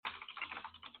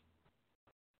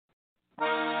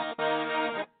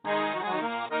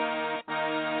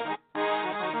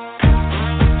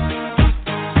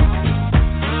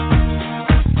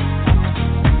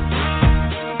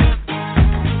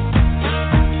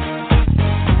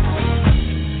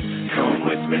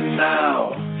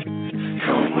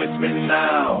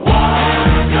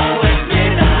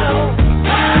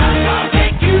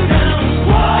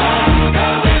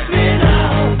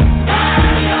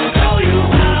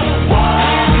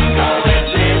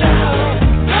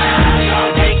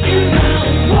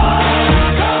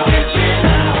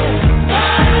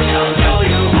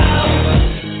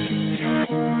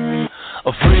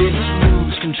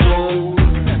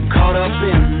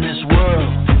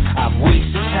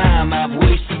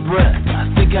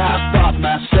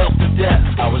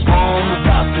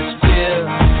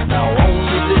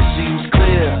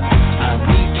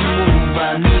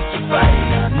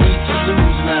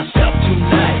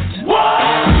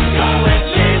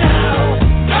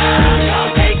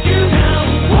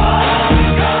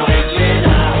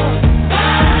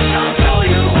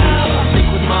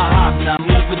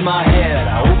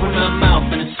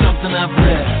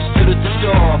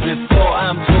more before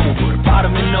I'm told. But a part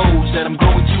of me knows that I'm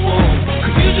growing too old.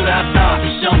 Confused what I thought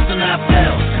was something I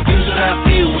felt. Confused what I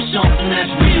feel was something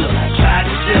that's real. I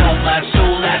tried to sell my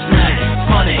soul last night.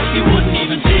 Funny, he wouldn't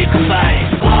even take a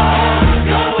bite. Walk,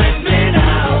 go with me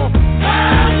now.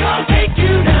 I'm gonna take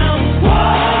you down.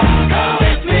 Walk, go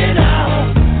with me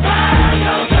now. I'm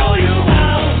gonna show you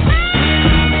how.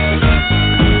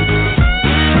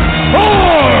 Are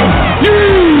you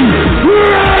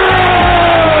ready?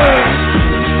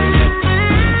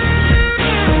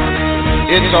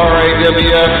 It's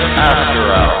RAWF After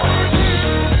Hours.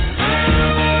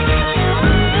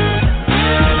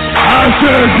 I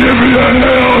said give me a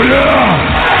hell yeah!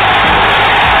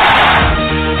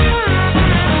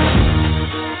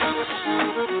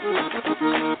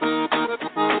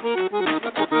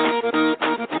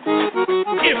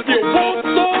 If you want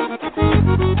some,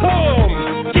 come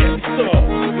get some.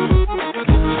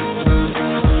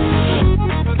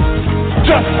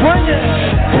 Just bring it,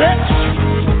 bitch!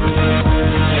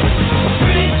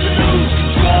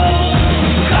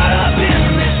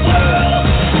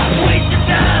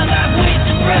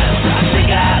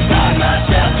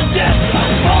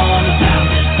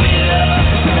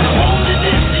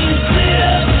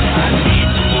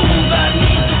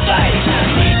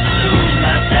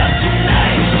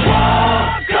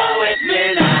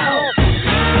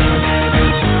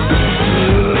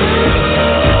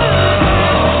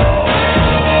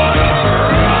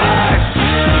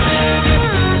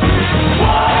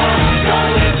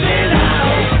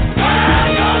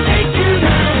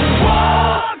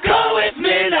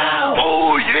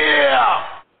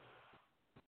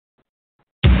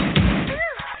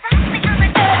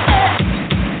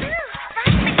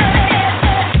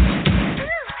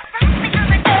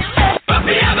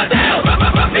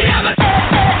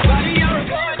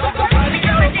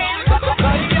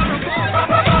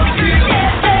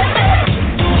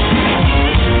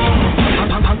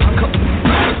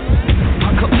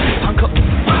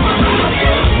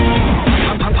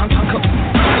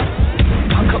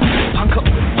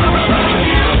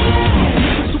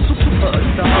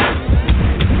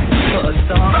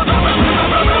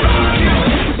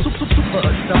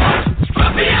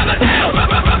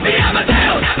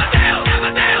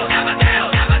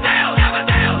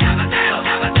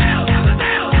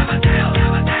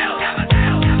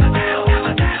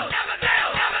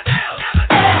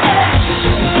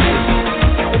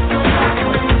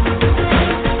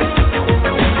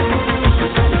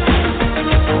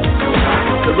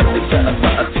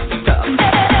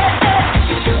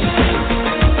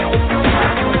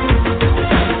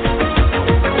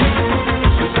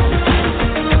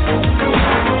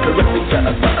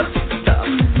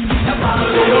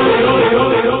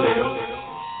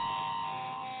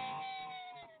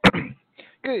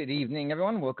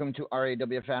 Welcome to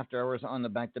RAWF After Hours on the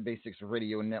Back to Basics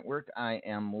Radio Network. I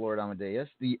am Lord Amadeus,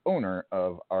 the owner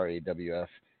of RAWF,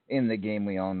 in the game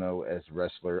we all know as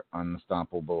Wrestler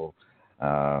Unstoppable.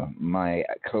 My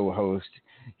co-host,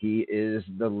 he is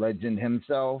the legend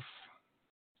himself.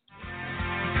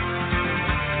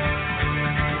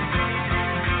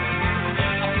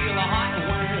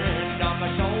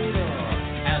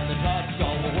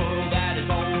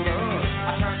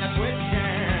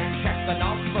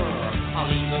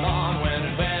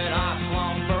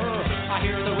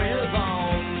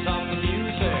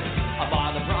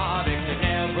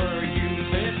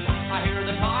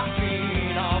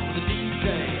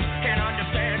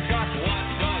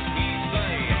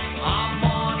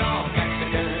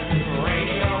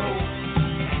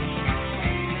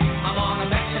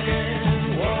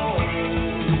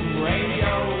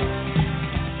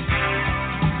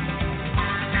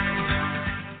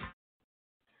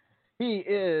 He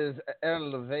is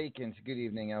El Vacant. Good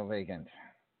evening, El Vacant.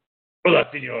 Hola,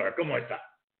 señor. ¿Cómo está?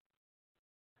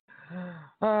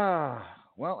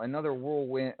 Well, another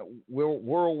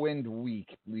whirlwind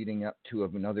week leading up to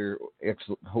another,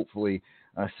 hopefully,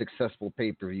 successful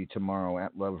pay-per-view tomorrow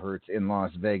at Love Hurts in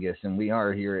Las Vegas, and we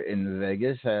are here in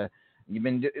Vegas. You've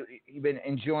been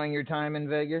enjoying your time in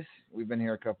Vegas? We've been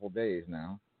here a couple of days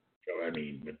now. So, I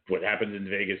mean, what happens in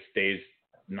Vegas stays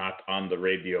not on the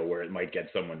radio where it might get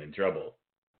someone in trouble,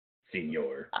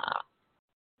 senor.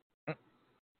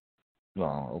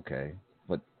 Well, okay,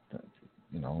 but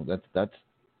that's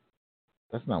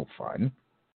no fun.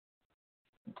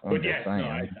 But yes, no,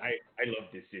 I love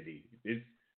this city.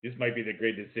 This might be the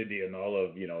greatest city in all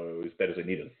of Estados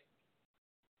Unidos.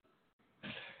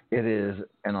 It is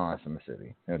an awesome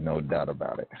city. There's no doubt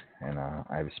about it. And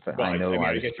I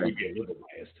guess you would be a little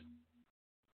biased.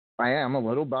 I am a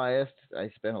little biased. I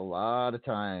spent a lot of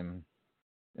time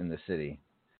in the city.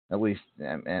 At least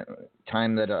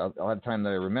time that I'll have time that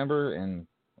I remember, and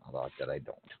a lot that I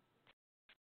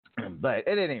don't. But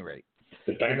at any rate,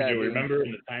 the times you remember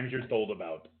and the times you're told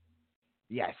about.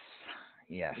 Yes,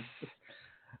 yes,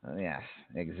 yes,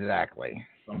 exactly.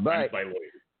 Sometimes by lawyers.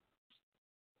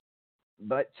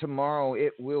 But tomorrow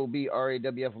it will be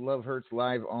RAWF Love Hurts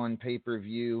live on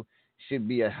pay-per-view. Should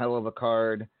be a hell of a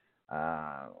card.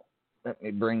 Let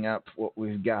me bring up what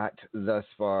we've got thus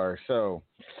far. So,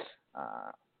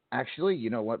 actually, you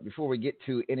know what? Before we get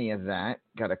to any of that,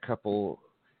 got a couple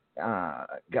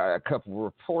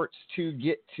reports to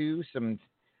get to. Some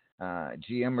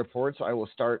GM reports. I will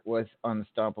start with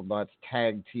Unstoppable's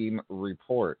tag team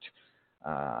report.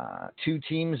 2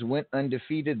 teams went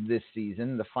undefeated this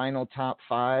season. The final top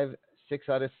 5, 6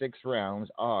 out of 6 rounds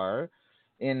are,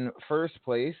 in first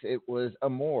place, it was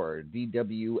Amore,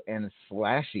 DW, and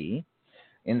Slashy.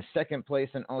 In second place,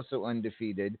 and also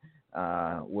undefeated,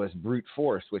 was Brute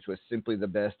Force, which was Simply the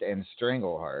Best and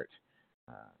Strangleheart.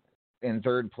 In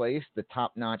third place, the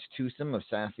top-notch twosome of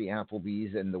Sassy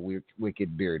Applebee's and the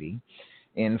Wicked Beardy.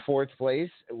 In fourth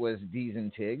place was D's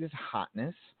and Tiggs,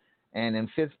 Hotness. And in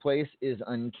fifth place is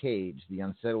Uncaged, the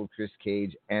Unsettled Chris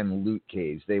Cage and Luke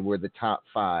Cage. They were the top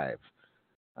 5.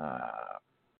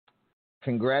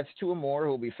 Congrats to Amore,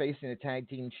 who will be facing the tag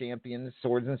team champions,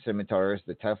 Swords and Scimitars,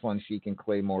 the Teflon Sheik and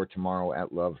Claymore tomorrow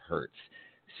at Love Hurts.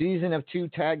 Season of 2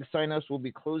 tag signups will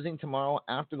be closing tomorrow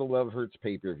after the Love Hurts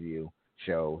pay-per-view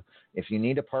show. If you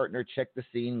need a partner, check the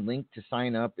scene. Link to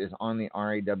sign up is on the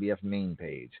RAWF main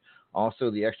page. Also,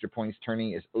 the Extra Points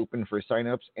tourney is open for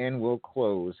signups and will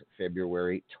close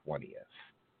February 20th.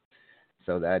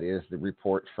 So that is the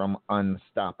report from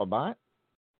Unstoppable.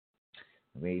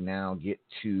 We now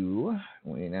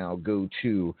go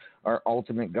to our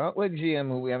Ultimate Gauntlet GM,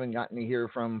 who we haven't gotten to hear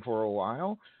from for a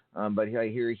while. But I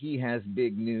hear he has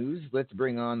big news. Let's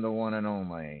bring on the one and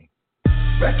only.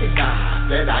 Recognize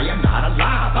that I am not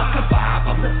alive. I survive.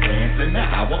 I'm the sands in the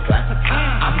hourglass of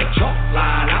time. I'm the chalk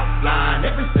line, outline.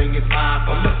 Everything is mine.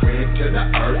 From the grid to the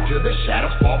earth to the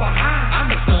shadows far behind. I'm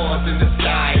the stars in the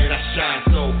sky and I shine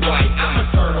so bright. I'm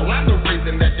eternal. I'm the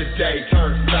reason that the day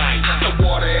turns night. I'm the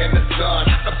water and the sun.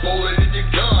 I'm the bullet in your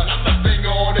gun. I'm the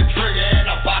finger on the trigger and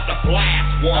I'm about to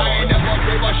blast one. I ain't never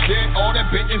gave a shit on the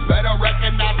bitches. Better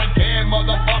recognize again,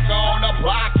 motherfucker on the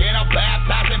block. And I'm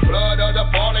baptizing blood of the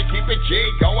fallen. Keep it G.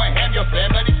 Go and ham your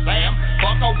family slam.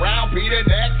 Fuck around, be the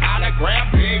next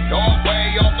hologram. Big dog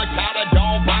way off the collar.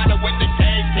 Don't bother with the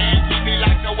cake. Can't keep me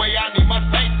like the way I need my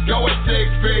face. Going 6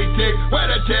 feet deep where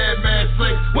the dead man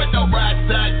sleeps. With the rats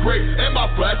that creep in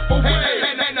my flesh for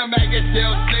weeks. And the maggot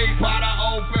still sleep by the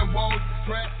open wounds.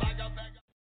 Dressed like a bag of...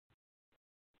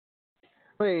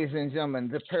 Ladies and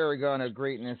gentlemen, the Paragon of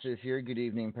Greatness is here. Good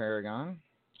evening, Paragon.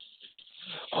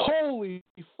 Holy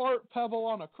fart pebble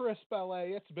on a crisp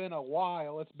LA. It's been a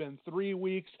while. It's been 3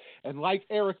 weeks. And like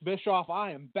Eric Bischoff,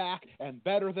 I am back and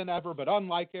better than ever. But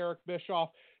unlike Eric Bischoff,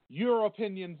 your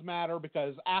opinions matter,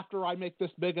 because after I make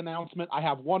this big announcement, I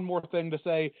have one more thing to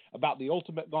say about the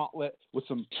Ultimate Gauntlet with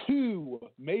some 2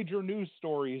 major news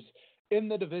stories in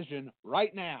the division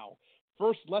right now.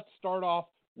 First, let's start off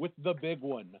with the big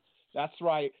one. That's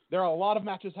right. There are a lot of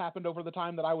matches happened over the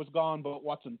time that I was gone, but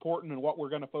what's important and what we're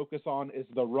going to focus on is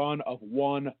the run of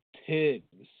one Tiggs,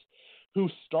 who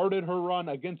started her run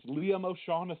against Liam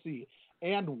O'Shaughnessy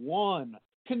and won.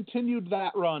 Continued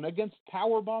that run against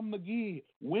Powerbomb McGee,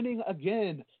 winning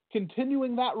again.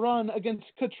 Continuing that run against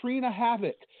Katrina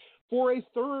Havoc for a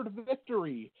 3rd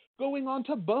victory. Going on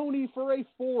to Boney for a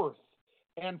 4th.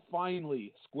 And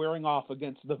finally, squaring off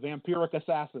against the vampiric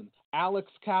assassin,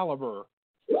 Alex Caliber,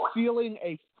 sealing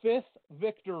a 5th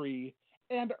victory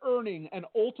and earning an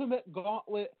Ultimate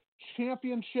Gauntlet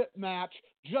championship match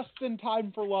just in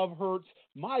time for Love Hurts.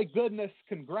 My goodness,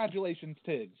 congratulations,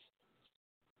 Tiggs.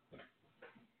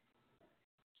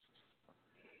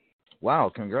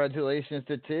 Wow, congratulations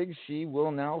to Tiggs. She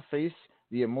will now face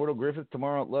the Immortal Griffith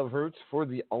tomorrow at Love Hurts for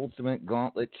the Ultimate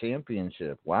Gauntlet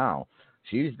Championship. Wow,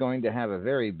 she's going to have a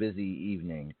very busy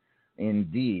evening.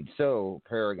 Indeed. So,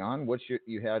 Paragon,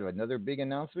 you had another big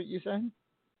announcement, you said?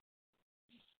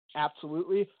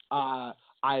 Absolutely.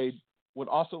 I would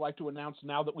also like to announce,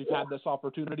 now that we've had this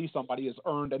opportunity, somebody has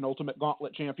earned an Ultimate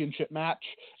Gauntlet Championship match.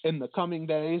 In the coming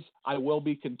days, I will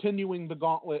be continuing the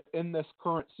Gauntlet in this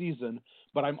current season,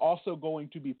 but I'm also going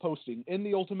to be posting in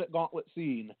the Ultimate Gauntlet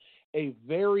scene a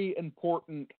very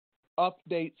important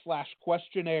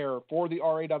update/questionnaire for the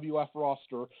RAWF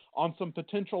roster on some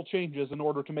potential changes in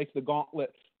order to make the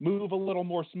Gauntlet move a little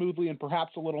more smoothly and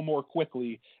perhaps a little more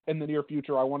quickly in the near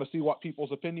future. I want to see what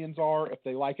people's opinions are, if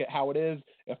they like it how it is,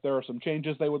 if there are some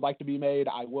changes they would like to be made.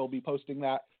 I will be posting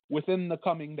that within the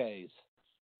coming days.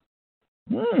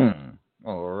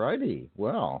 Alrighty.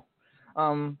 Well,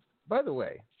 by the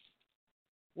way,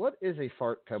 what is a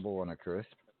fart pebble on a crisp?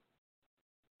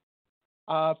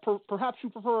 Perhaps you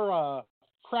prefer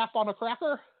crap on a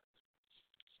cracker?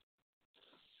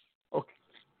 Okay.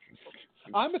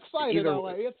 I'm excited,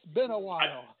 LA. It's been a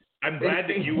while. I'm glad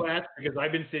that you asked because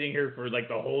I've been sitting here for like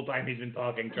the whole time he's been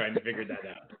talking trying to figure that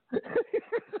out.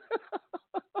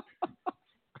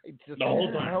 The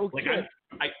whole time. Okay.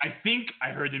 Like I think I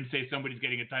heard him say somebody's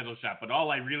getting a title shot, but all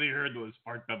I really heard was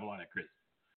fart pebble on a crisp.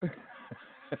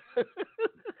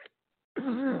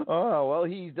 Oh, well,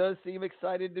 he does seem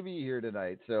excited to be here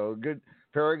tonight. So good,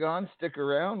 Paragon, stick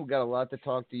around. We've got a lot to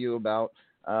talk to you about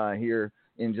here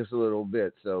in just a little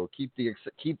bit. So keep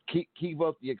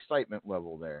up the excitement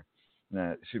level there.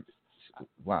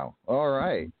 Wow. All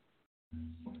right.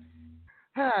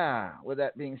 With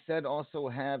that being said, also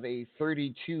have a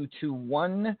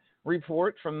 32-1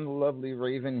 report from the lovely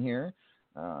Raven here.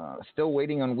 Still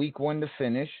waiting on week 1 to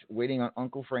finish. Waiting on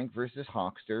Uncle Frank versus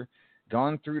Hawkster.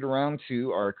 Gone through to round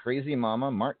 2 are Crazy Mama,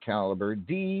 Mark Caliber,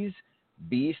 D's,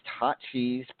 Beast, Hot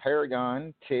Cheese,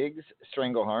 Paragon, Tiggs,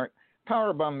 Strangleheart,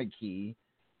 Powerbomb McKee,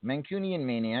 Mancunian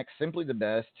Maniac, Simply the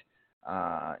Best,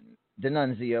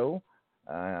 Denunzio,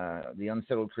 the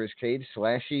Unsettled Chris Cage,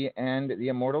 Slashy, and the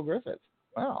Immortal Griffith.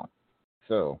 Wow.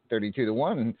 So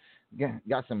 32-1.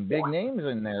 Got some big names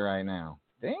in there right now.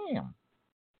 Damn.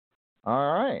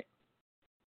 All right.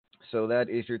 So that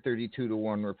is your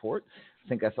 32-1 report. I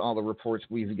think that's all the reports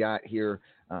we've got here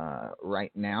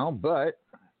right now. But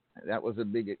that was a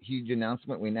huge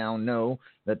announcement. We now know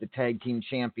that the Tag Team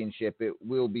Championship, it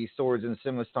will be Swords and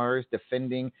Scimitars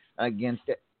defending against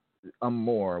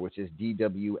Amore, which is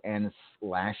DW and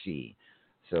Slashy.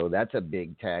 So that's a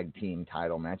big tag team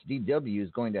title match. DW is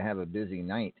going to have a busy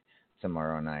night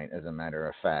tomorrow night, as a matter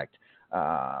of fact.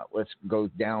 Let's go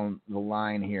down the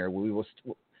line here. We will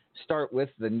start with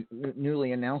the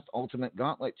newly announced Ultimate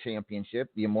Gauntlet Championship,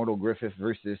 the Immortal Griffith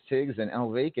versus Tiggs and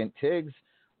El Vacant. Tiggs,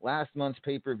 last month's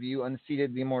pay-per-view,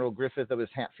 unseated the Immortal Griffith of his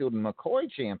Hatfield and McCoy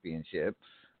Championship.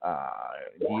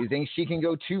 Do you think she can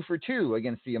go 2 for 2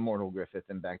 against the Immortal Griffith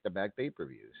in back-to-back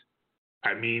pay-per-views?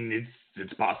 I mean,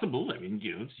 it's possible. I mean,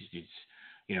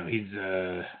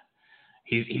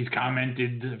 he's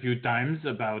commented a few times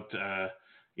about that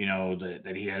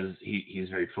he's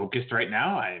very focused right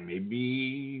now.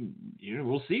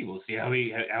 We'll see. We'll see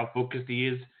how focused he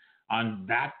is on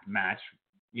that match.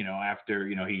 After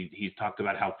he's talked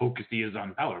about how focused he is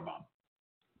on Powerbomb.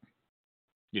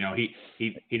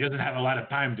 He doesn't have a lot of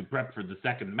time to prep for the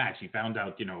second match. He found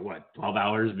out 12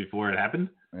 hours before it happened.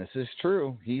 This is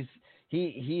true.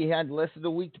 He had less than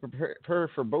a week to prepare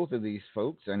for both of these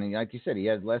folks. I mean, like you said, he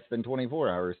had less than 24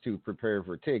 hours to prepare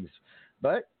for Tiggs.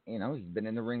 But, he's been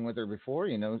in the ring with her before.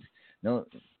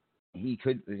 He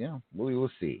could, we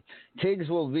will see. Tiggs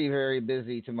will be very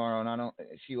busy tomorrow, and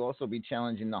she will also be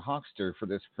challenging the Hawkster for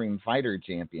the Supreme Fighter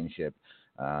Championship.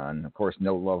 And, of course,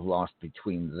 no love lost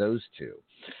between those two.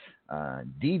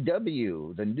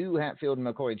 DW, the new Hatfield and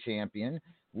McCoy champion,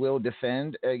 will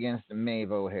defend against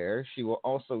Maeve O'Hare. She will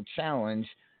also challenge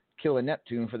Killa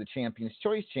Neptune for the Champion's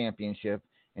Choice Championship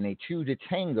in a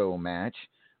 2-to-tango match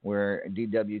where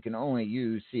DW can only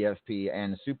use CFP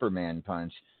and Superman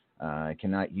Punch.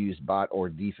 Cannot use bot or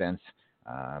defense,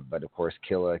 but of course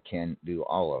Killa can do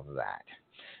all of that.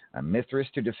 Mithras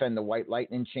to defend the White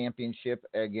Lightning Championship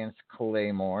against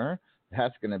Claymore.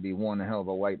 That's going to be one hell of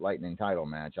a White Lightning title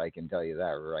match, I can tell you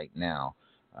that right now.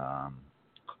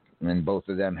 And both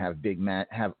of them have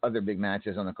have other big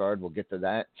matches on the card. We'll get to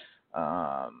that.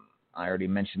 I already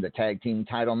mentioned the tag team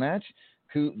title match.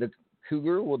 The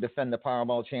Cougar will defend the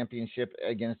Powerball Championship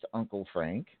against Uncle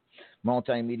Frank.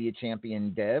 Multimedia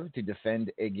Champion Dev to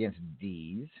defend against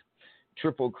D's.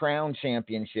 Triple Crown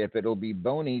Championship, it'll be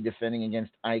Boney defending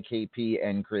against IKP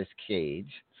and Chris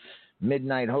Cage.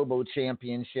 Midnight Hobo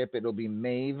Championship, it'll be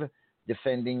Maeve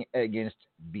defending against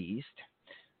Beast.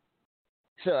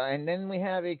 So, and then we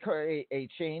have a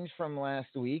change from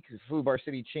last week, the Fubar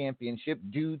City Championship.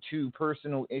 Due to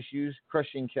personal issues,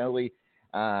 Crushing Kelly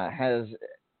has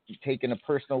taken a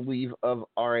personal leave of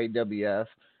RAWF,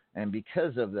 and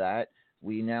because of that,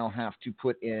 we now have to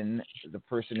put in the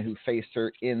person who faced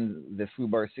her in the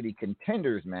Fubar City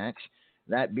Contenders match,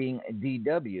 that being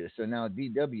DW. So now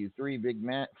DW,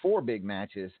 4 big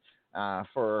matches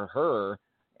for her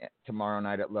tomorrow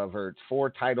night at Love Hurts. 4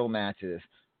 title matches,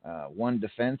 1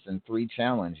 defense and 3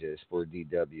 challenges for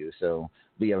DW. So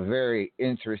be a very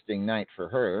interesting night for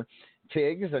her.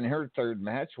 Tiggs in her 3rd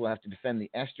match will have to defend the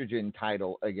Estrogen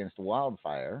title against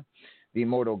Wildfire. The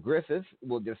Immortal Griffith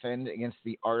will defend against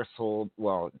the arsehole.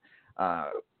 Well,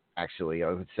 actually,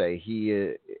 I would say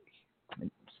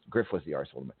Griff was the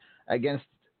arsehole. Against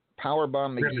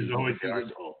Powerbomb Griff is always the McGee.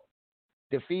 arsehole.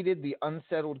 Defeated the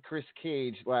unsettled Chris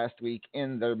Cage last week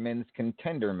in their men's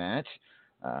contender match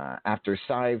after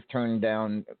Sive turned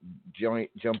down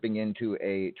jumping into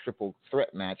a triple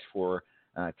threat match for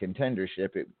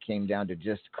contendership. It came down to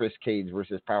just Chris Cage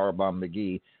versus Powerbomb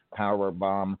McGee.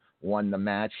 Powerbomb won the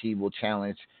match. He will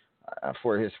challenge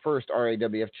for his first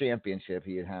RAWF championship.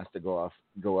 He has to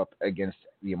go up against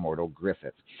the Immortal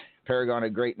Griffith. Paragon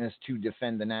of Greatness to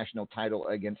defend the national title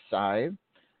against Sive.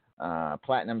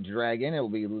 Platinum Dragon, it will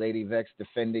be Lady Vex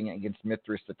defending against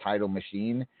Mithras the Title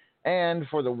Machine. And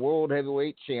for the World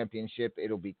Heavyweight Championship,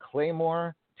 it'll be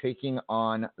Claymore taking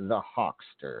on the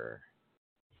Hawkster.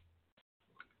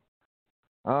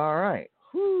 All right.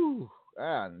 Whew.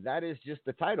 That is just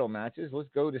the title matches. Let's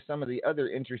go to some of the other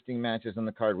interesting matches on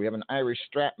the card. We have an Irish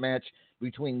strap match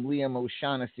between Liam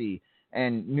O'Shaughnessy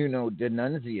and Nuno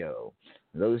D'Annunzio.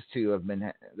 Those two have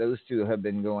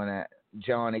been going at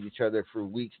jawing at each other for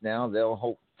weeks now.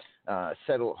 They'll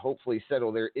hopefully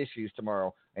settle their issues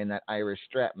tomorrow in that Irish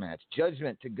strap match.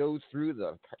 Judgment to go through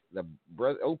the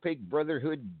Opaque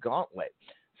Brotherhood gauntlet,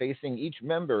 facing each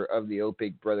member of the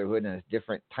Opaque Brotherhood in a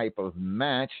different type of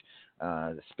match.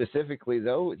 Specifically,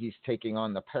 though, he's taking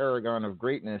on the Paragon of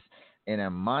Greatness in a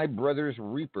My Brother's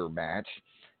Reaper match.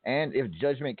 And if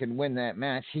Judgment can win that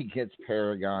match, he gets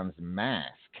Paragon's mask.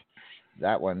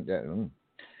 That one.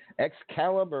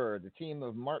 Excalibur, the team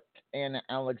of Mark and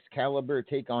Alex Caliber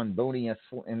take on Boney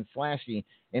and Slashy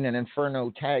in an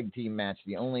Inferno tag team match.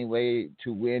 The only way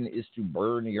to win is to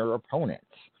burn your opponents.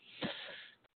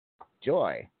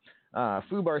 Joy.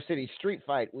 Fubar City Street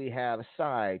Fight, we have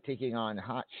Sai taking on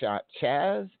Hotshot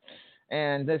Chaz.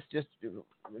 And this just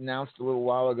announced a little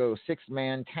while ago,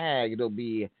 6-man tag. It'll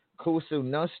be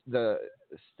the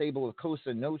stable of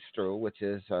Cosa Nostro, which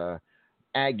is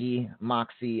Aggie,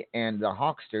 Moxie, and the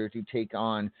Hawkster, to take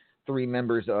on 3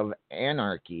 members of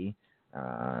Anarchy.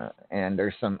 And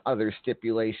there's some other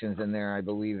stipulations in there. I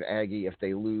believe Aggie, if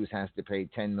they lose, has to pay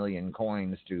 10 million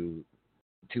coins to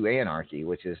Anarchy,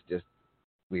 which is just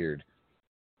weird.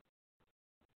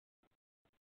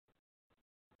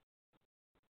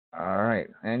 All right.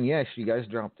 And yes, you guys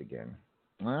dropped again.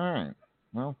 All right.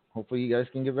 Well, hopefully you guys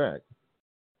can get back.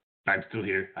 I'm still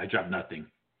here. I dropped nothing.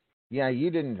 Yeah, you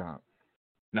didn't drop.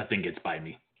 Nothing gets by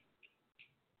me.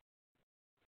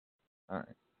 All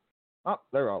right. Oh,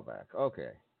 they're all back.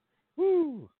 Okay.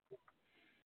 Woo.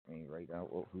 Let me write out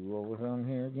who was on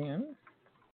here again.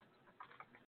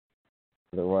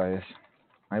 Otherwise,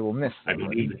 I will miss them. I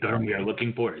believe the term we are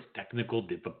looking for is technical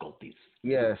difficulties.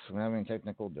 Yes, we're having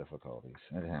technical difficulties.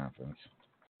 It happens.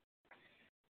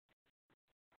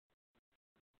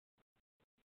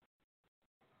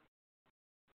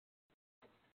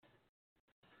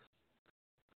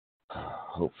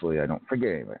 Hopefully I don't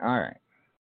forget anybody. All right.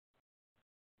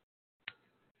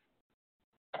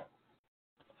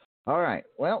 All right.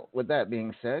 Well, with that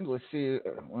being said, let's see.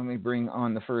 Let me bring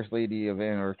on the First Lady of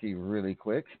Anarchy really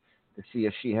quick to see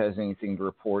if she has anything to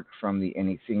report from the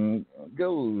Anything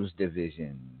Goes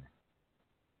division.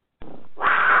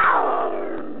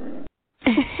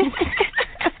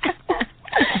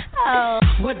 Oh.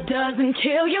 What doesn't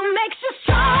kill you makes you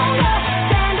stronger.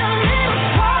 Stand a little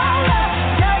taller.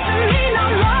 Doesn't mean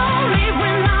I'm lonely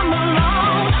when I'm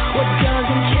alone. What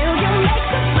doesn't kill you makes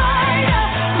you fighter.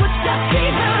 What just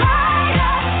keep it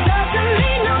lighter. Doesn't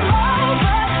mean I'm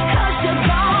over, 'cause you're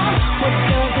gone. What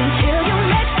doesn't kill you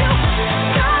makes you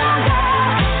stronger,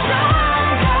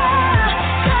 stronger.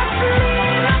 Just me,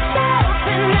 myself,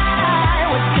 and I.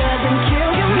 What doesn't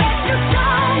kill you makes you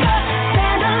stronger.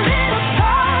 Stand a little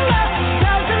taller.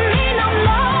 Doesn't mean I'm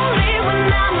lonely when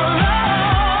I'm alone.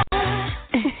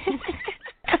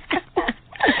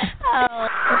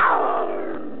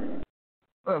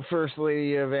 First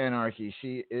Lady of Anarchy,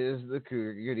 she is the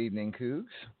Coug. Good evening,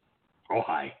 Cougs. Oh,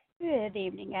 hi. Good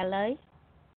evening, LA.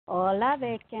 Hola,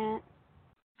 vacant.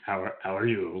 How are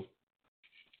you?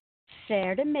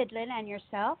 Fair to Midland, and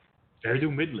yourself? Fair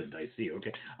to Midland, I see.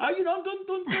 Okay. I'm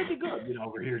doing pretty good.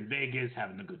 We're here in Vegas,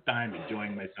 having a good time,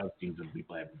 enjoying myself, seeing some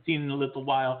people I haven't seen in a little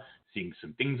while, seeing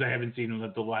some things I haven't seen in a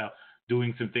little while,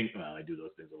 doing some things. Well, I do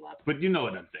those things a lot, but you know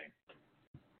what I'm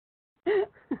saying.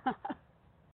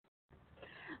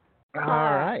 All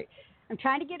right. I'm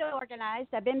trying to get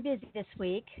organized. I've been busy this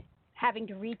week, having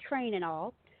to retrain and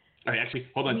all. All right, actually,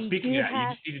 hold on. Speaking of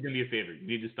that, you just need to do me a favor. You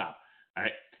need to stop. All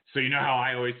right. So you know how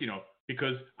I always,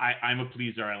 because I'm a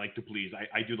pleaser, I like to please.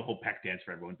 I do the whole peck dance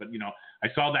for everyone. But I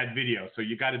saw that video, so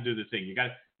you got to do the thing. You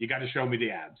got to show me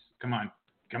the abs. Come on.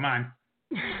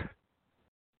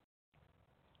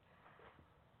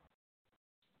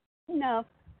 No.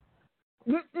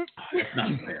 That's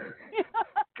not fair.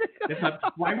 That's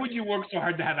not. Why would you work so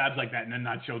hard to have abs like that and then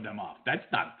not show them off? That's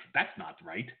not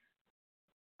right.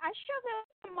 I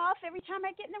show them off every time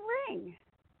I get in the ring.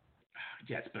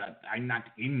 Yes, but I'm not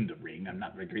in the ring. I'm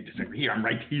not very great to say here. I'm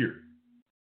right here.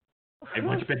 I have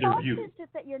much better view. Whose fault is it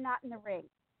that you're not in the ring?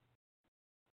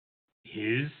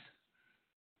 His?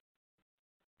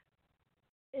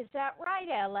 Is that right,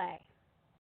 LA?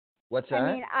 What's that?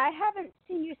 I mean, I haven't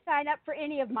seen you sign up for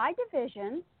any of my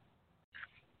divisions.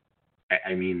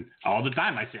 I mean, all the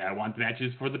time I say I want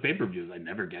matches for the pay-per-views. I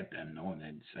never get them. No, and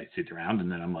then I sit around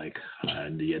and then I'm like,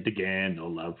 yet again, no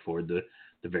love for the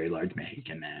very large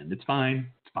Mexican man. It's fine.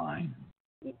 It's fine.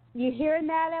 You hearing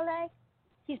that, LA?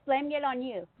 He's blaming it on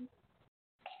you.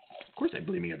 Of course I'm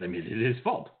blaming it. I mean, it's his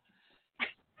fault.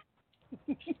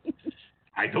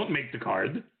 I don't make the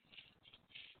card.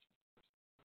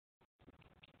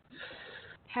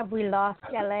 Have we lost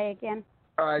LA again?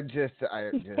 I He's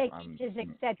taking his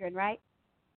Excedrin, right?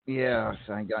 Yes,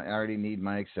 I already need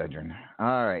my Excedrin.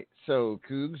 All right. So,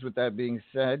 Cougs, with that being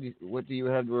said, what do you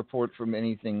have to report from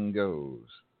Anything Goes?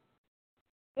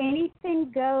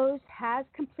 Anything Goes has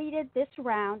completed this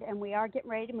round, and we are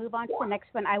getting ready to move on to the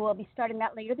next one. I will be starting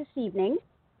that later this evening.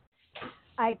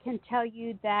 I can tell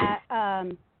you that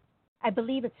I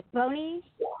believe it's Boney,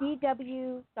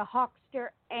 BW, the Hawkster,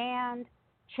 and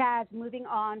Chaz moving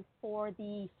on for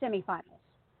the semifinals.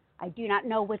 I do not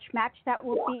know which match that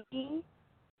will be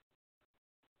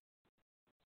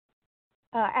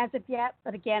as of yet,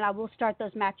 but again, I will start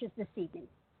those matches this evening.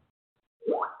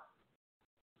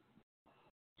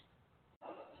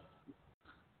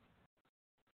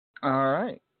 All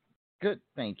right. Good.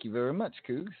 Thank you very much,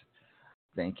 Cougs.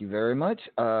 Thank you very much.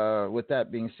 With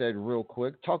that being said, real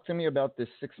quick, talk to me about this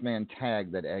 6-man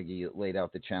tag that Aggie laid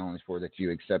out the challenge for that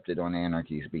you accepted on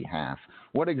Anarchy's behalf.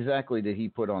 What exactly did he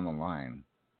put on the line?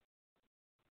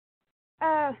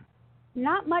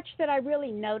 Not much that I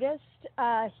really noticed.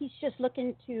 He's just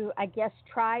looking to, I guess,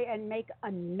 try and make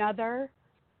another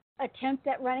attempt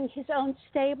at running his own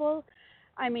stable.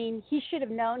 I mean, he should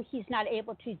have known he's not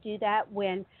able to do that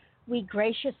when we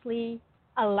graciously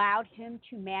allowed him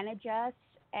to manage us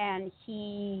and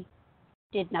he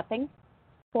did nothing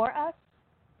for us.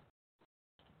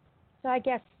 So I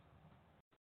guess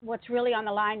what's really on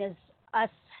the line is us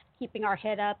keeping our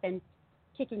head up and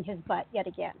kicking his butt yet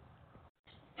again.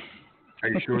 Are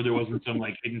you sure there wasn't some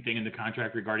hidden thing in the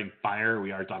contract regarding fire?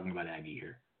 We are talking about Aggie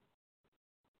here.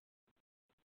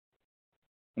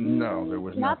 No, there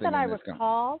was not nothing that in I this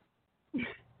recall.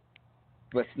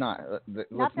 Let's not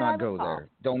go there.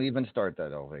 Don't even start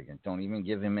that, Elvagan. Don't even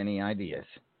give him any ideas.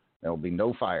 There will be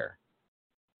no fire.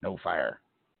 No fire.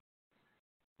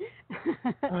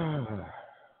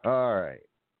 All right.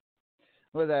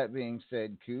 With that being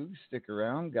said, Cougs, stick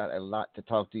around. Got a lot to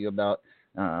talk to you about.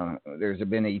 There's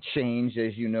been a change,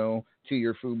 as you know, to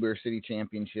your Fuber City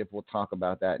Championship. We'll talk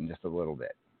about that in just a little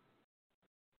bit.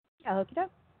 Okay.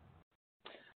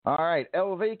 All right,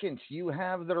 El Vacant, you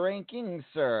have the rankings,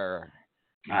 sir.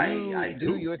 I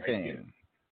do your thing.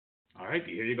 All right,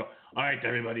 here you go. All right,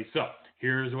 everybody. So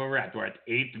here's where we're at. We're at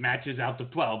 8 matches out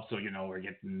of 12. So we're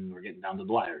getting down to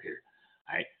the wire here.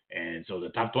 All right, and so the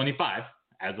top 25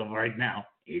 as of right now,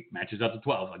 8 matches out of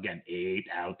 12. Again, 8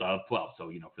 out of 12.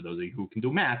 So for those of you who can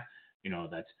do math,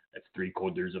 that's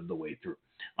 3/4 of the way through.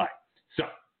 All right. So,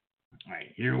 all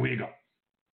right, here we go.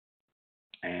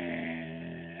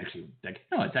 And actually, it's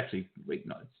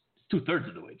 2/3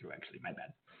 of the way through. Actually, my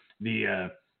bad.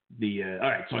 All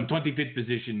right. So in 25th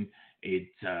position,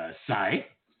 it's Sai.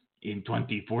 In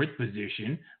 24th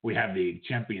position, we have the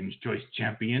Champion's Choice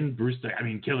champion,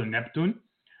 Killer Neptune.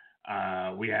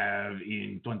 We have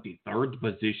in 23rd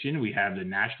position, we have the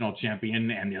national champion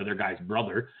and the other guy's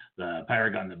brother, the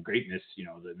Paragon of Greatness,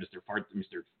 the Mr.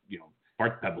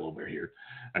 Fart Pebble over here.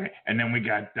 Okay. And then we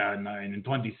got, in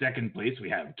 22nd place, we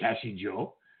have Kashi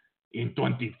Joe. In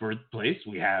 21st place,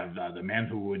 we have the man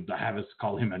who would have us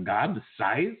call him a god, the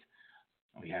Size.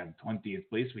 We have 20th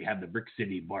place, we have the Brick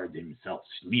City Bard himself,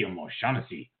 Liam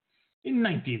O'Shaughnessy. In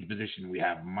 19th position, we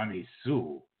have Money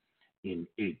Sue. In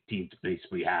 18th place,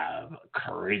 we have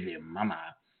Crazy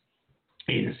Mama.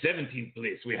 In 17th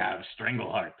place, we have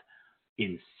Strangleheart.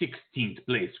 In 16th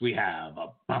place, we have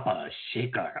Papa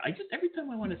Shaker. Every time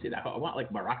I want to say that, I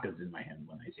want maracas in my hand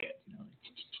when I say it.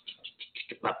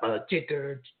 Papa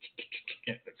Shaker.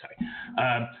 Sorry.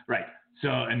 Right. So,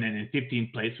 and then in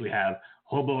 15th place, we have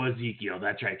Hobo Ezekiel.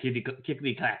 That's right.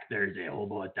 Kickly clack. There's a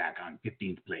hobo attack on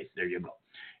 15th place. There you go.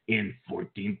 In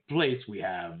 14th place, we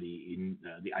have the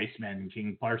Iceman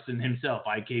King Parson himself,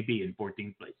 IKB, in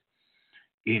 14th place.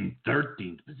 In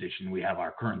 13th position, we have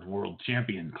our current world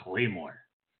champion, Claymore.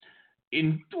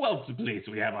 In 12th place,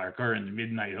 we have our current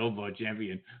Midnight Hobo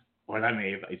champion. Hola,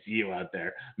 Maeve. I see you out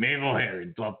there. Maeve O'Hare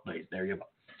in 12th place. There you go.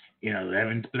 In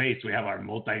 11th place, we have our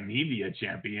multimedia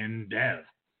champion, Dev.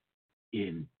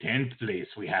 In 10th place,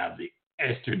 we have the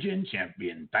estrogen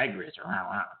champion, Tigress.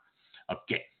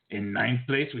 Okay. In 9th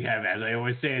place, we have, as I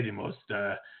always say, the most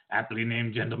aptly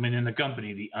named gentleman in the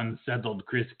company, the unsettled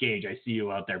Chris Cage. I see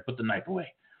you out there. Put the knife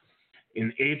away.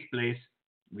 In 8th place,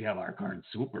 we have our current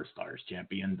Superstars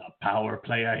champion, the power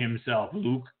player himself,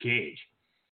 Luke Cage.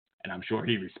 And I'm sure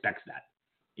he respects that.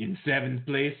 In 7th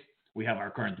place, we have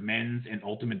our current men's and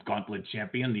ultimate gauntlet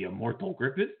champion, the Immortal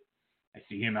Griffith. I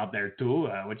see him out there too.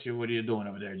 What are you doing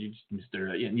over there? You just,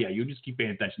 Mr. Yeah, you just keep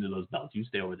paying attention to those belts. You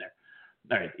stay over there.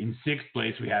 All right. In 6th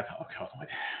place, we have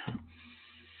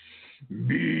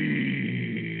Beast.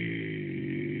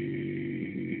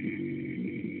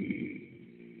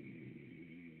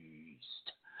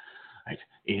 Right.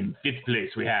 In 5th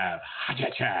place, we have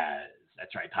Hacha Chaz.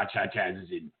 That's right. Hacha Chaz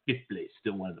is in 5th place.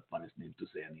 Still one of the funnest names to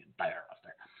say on the entire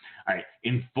roster. All right.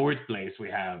 In 4th place, we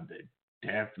have the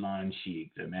Teflon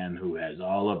Sheik, the man who has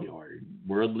all of your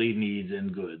worldly needs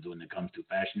and goods when it comes to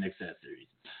fashion accessories.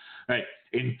 All right.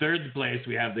 In 3rd place,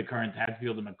 we have the current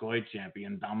Hatfield and McCoy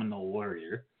champion, Domino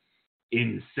Warrior.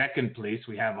 In 2nd place,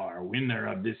 we have our winner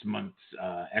of this month's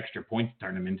extra points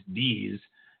tournament, Deez.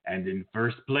 And in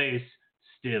 1st place,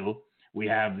 still, we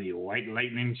have the White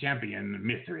Lightning champion,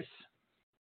 Mithras.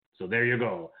 So there you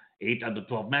go. 8 out of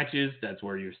 12 matches. That's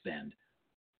where you stand.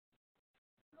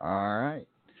 All right.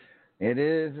 It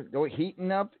is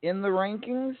heating up in the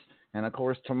rankings. And, of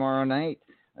course, tomorrow night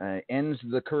ends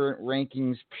the current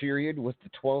rankings period with the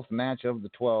 12th match of the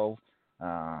 12.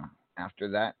 After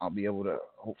that, I'll be able to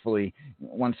hopefully,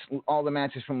 once all the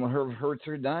matches from Herb Hertz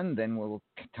are done, then we'll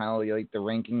tally the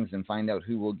rankings and find out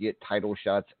who will get title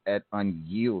shots at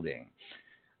Unyielding.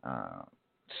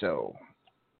 So,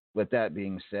 with that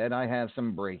being said, I have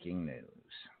some breaking news.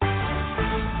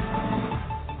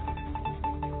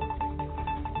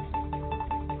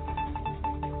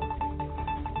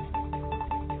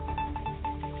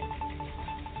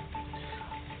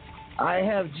 I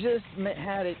have just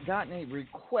gotten a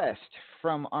request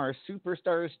from our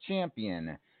Superstars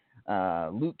champion,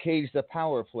 Luke Cage, the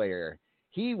power player.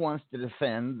 He wants to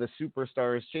defend the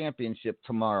Superstars championship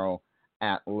tomorrow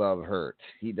at Love Hurts.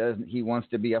 He wants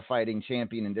to be a fighting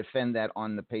champion and defend that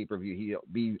on the pay-per-view. He'll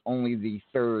be only the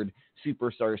 3rd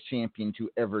Superstars champion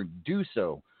to ever do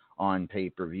so on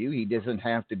pay-per-view. He doesn't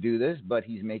have to do this, but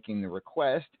he's making the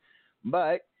request.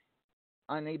 But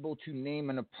unable to name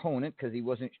an opponent because he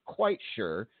wasn't quite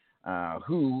sure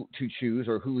who to choose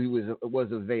or who he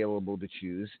was available to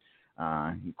choose.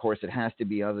 Of course, it has to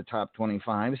be out of the top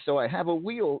 25. So I have the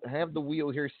wheel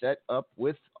here set up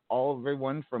with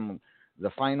everyone from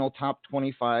the final top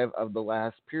 25 of the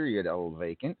last period of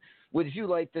vacant. Would you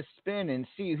like to spin and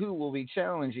see who will be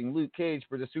challenging Luke Cage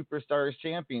for the Superstars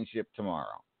Championship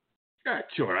tomorrow?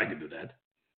 Sure, I can do that.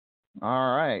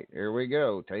 All right, here we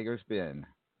go. Take a spin.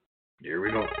 Here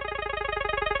we go.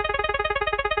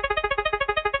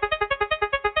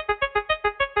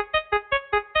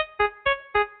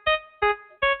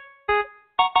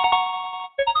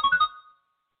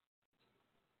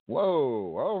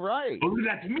 Whoa, all right. Oh,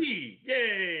 that's me.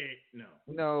 Yay.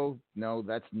 No,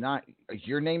 that's not. Is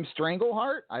your name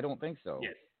Strangleheart? I don't think so.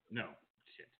 Yes. No.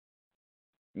 Shit.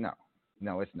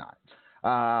 No, it's not.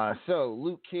 So,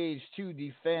 Luke Cage to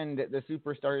defend the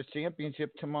Superstars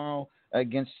Championship tomorrow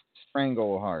against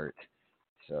Strangleheart.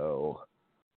 So,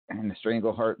 and the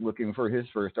Strangleheart looking for his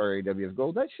first RAWF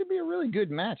gold. That should be a really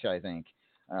good match, I think.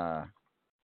 Hella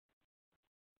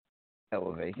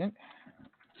vacant.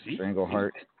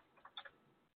 Strangleheart.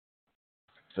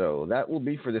 So that will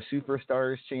be for the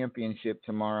Superstars Championship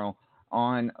tomorrow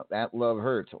on at Love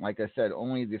Hurts. Like I said,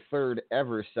 only the 3rd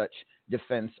ever such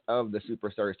defense of the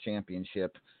Superstars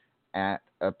Championship at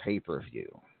a pay-per-view.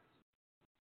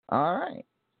 All right.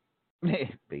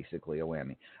 Basically a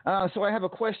whammy. So I have a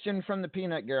question from the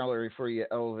Peanut Gallery for you,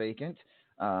 El Vacant.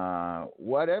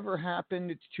 Whatever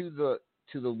happened to the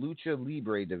Lucha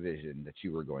Libre division that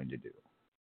you were going to do?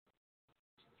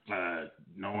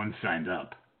 No one signed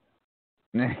up.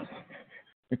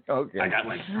 Okay. I got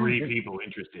like 3 people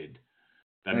interested.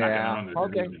 I'm not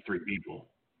going to run this 3 people.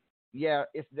 Yeah,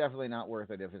 it's definitely not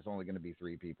worth it if it's only going to be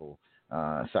 3 people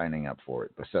signing up for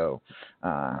it. So,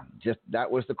 just that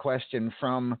was the question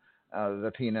from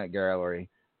the Peanut Gallery.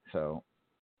 So,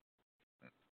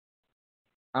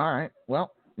 all right.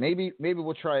 Well, maybe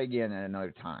we'll try again at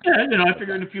another time. Yeah, I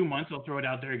figure in a few months I'll throw it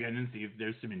out there again and see if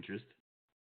there's some interest.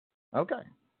 Okay.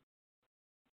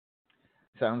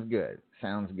 Sounds good.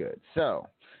 So,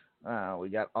 we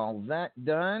got all that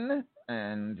done.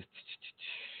 And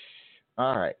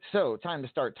all right, so time to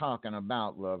start talking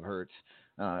about Love Hurts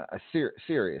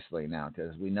seriously now,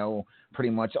 because we know pretty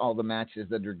much all the matches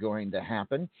that are going to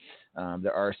happen.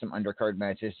 There are some undercard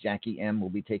matches. Jackie M will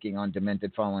be taking on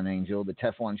Demented Fallen Angel. The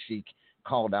Teflon Sheik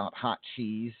called out Hot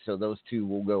Cheese, so those two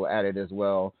will go at it as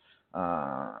well.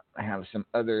 I have some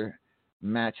other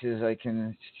matches I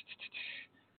can...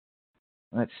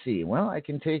 Let's see. Well, I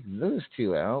can take those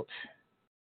two out.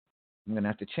 I'm going to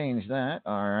have to change that.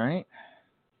 All right.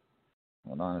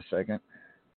 Hold on a second.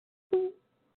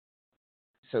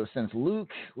 So since Luke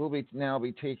will now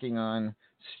be taking on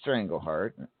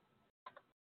Strangleheart,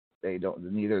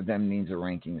 neither of them needs a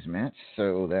rankings match,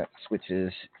 so that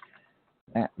switches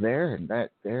that there and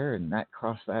that there and that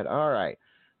cross that. All right.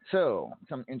 So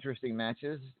some interesting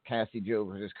matches: Cassie Joe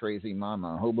versus Crazy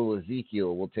Mama. Hobo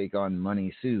Ezekiel will take on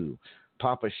Money Sue.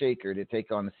 Papa Shaker to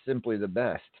take on Simply the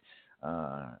Best.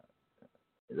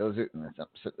 Those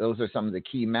are some of the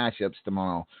key matchups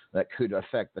tomorrow that could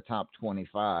affect the top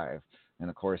 25. And,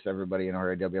 of course, everybody in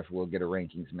RAWF will get a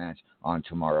rankings match on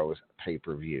tomorrow's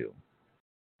pay-per-view.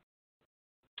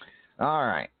 All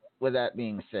right. With that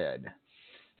being said,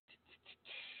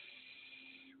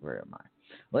 where am I?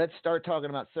 Let's start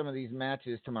talking about some of these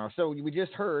matches tomorrow. So we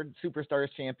just heard Superstars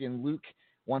champion Luke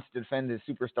wants to defend his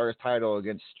Superstars title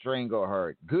against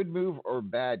Strangleheart. Good move or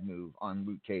bad move on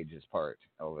Luke Cage's part,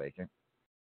 El Vacant?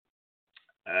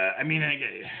 I mean,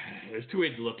 there's two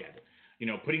ways to look at it. You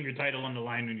know, putting your title on the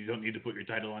line when you don't need to put your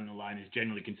title on the line is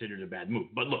generally considered a bad move.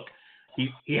 But look,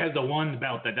 he has the one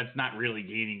belt that's not really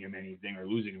gaining him anything or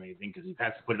losing him anything, because he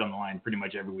has to put it on the line pretty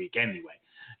much every week anyway.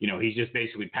 You know, he's just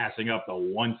basically passing up the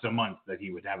once a month that he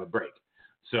would have a break.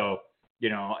 So, you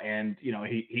know, and, you know,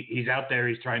 he's out there.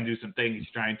 He's trying to do some things.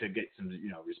 He's trying to get some, you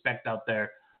know, respect out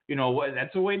there. You know,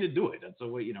 that's a way to do it. That's a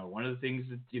way, you know, one of the things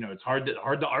that, you know, it's hard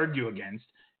to argue against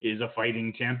is a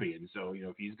fighting champion. So, you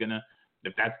know,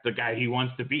 if that's the guy he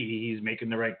wants to be, he's making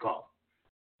the right call.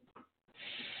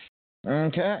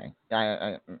 Okay.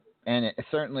 And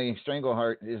certainly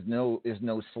Strangleheart is no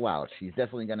slouch. He's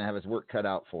definitely going to have his work cut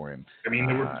out for him. I mean,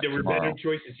 there were better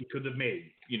choices he could have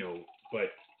made, you know,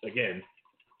 but again,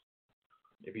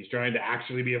 if he's trying to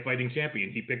actually be a fighting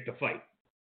champion, he picked the fight.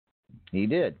 He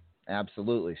did.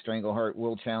 Absolutely. Strangleheart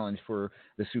will challenge for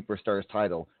the Superstars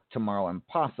title tomorrow and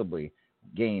possibly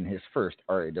gain his first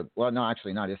RAW. Well, no,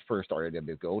 actually not his first RAW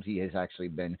gold. He has actually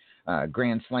been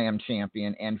Grand Slam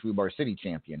champion and Fubar City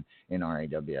champion in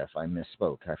RAWF. I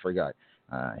misspoke. I forgot.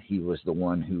 He was the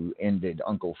one who ended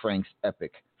Uncle Frank's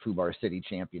epic Fubar City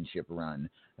championship run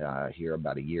here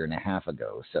about a year and a half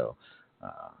ago. So,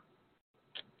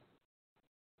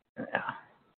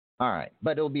 all right.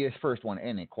 But it'll be his first one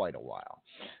in quite a while.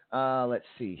 Let's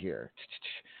see here.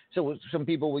 So some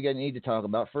people we need to talk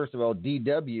about. First of all,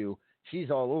 DW.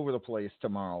 She's all over the place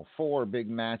tomorrow. 4 big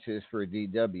matches for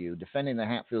DW. Defending the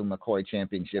Hatfield McCoy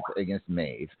Championship against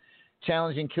Maeve.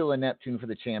 Challenging Killa Neptune for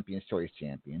the Champion's Choice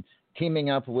Champion.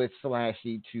 Teaming up with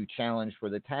Slashy to challenge for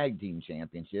the Tag Team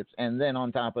Championships. And then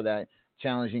on top of that,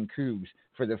 challenging Cougs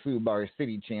for the Fubar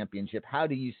City Championship. How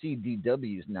do you see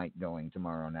DW's night going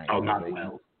tomorrow night? Oh, not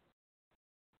well.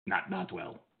 Not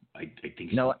well. I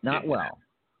think no, not well.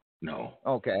 No.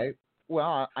 Okay.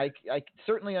 Well, I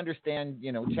certainly understand,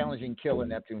 you know, challenging Killa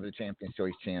Neptune for the Champion's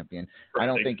Choice Champion. Right. I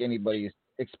don't think anybody's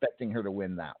expecting her to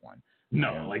win that one.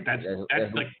 No, like that's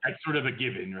sort of a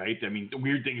given, right? I mean,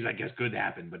 weird things I guess could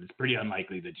happen, but it's pretty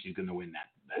unlikely that she's going to win that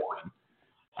one.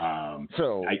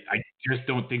 So I just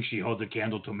don't think she holds a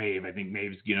candle to Maeve. I think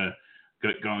Maeve's going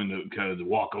to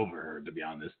walk over her, to be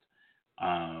honest.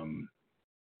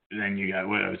 Then you got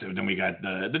then we got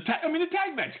the tag. I mean, the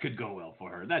tag match could go well for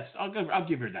her. I'll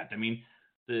give her that. I mean,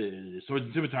 the Swords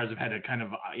and Scimitars have had a kind of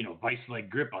vice-like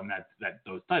grip on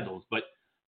those titles, but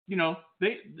you know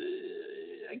I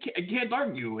can't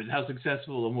argue with how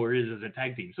successful Amore is as a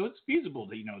tag team. So it's feasible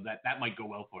that that might go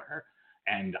well for her.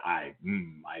 And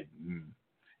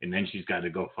and then she's got to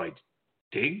go fight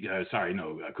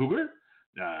Cougar.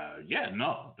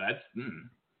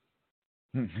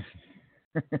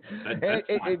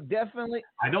 It definitely.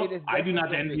 I do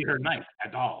not envy her night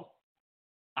at all.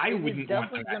 I wouldn't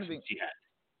want the match she had.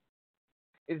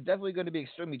 It's definitely going to be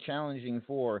extremely challenging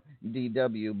for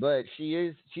DW, but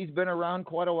she's been around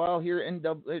quite a while here in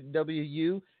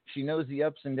WU. She knows the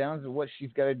ups and downs of what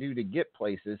she's got to do to get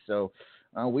places. So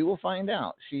we will find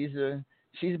out. She's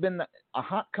been a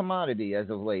hot commodity as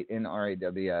of late in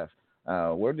RAWF.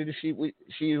 Where did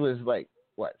she was like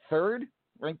what,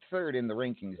 ranked third in the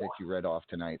rankings that you read off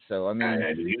tonight. So I mean,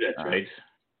 I believe that's right.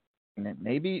 And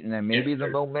maybe the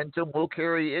momentum will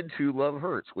carry into Love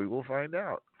Hurts. We will find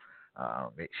out.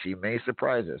 She may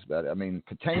surprise us, but I mean,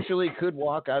 potentially could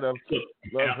walk out of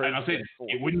Love Hurts. And I'll say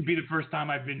it wouldn't be the first time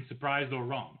I've been surprised or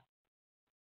wrong.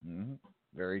 Mm-hmm.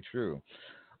 Very true.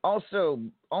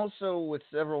 Also with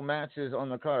several matches on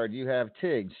the card, you have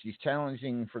Tiggs. She's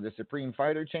challenging for the Supreme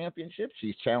Fighter Championship.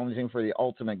 She's challenging for the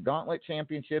Ultimate Gauntlet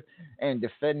Championship and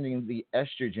defending the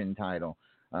Estrogen title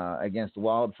against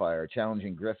Wildfire,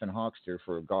 challenging Griffin Hawkster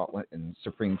for Gauntlet and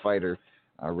Supreme Fighter,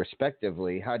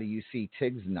 respectively. How do you see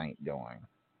Tiggs' night going?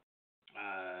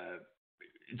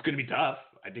 It's going to be tough.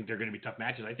 I think they're going to be tough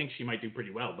matches. I think she might do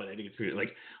pretty well, but I think it's pretty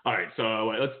all right,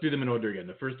 so let's do them in order again.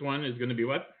 The first one is going to be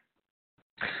what?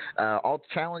 All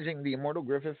challenging the Immortal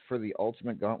Griffith for the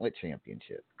Ultimate Gauntlet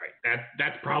Championship. Right.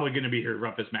 That's probably going to be her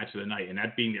roughest match of the night, and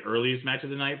that being the earliest match of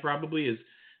the night probably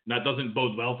doesn't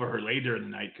bode well for her later in the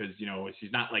night because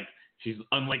she's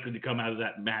unlikely to come out of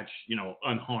that match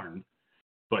unharmed.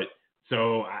 But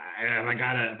so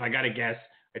if I gotta guess,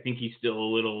 I think he's still a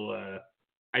little.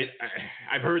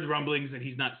 I've heard rumblings that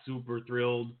he's not super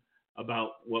thrilled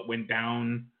about what went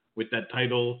down with that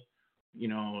title.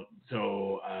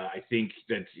 So I think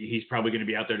that he's probably going to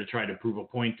be out there to try to prove a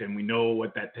point, and we know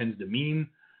what that tends to mean.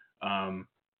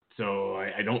 So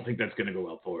I don't think that's going to go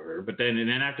well for her. But then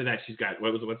after that, she's got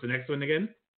what's the next one again?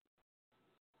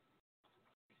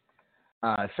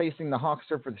 Facing the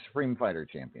Hawkster for the Supreme Fighter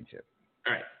Championship.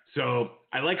 All right, so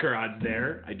I like her odds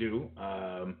there. I do.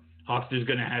 Hawkster's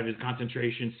going to have his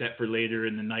concentration set for later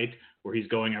in the night, where he's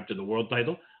going after the world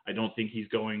title. I don't think he's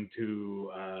going to.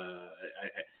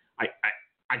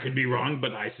 I could be wrong,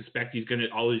 but I suspect he's going to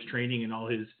all his training and all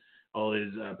his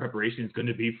preparation is going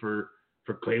to be for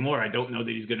Claymore. I don't know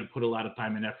that he's going to put a lot of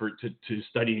time and effort to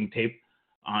studying tape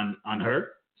on her.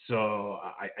 So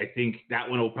I think that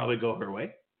one will probably go her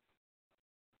way.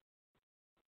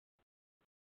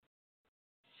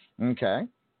 Okay.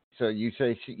 So you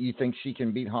say you think she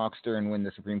can beat Hawkster and win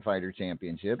the Supreme Fighter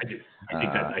Championship? I do.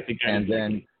 I think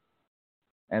that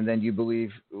and then you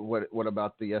believe what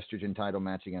about the Estrogen title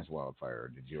match against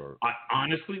Wildfire?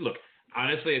 Honestly,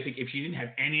 I think if she didn't have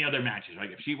any other matches,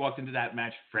 like if she walked into that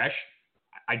match fresh,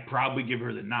 I'd probably give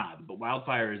her the nod. But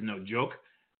Wildfire is no joke,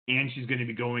 and she's going to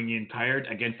be going in tired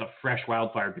against a fresh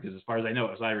Wildfire because, as far as I know,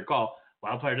 as I recall,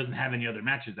 Wildfire doesn't have any other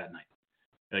matches that night.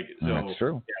 That's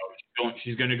true.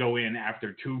 She's going to go in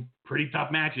after two pretty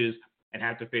tough matches and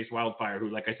have to face Wildfire, who,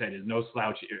 like I said, is no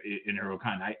slouch in her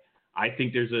Okan. I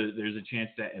think there's a chance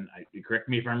that, and correct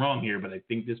me if I'm wrong here, but I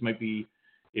think this might be,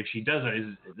 if she does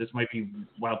it, this might be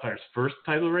Wildfire's first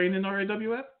title reign in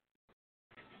RAWF.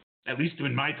 At least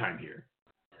in my time here.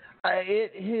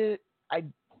 To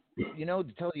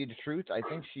tell you the truth, I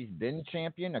think she's been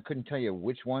champion. I couldn't tell you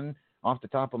which one off the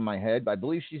top of my head, but I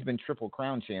believe she's been Triple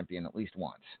Crown champion at least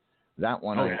once. That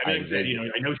one, I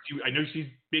know she's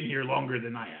been here longer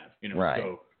than I have. Right.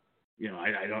 So,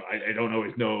 I don't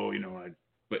always know.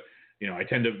 But I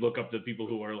tend to look up the people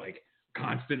who are like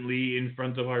constantly in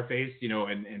front of our face.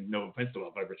 And no offense to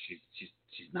Wildfire, but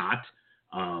she's not.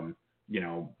 And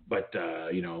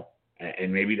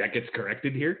maybe that gets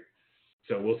corrected here.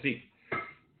 So we'll see.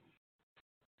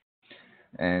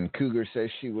 And Cougar says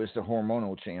she was the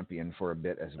hormonal champion for a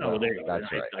bit as well. Oh, there you go.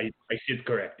 That's right. I should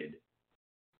corrected.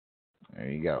 There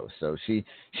you go. So she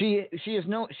is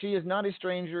not a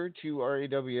stranger to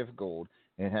RAWF Gold.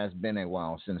 It has been a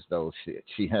while since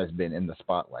she has been in the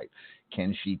spotlight.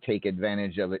 Can she take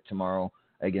advantage of it tomorrow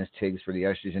against Tiggs for the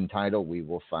Estrogen title? We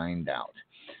will find out.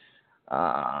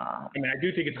 I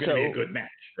do think it's going to be a good match,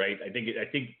 right? I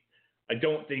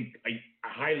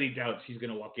highly doubt she's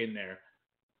going to walk in there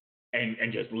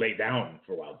and just lay down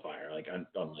for Wildfire,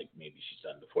 unlike maybe she's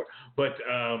done before. But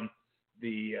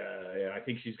I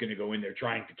think she's going to go in there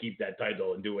trying to keep that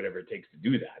title and do whatever it takes to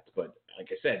do that. But like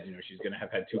I said, she's going to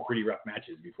have had two pretty rough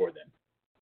matches before then.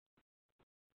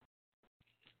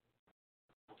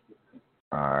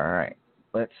 All right.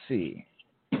 Let's see.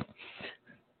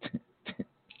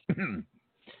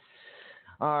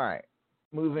 All right.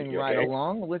 Moving right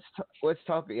along. Let's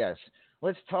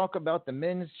talk about the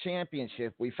men's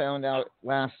championship. We found out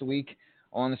last week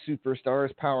on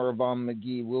Superstars, Powerbomb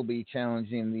McGee will be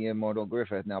challenging the Immortal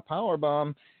Griffith. Now,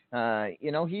 Powerbomb,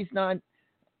 he's not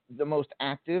the most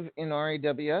active in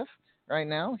RAWF right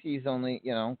now. He's only,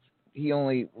 he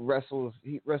only wrestles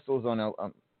on a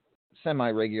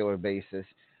semi-regular basis,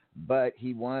 but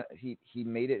he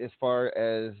made it as far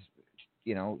as,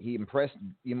 he impressed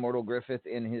the Immortal Griffith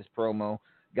in his promo,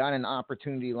 got an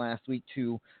opportunity last week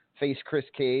to face Chris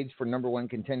Cage for number one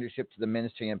contendership to the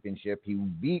men's championship. He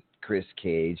beat Chris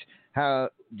Cage. How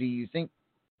do you think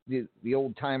the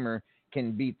old timer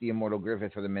can beat the Immortal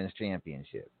Griffith for the men's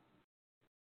championship?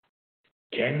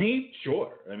 Can he?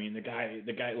 Sure. I mean, the guy.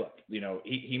 Look,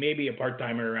 he may be a part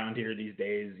timer around here these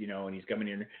days, and he's coming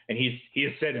in, and he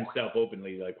has said himself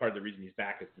openly, like part of the reason he's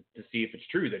back is to see if it's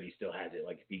true that he still has it,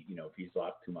 like if he's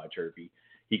lost too much or if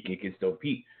he can still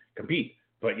compete.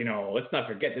 But let's not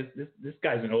forget this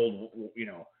guy's an old,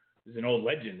 is an old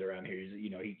legend around here.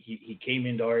 He came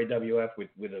into RAWF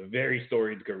with a very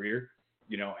storied career,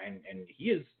 and he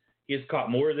has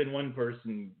caught more than one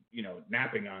person,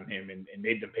 napping on him and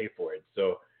made them pay for it.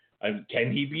 So,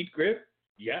 can he beat Griff?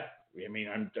 Yeah. I mean,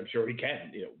 I'm sure he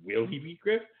can. Will he beat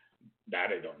Griff? That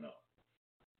I don't know.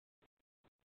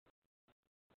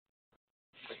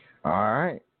 All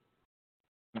right.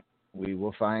 We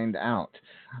will find out.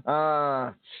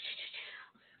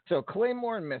 So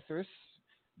Claymore and Mithras,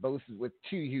 both with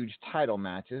two huge title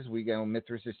matches. We go.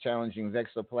 Mithras is challenging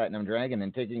Vex the Platinum Dragon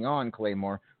and taking on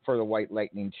Claymore for the White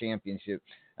Lightning Championship.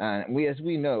 As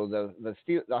we know,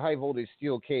 the high voltage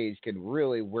steel cage can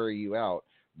really wear you out.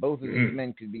 Both of these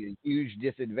men could be a huge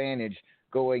disadvantage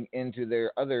going into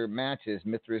their other matches.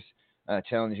 Mithras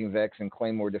challenging Vex and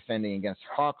Claymore defending against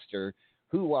Hawkster.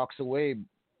 Who walks away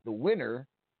the winner,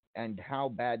 and how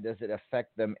bad does it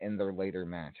affect them in their later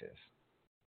matches?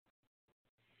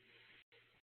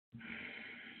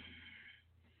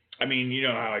 I mean, you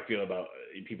know how I feel about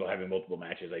people having multiple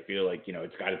matches. I feel like,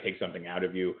 it's got to take something out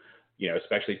of you,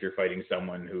 especially if you're fighting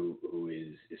someone who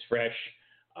is fresh.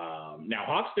 Now,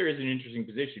 Hawkster is in an interesting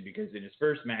position because in his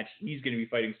first match, he's going to be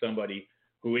fighting somebody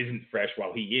who isn't fresh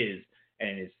while he is. And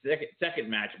in his second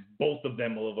match, both of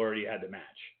them will have already had the match.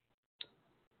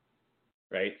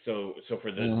 Right? So for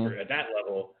at that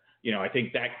level, I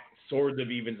think that sort of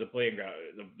evens the playing ground,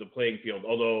 the playing field,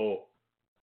 although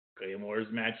Claymore's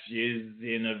match is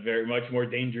in a very much more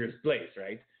dangerous place,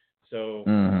 right? So,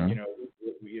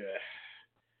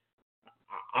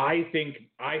 I think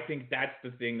that's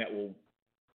the thing that will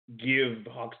give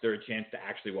Hawkster a chance to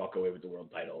actually walk away with the world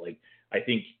title. Like, I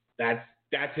think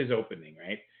that's his opening,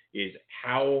 right? Is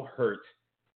how hurt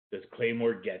does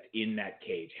Claymore get in that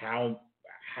cage? How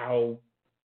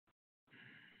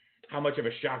much of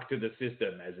a shock to the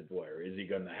system, as it were, is he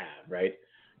going to have, right?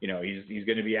 He's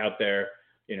going to be out there.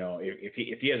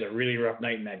 If he has a really rough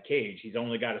night in that cage, he's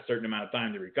only got a certain amount of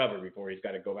time to recover before he's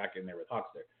got to go back in there with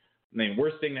Hawkster. I mean,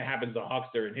 worst thing that happens to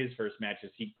Hawkster in his first match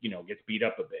is he, gets beat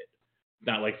up a bit. It's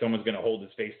not like someone's going to hold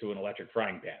his face to an electric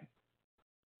frying pan.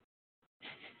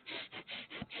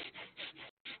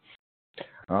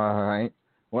 All right.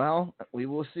 Well, we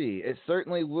will see. It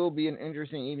certainly will be an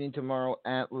interesting evening tomorrow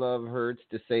at Love Hurts,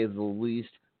 to say the least.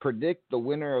 Predict the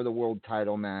winner of the world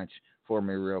title match for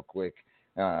me real quick,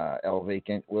 El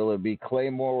Vacant. Will it be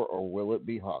Claymore or will it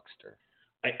be Hawkster?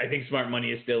 I think smart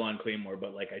money is still on Claymore,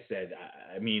 but like I said,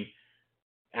 I mean,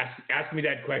 ask me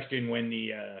that question when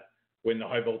the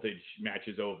high voltage match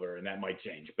is over, and that might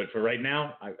change. But for right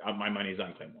now, my money's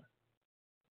on Claymore.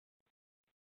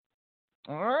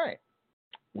 All right.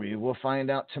 We will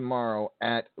find out tomorrow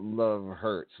at Love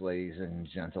Hurts, ladies and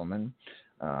gentlemen.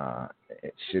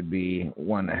 It should be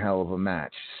one hell of a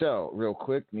match. So, real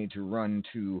quick, need to run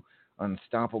to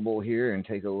Unstoppable here and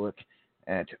take a look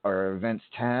at our events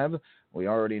tab. We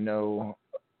already know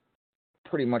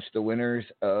pretty much the winners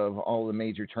of all the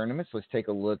major tournaments. Let's take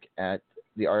a look at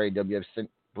the RAWF St.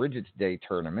 Bridget's Day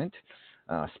tournament,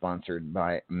 sponsored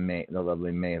by the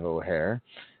lovely Maeve O'Hare.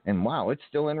 And wow, it's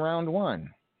still in round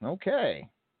one. Okay.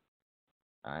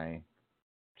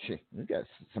 We got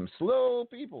some slow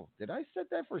people. Did I set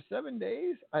that for 7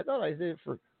 days? I thought I did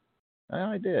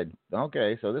I did.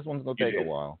 Okay, so this one's going to take a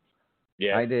while.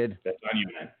 Yeah, I did. That's on you,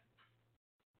 man.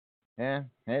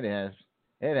 Yeah, it is.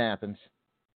 It happens.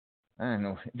 I don't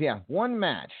know. Yeah, one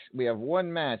match. We have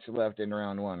one match left in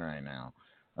round one right now,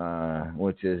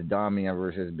 which is Damia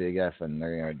versus Big F, and they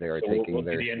are taking we'll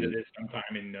their see the end of this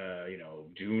sometime in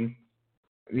June.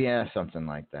 Yeah, something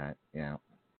like that. Yeah.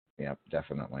 Yep,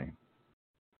 definitely.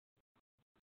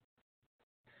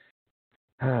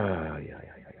 Yeah.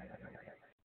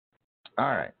 All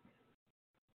right.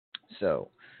 So,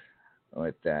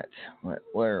 with that,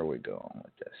 where are we going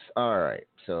with this? All right.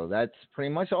 So that's pretty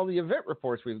much all the event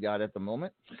reports we've got at the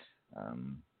moment.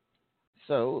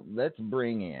 So let's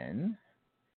bring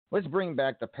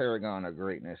back the Paragon of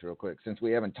Greatness real quick, since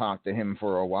we haven't talked to him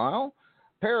for a while.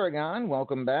 Paragon,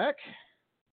 welcome back.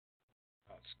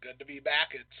 It's good to be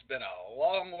back. It's been a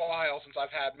long while since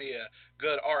I've had me a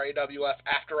good RAWF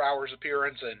after-hours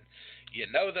appearance, and you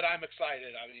know that I'm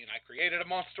excited. I mean, I created a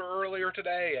monster earlier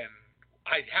today, and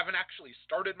I haven't actually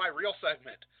started my real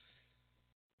segment.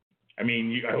 I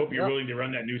mean, I hope you're willing to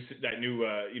run that new,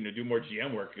 do more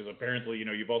GM work, because apparently,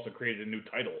 you've also created a new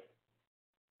title.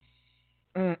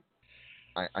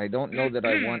 I don't know that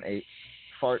I want a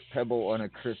fart pebble on a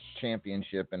crisp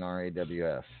championship in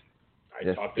RAWF.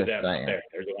 I talked to them saying. out there.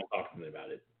 They're the one talking to me about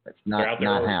it. It's They're out there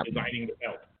not happening. designing the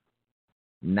belt.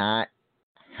 Not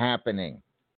happening.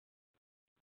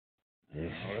 All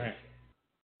right.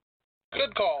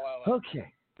 Good call, Alan.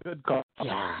 Okay. Good call.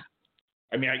 Yeah.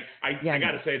 I mean, I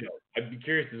got to say, though, I'd be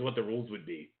curious as to what the rules would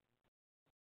be.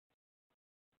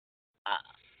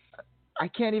 I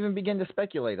can't even begin to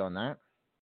speculate on that.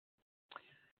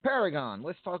 Paragon,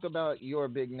 let's talk about your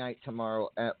big night tomorrow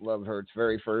at Love Hurts.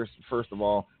 First of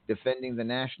all, defending the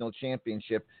national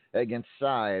championship against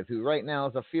Scythe, who right now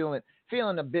is feeling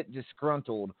a bit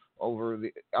disgruntled over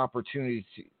the opportunity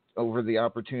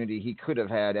he could have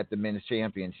had at the men's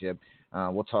championship.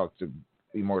 We'll talk to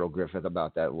Immortal Griffith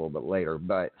about that a little bit later.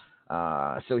 But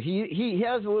so he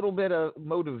has a little bit of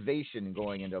motivation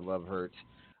going into Love Hurts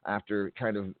after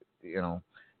kind of,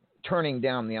 turning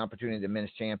down the opportunity at the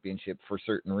men's championship for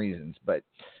certain reasons. But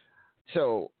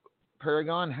so,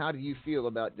 Paragon, how do you feel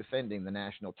about defending the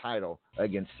national title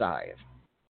against Scythe?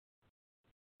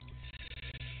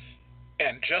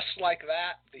 And just like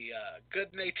that, the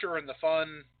good nature and the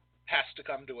fun has to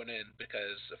come to an end,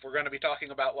 because if we're going to be talking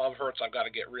about Love Hurts, I've got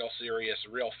to get real serious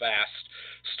real fast.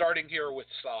 Starting here with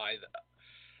Scythe.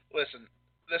 Listen,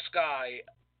 this guy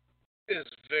is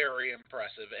very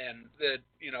impressive, and the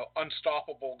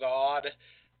unstoppable god.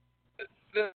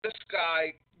 This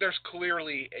guy, there's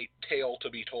clearly a tale to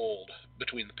be told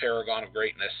between the Paragon of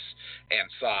Greatness and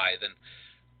Scythe, and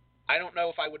I don't know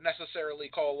if I would necessarily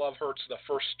call Love Hurts the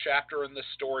first chapter in this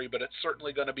story, but it's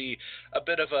certainly going to be a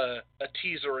bit of a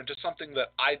teaser into something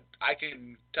that I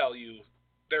can tell you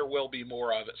there will be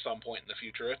more of at some point in the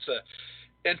future. It's a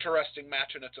interesting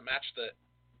match, and it's a match that,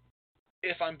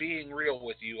 if I'm being real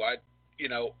with you, I've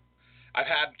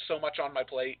had so much on my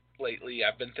plate lately.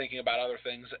 I've been thinking about other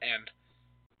things, and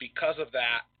because of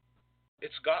that,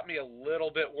 it's got me a little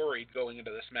bit worried going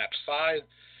into this match. Scythe,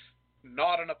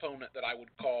 not an opponent that I would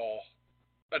call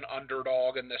an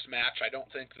underdog in this match. I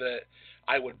don't think that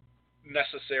I would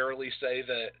necessarily say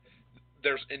that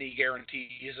there's any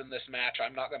guarantees in this match.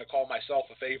 I'm not going to call myself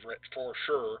a favorite for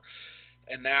sure.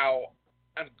 And now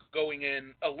I'm going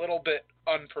in a little bit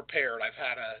unprepared. I've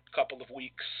had a couple of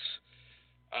weeks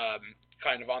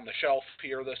kind of on the shelf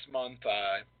here this month.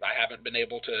 I haven't been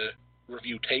able to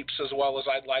review tapes as well as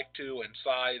I'd like to, and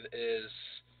Scythe is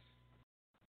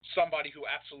somebody who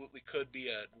absolutely could be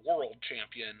a world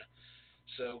champion.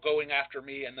 So going after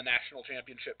me in the national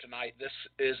championship tonight, this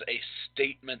is a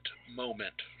statement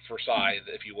moment for Scythe,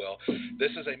 if you will.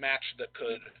 This is a match that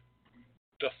could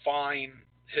define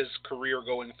his career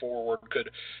going forward, could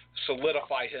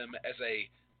solidify him as a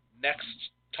next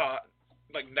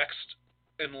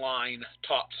in line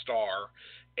top star.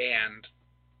 And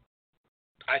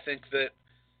I think that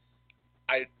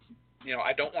I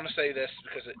don't want to say this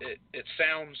because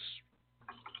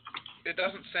it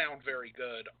doesn't sound very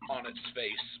good on its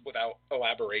face without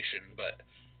elaboration, but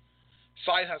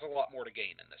Scythe has a lot more to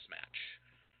gain in this match.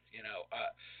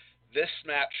 This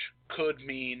match could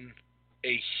mean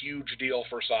a huge deal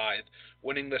for Scythe.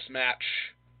 Winning this match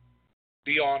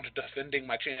beyond defending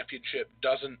my championship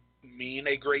doesn't mean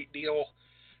a great deal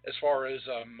as far as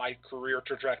my career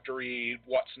trajectory,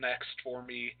 what's next for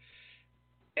me,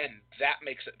 and that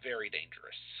makes it very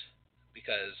dangerous,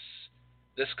 because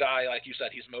this guy, like you said,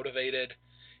 he's motivated,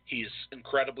 he's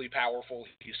incredibly powerful,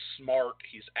 he's smart,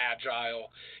 he's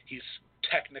agile, he's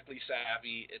technically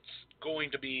savvy. It's going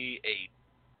to be a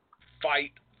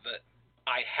fight that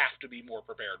I have to be more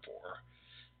prepared for.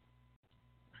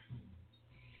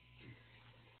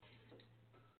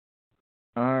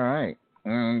 All right.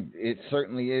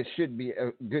 It should be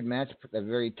a good match, a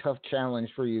very tough challenge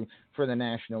for you for the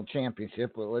national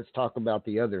championship. But let's talk about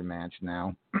the other match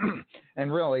now.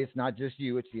 And really, it's not just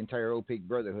you; it's the entire Opaque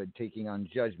Brotherhood taking on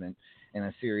Judgment in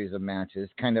a series of matches.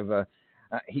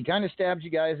 He kind of stabbed you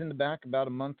guys in the back about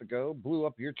a month ago, blew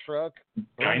up your truck,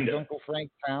 burned Uncle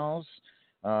Frank's house.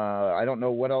 I don't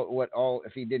know what all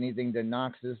if he did anything to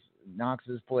Knox's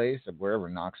place, or wherever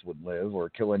Knox would live, or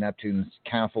kill a Neptune's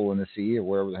castle in the sea, or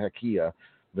wherever the heck he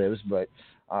lives. But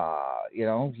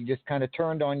he just kind of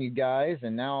turned on you guys,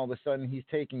 and now all of a sudden he's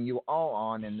taking you all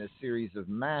on in this series of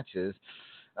matches.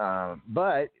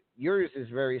 But yours is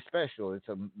very special. It's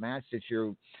a match that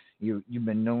you've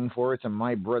been known for. It's a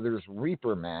My Brother's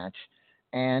Reaper match.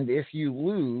 And if you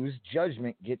lose,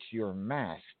 Judgment gets your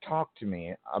mask. Talk to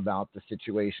me about the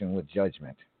situation with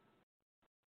Judgment.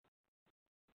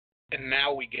 And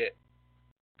now we get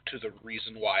to the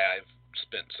reason why I've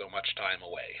spent so much time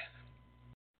away.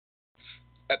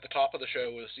 At the top of the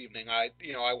show this evening, I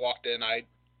walked in, I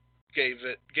gave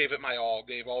it my all,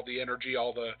 gave all the energy,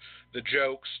 all the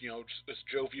jokes, just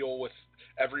jovial with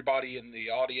everybody in the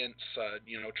audience,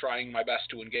 trying my best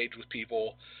to engage with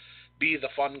people, be the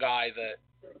fun guy that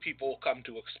people come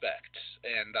to expect.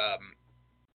 And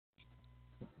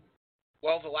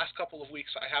the last couple of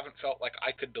weeks I haven't felt like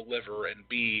I could deliver and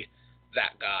be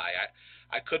that guy.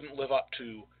 I couldn't live up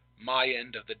to my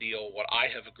end of the deal, what I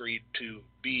have agreed to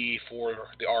be for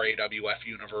the RAWF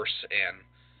universe, and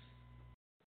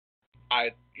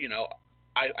I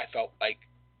felt like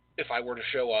if I were to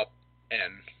show up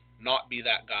and not be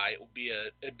that guy,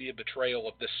 it'd be a betrayal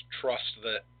of this trust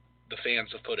that the fans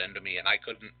have put into me, and I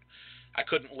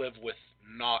couldn't live with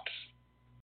not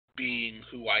being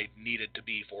who I needed to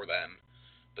be for them.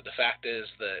 But the fact is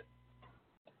that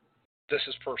this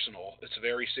is personal. It's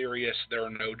very serious. There are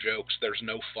no jokes. There's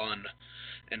no fun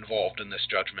involved in this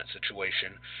Judgment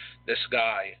situation. This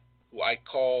guy, who I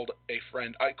called a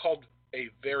friend, I called a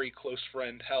very close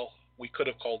friend, hell, we could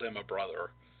have called him a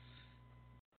brother,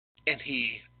 and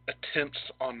he attempts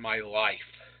on my life.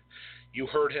 You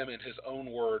heard him in his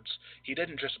own words. He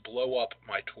didn't just blow up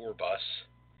my tour bus.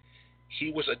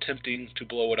 He was attempting to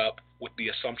blow it up with the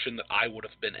assumption that I would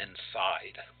have been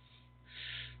inside.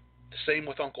 The same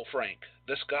with Uncle Frank.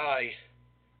 This guy,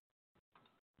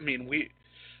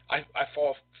 I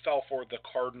fell for the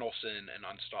cardinal sin and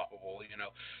unstoppable.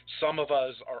 Some of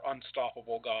us are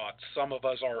unstoppable gods. Some of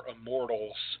us are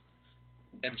immortals.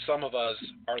 And some of us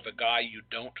are the guy you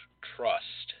don't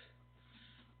trust.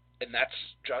 And that's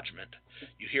Judgment.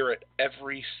 You hear it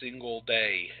every single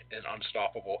day in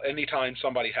Unstoppable. Anytime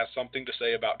somebody has something to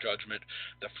say about Judgment,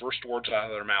 the first words out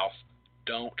of their mouth,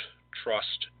 don't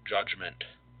trust Judgment.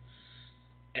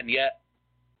 And yet,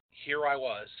 here I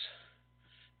was,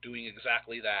 doing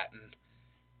exactly that, and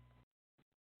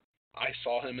I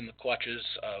saw him in the clutches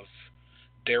of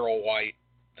Daryl White,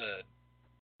 the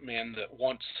man that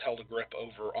once held a grip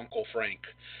over Uncle Frank.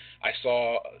 I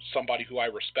saw somebody who I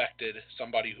respected,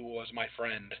 somebody who was my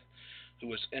friend, who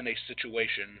was in a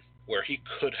situation where he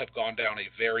could have gone down a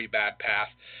very bad path,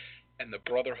 and the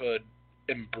Brotherhood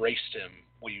embraced him.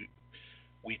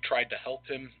 We tried to help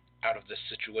him out of this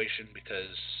situation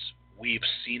because we've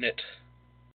seen it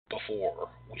before.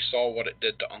 We saw what it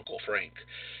did to Uncle Frank.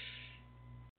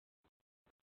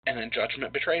 And then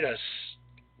Judgment betrayed us,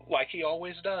 like he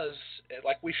always does,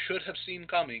 like we should have seen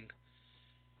coming.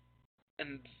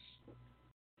 And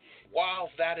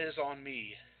while that is on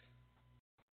me,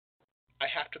 I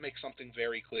have to make something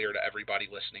very clear to everybody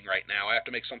listening right now. I have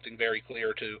to make something very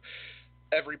clear to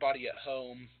everybody at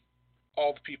home,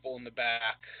 all the people in the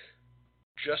back.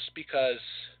 Just because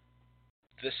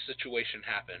this situation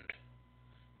happened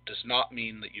does not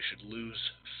mean that you should lose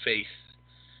faith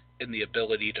in the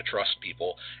ability to trust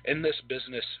people. In this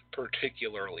business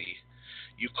particularly,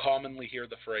 you commonly hear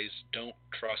the phrase, don't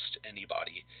trust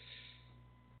anybody.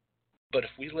 But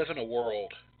if we live in a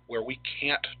world where we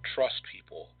can't trust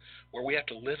people, where we have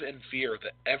to live in fear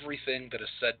that everything that is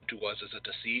said to us is a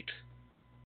deceit,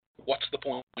 what's the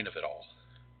point of it all?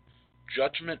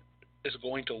 Judgment is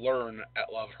going to learn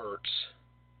at Love Hurts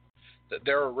that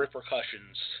there are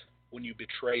repercussions when you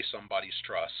betray somebody's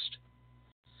trust.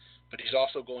 But he's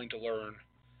also going to learn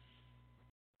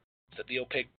that the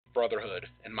Opaque Brotherhood,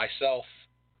 and myself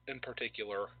in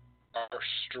particular, are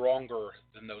stronger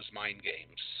than those mind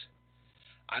games.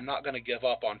 I'm not going to give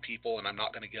up on people, and I'm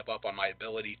not going to give up on my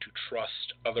ability to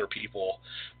trust other people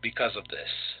because of this.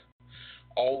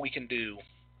 All we can do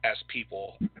as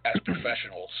people, as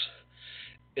professionals,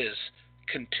 is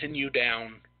continue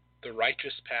down the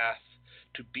righteous path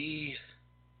to be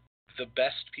the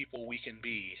best people we can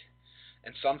be.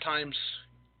 And sometimes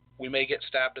we may get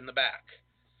stabbed in the back.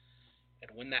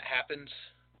 And when that happens,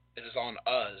 it is on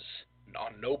us and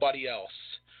on nobody else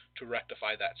to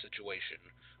rectify that situation,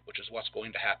 which is what's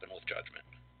going to happen with Judgment.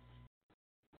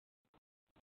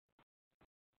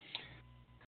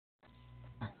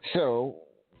 So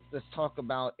let's talk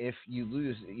about if you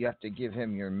lose, you have to give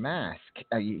him your mask.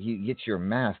 He gets your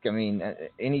mask. I mean,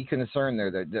 any concern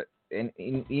there?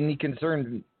 Any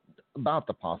concern about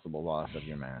the possible loss of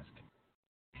your mask?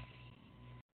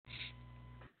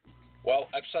 Well,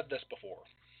 I've said this before.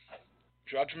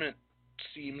 Judgment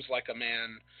seems like a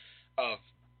man of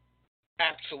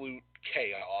absolute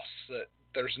chaos, that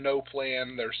there's no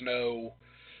plan, there's no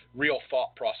real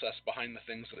thought process behind the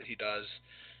things that he does.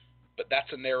 But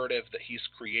that's a narrative that he's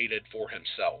created for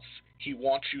himself. He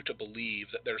wants you to believe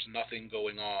that there's nothing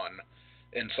going on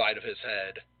inside of his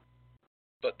head.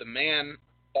 But the man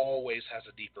always has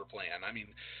a deeper plan. I mean,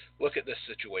 look at this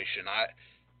situation.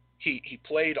 He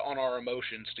played on our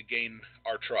emotions to gain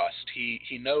our trust.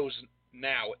 He knows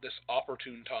now at this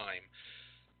opportune time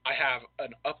I have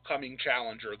an upcoming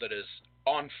challenger that is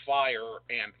on fire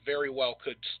and very well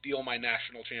could steal my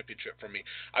national championship from me.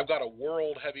 I've got a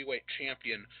world heavyweight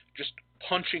champion just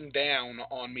punching down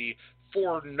on me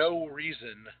for no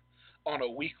reason on a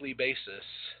weekly basis.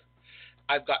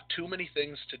 I've got too many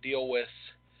things to deal with,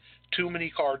 too many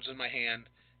cards in my hand,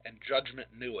 and Judgment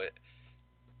knew it.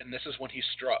 And this is when he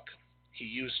struck. He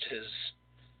used his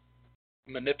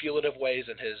manipulative ways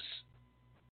and his,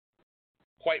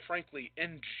 quite frankly,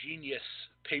 ingenious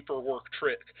paperwork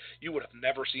trick. You would have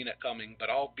never seen it coming, but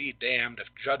I'll be damned if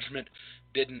Judgment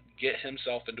didn't get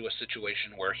himself into a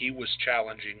situation where he was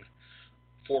challenging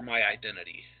for my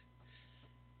identity.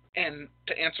 And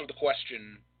to answer the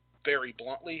question very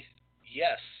bluntly,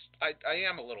 yes, I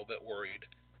am a little bit worried.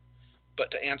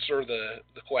 But to answer the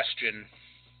question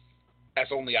as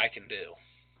only I can do,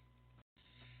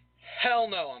 hell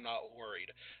no, I'm not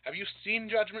worried. Have you seen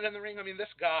Judgment in the ring? I mean, this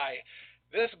guy,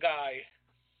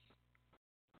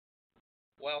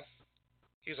 well,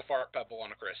 he's a fart pebble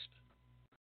on a crisp.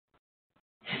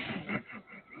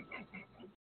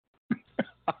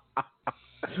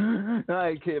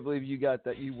 I can't believe you got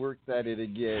that. You worked that in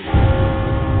again.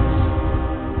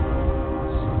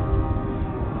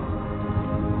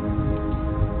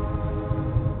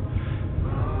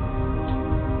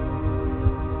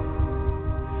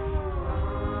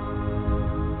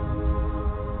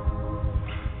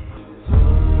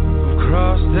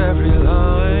 Every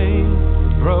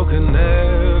line, broken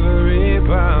every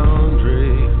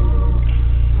boundary.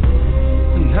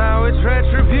 Now it's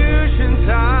retribution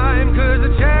time, 'cause the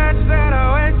church that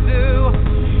I went to,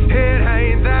 it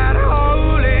ain't that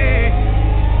holy.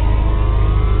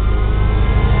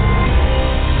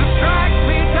 So strike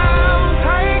me down,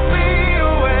 take me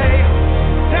away.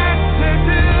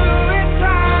 Destitute, it's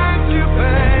time to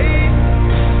pay.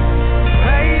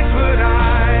 Pays what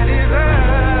I deserve.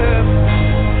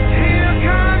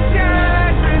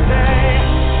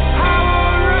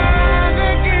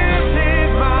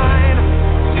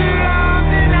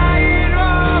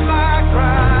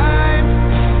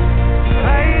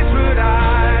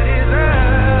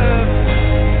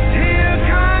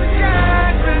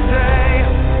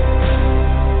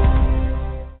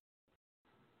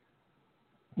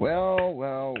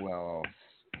 Well,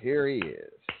 here he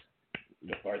is.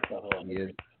 He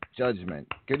is Judgment.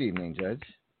 Good evening, Judge.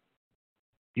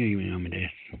 Good evening,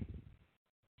 Amadeus.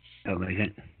 How is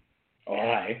it? Oh,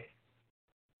 hi.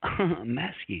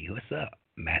 Masky, what's up?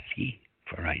 Masky,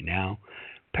 for right now.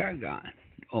 Paragon.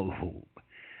 Oh,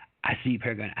 I see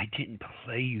Paragon. I didn't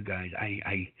play you guys.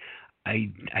 I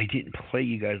didn't play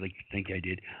you guys like you think I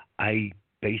did. I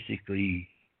basically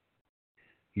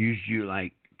used you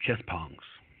like chess pongs.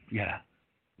 Yeah,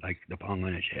 like the pong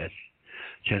on a chess.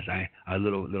 A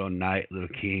little knight, little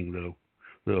king,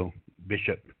 little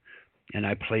bishop, and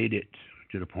I played it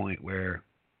to the point where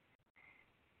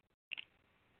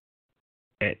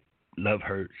at Love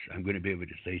Hurts, I'm going to be able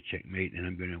to say checkmate, and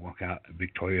I'm going to walk out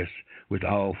victorious with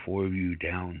all four of you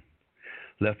down,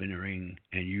 left in the ring,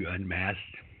 and you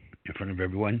unmasked in front of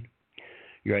everyone.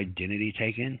 Your identity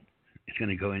taken. It's going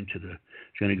to go into the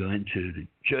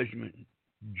Judgment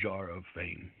jar of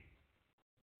fame.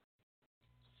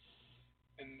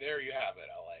 And there you have it,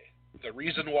 LA. The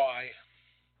reason why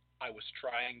I was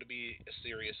trying to be as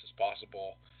serious as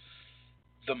possible,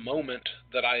 the moment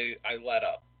that I let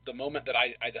up, the moment that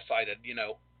I decided,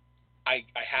 I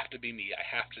have to be me, I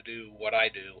have to do what I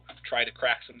do, try to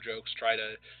crack some jokes, try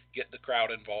to get the crowd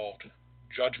involved,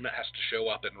 Judgment has to show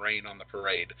up and rain on the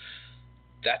parade.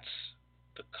 That's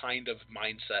the kind of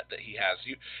mindset that he has.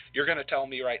 You're going to tell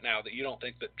me right now that you don't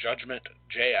think that Judgment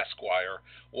J. Esquire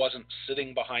wasn't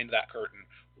sitting behind that curtain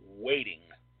waiting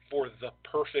for the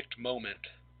perfect moment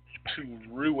to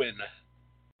ruin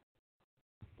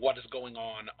what is going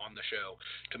on the show,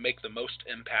 to make the most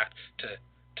impact,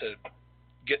 to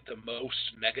get the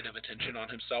most negative attention on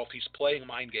himself. He's playing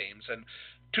mind games, and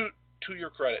to your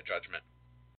credit, Judgment,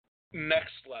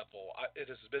 next level. It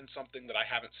has been something that I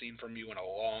haven't seen from you in a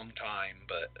long time,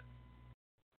 but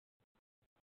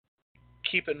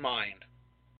keep in mind,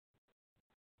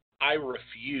 I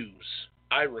refuse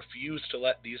to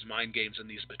let these mind games and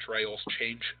these betrayals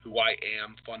change who I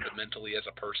am fundamentally as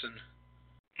a person.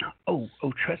 Oh,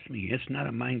 trust me, it's not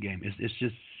a mind game.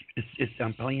 It's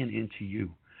I'm playing into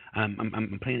you.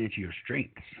 I'm playing into your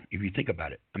strengths. If you think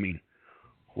about it, I mean,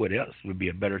 what else would be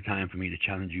a better time for me to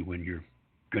challenge you when you're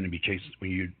going to be chasing,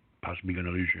 when you're possibly going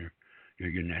to lose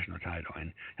your national title,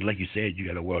 and like you said, you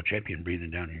got a world champion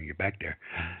breathing down in your back there.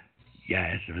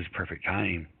 Yeah, it's a perfect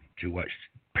time to watch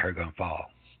Paragon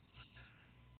fall,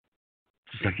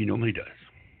 just like he normally does.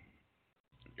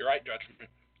 You're right, Judgment.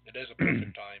 It is a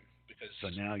perfect time because So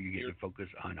now you get to focus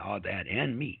on all that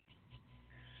and me.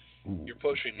 Ooh. You're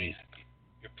pushing me.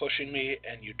 You're pushing me,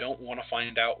 and you don't want to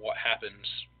find out what happens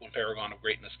when Paragon of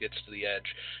Greatness gets to the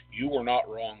edge. You are not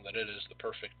wrong that it is the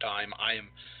perfect time. I am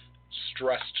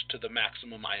stressed to the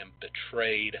maximum. I am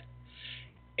betrayed,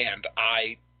 and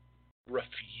I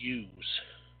refuse.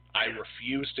 I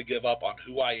refuse to give up on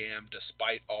who I am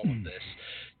despite all of this.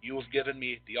 You have given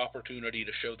me the opportunity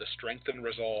to show the strength and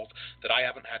resolve that I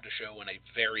haven't had to show in a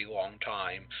very long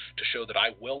time, to show that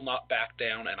I will not back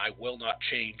down and I will not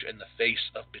change in the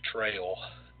face of betrayal,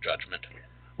 Judgment.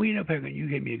 Well, you know, Paragon, you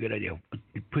gave me a good idea.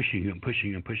 Pushing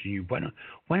you.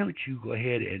 Why don't you go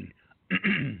ahead and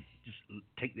just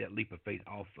take that leap of faith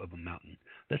off of a mountain?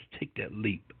 Let's take that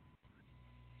leap.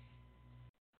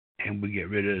 And we get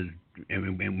rid of,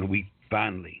 and we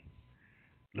finally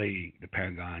lay the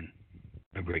Paragon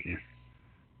of Greatness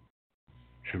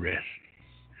to rest.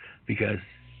 Because,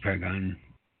 Paragon,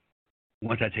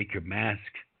 once I take your mask,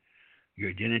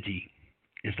 your identity,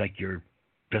 it's like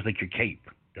that's like your cape.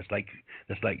 That's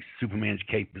like Superman's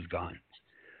cape is gone.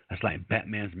 That's like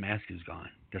Batman's mask is gone.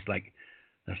 That's like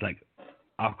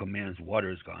Aquaman's water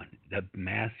is gone. That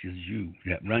mask is you.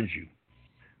 That runs you.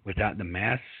 Without the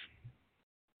mask,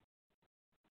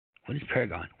 what is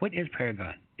Paragon? What is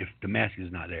Paragon if the mask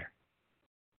is not there?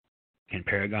 Can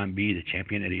Paragon be the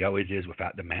champion that he always is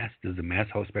without the mask? Does the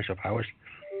mask hold special powers?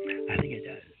 I think it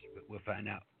does, but we'll find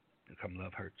out. Come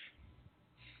Love Hurts.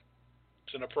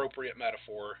 It's an appropriate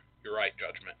metaphor. You're right,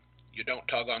 Judgment. You don't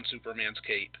tug on Superman's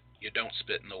cape. You don't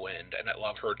spit in the wind. And at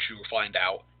Love Hurts, you will find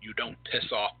out you don't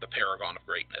piss off the Paragon of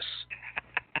Greatness.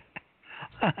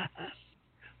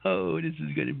 Oh, this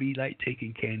is going to be like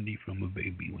taking candy from a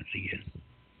baby once again.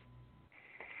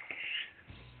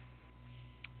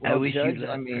 Well, I wish Judge, you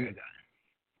loved Paragon.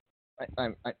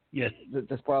 Yes.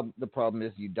 The problem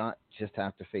is you don't just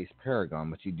have to face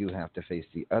Paragon, but you do have to face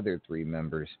the other three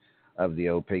members of the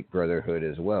Opaque Brotherhood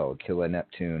as well. Killer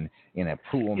Neptune in a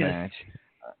pool match.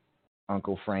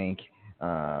 Uncle Frank.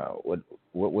 What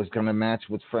was going to match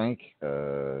with Frank?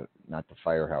 Not the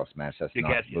Firehouse match. That's the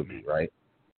not Boogie, right?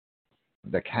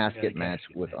 The casket match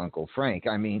with Uncle Frank.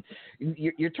 I mean,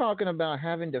 you're talking about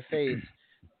having to face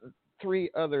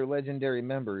three other legendary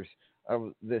members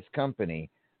of this company,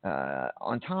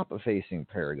 on top of facing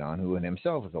Paragon, who in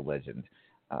himself is a legend.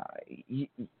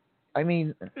 I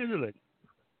mean, this could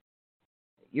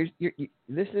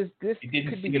be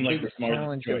the biggest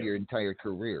challenge of your entire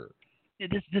career.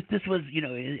 This was, you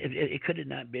know, it could have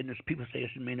not been. People say it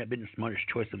may not have been the smartest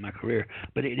choice of my career,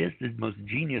 but it is the most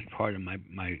genius part of my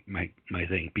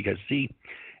thing. Because see,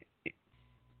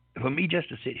 for me just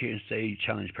to sit here and say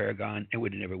challenge Paragon, it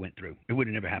would have never went through. It would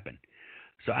have never happened.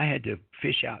 So I had to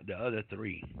fish out the other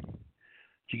three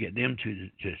to get them to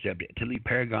accept it, to leave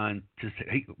Paragon to say,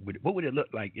 hey, what would it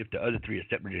look like if the other three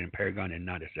accepted it and Paragon had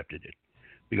not accepted it?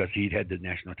 Because he'd had the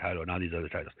national title and all these other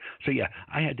titles. So, yeah,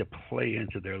 I had to play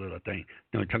into their little thing.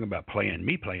 You know, talking about playing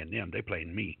them, they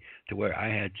playing me, to where I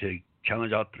had to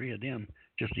challenge all three of them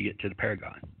just to get to the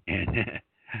Paragon. And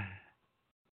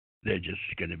they're just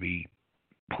going to be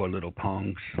poor little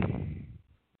pongs.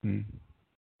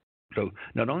 So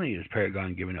not only is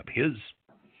Paragon giving up his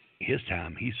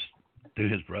time, he's threw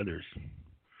his brothers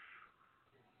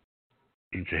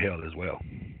into hell as well.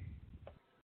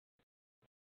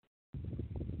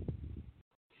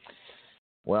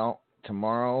 Well,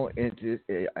 tomorrow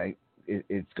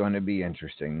it's going to be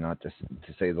interesting, not to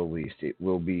say the least. It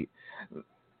will be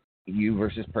you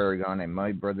versus Paragon and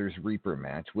my brother's Reaper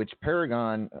match, which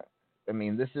Paragon, I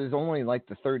mean, this is only like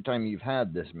the third time you've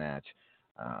had this match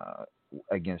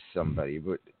against somebody,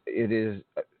 but it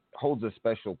holds a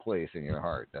special place in your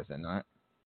heart, does it not?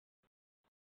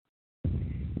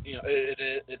 You know,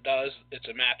 it does. It's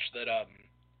a match that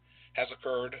has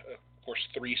occurred, of course,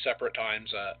 3 separate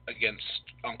times against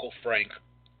Uncle Frank,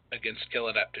 against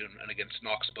Killer Neptune, and against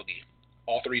Nox Boogie.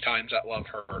 All 3 times at Love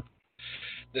Hurt.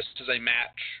 This is a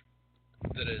match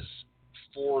that is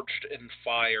forged in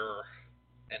fire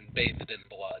and bathed in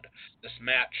blood. This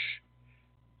match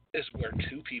is where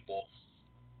 2 people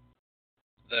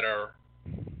that are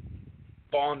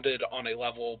bonded on a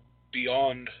level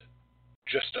beyond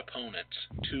just opponents,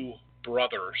 2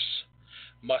 brothers,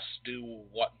 must do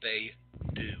what they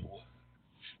do.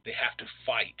 They have to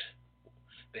fight.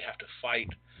 They have to fight,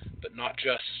 but not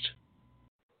just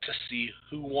to see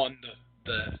who won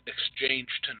the exchange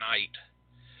tonight.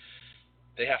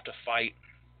 They have to fight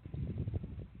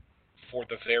for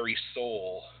the very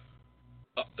soul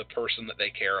of the person that they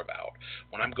care about.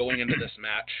 When I'm going into this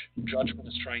match, Judgment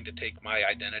is trying to take my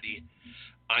identity.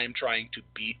 I'm trying to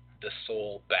beat the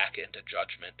soul back into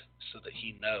Judgment so that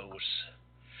he knows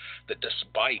that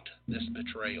despite this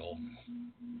betrayal,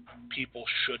 people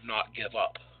should not give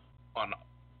up on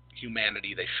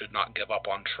humanity. They should not give up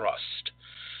on trust.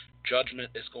 Judgment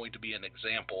is going to be an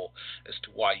example as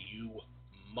to why you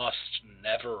must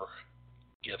never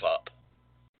give up.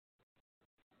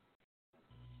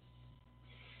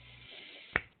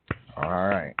 All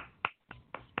right.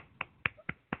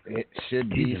 It should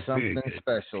be something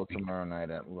special tomorrow night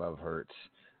at Love Hurts.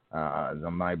 The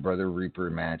My Brother Reaper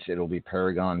match. It'll be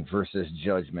Paragon versus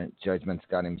Judgment. Judgment's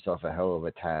got himself a hell of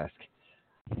a task.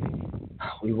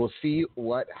 We will see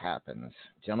what happens.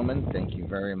 Gentlemen, thank you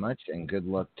very much, and good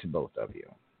luck to both of you.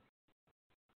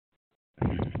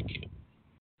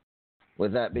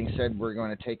 With that being said, we're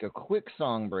going to take a quick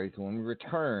song break. When we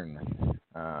return,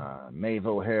 Maeve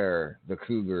O'Hare, the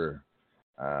Cougar,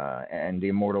 and the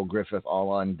Immortal Griffith all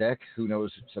on deck. Who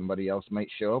knows, somebody else might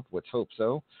show up. Let's hope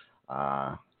so.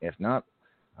 If not,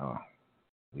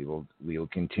 we will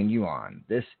continue on.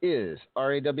 This is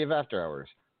RAWF After Hours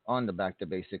on the Back to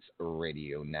Basics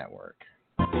Radio Network.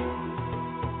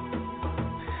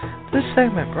 This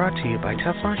segment brought to you by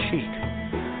Teflon Chic.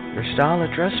 Your style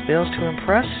of dress fails to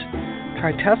impress?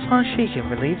 Try Teflon Chic and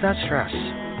relieve that stress.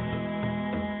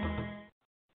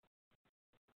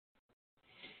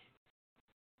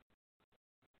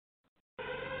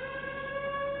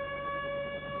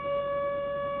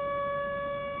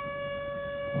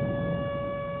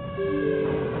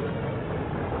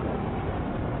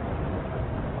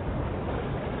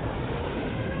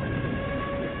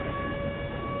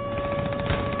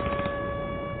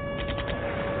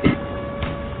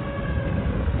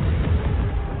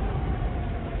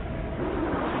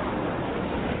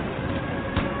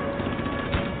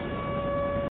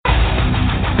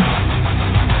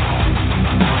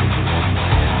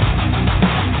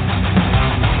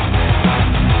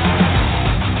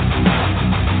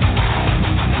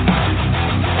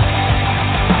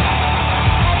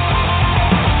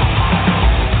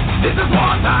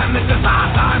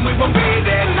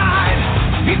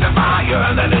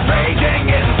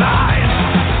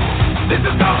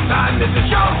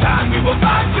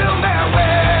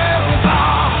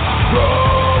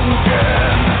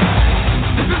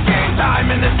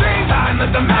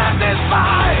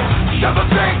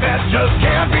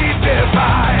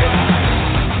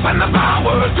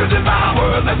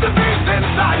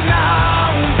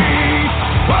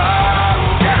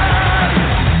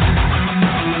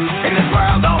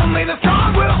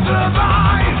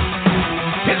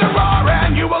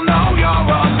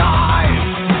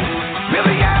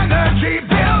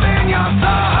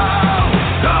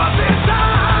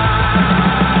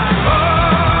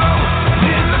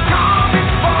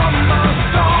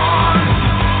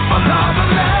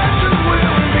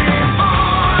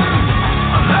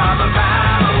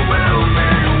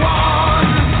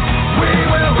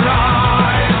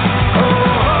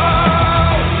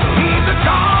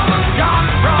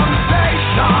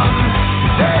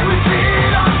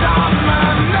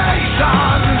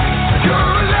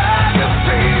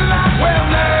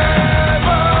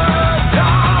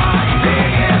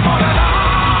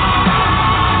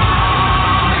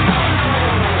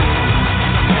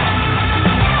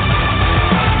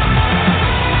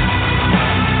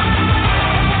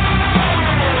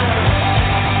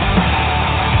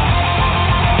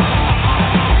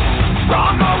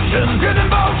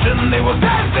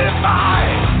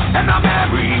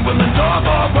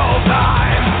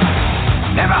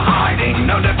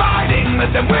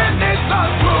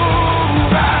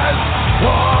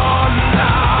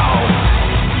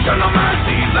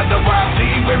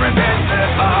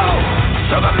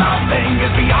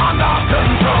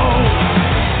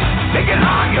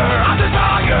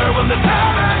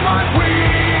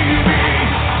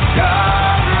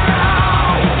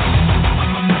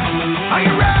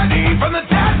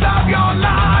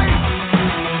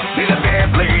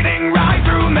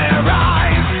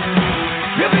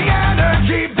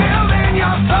 Building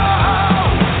your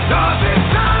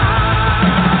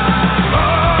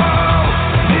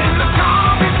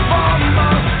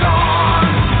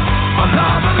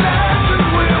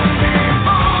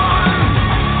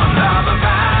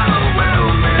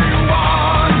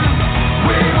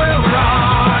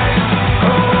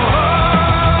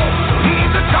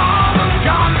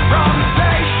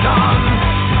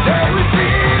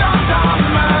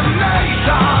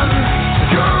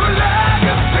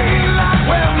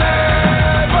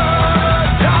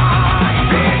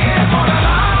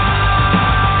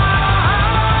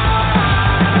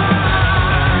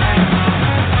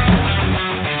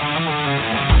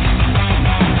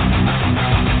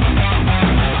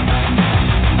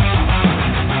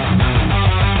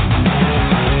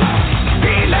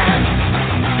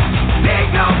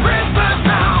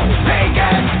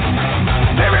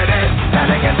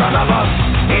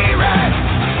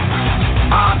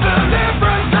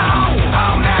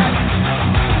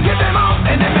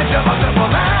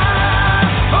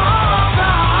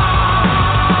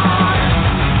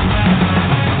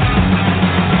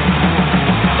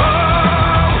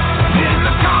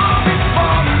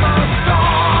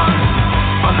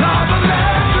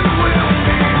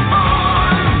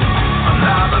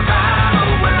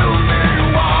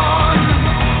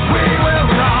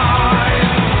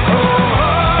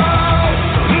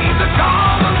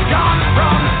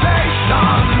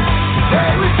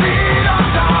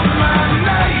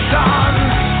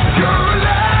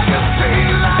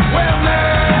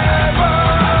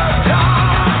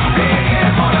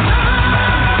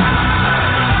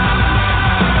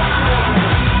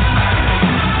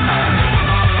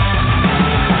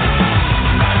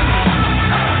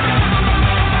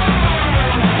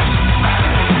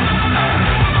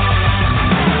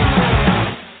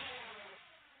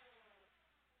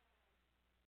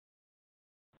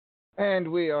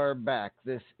And we are back.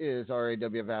 This is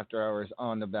RAWF After Hours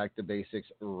on the Back to Basics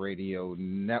Radio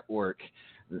Network.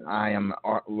 I am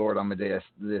Lord Amadeus.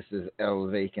 This is El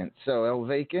Vacant. So, El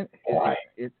Vacant,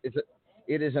 it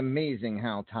is amazing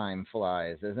how time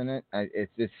flies, isn't it? It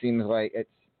just seems like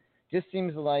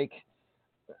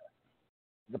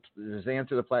the Xanther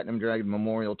the Platinum Dragon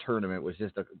Memorial Tournament was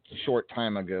just a short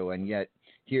time ago, and yet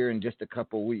here in just a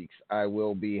couple weeks, I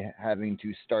will be having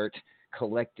to start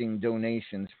collecting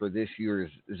donations for this year's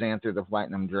Xanther the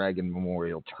Platinum Dragon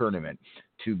Memorial Tournament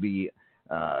to be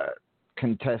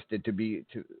contested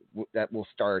that will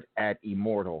start at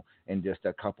Immortal in just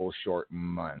a couple short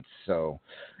months. So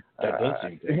that does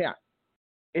seem quick. Yeah,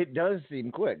 it does seem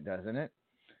quick, doesn't it?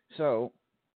 So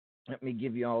let me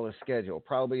give you all a schedule.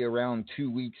 Probably around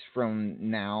 2 weeks from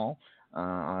now,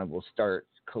 I will start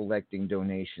collecting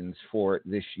donations for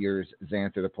this year's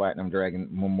Xanther the Platinum Dragon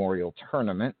Memorial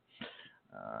Tournament.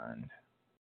 And as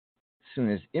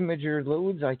soon as Imager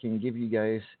loads, I can give you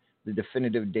guys the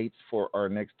definitive dates for our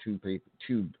next two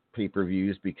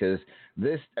pay-per-views, because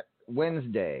this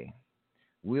Wednesday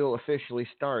we'll officially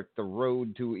start the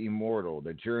road to Immortal,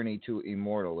 the journey to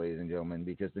Immortal, ladies and gentlemen,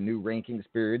 because the new rankings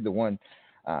period, the one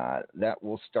that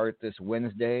will start this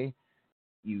Wednesday,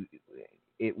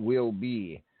 it will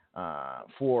be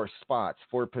 4 spots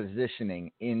for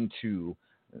positioning into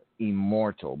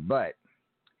Immortal. But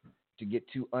to get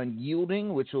to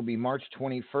Unyielding, which will be March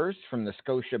 21st from the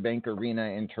Scotiabank Arena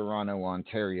in Toronto,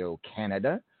 Ontario,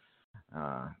 Canada.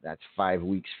 That's 5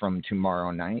 weeks from tomorrow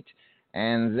night.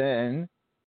 And then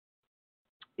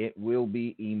it will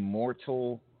be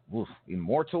Immortal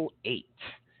 8,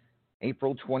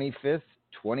 April 25th,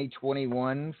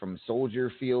 2021, from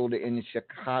Soldier Field in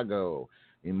Chicago.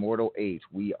 Immortal 8,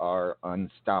 We Are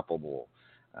Unstoppable,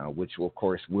 which will, of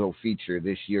course, will feature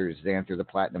this year's Xanther the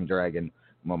Platinum Dragon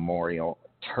Memorial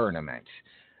Tournament.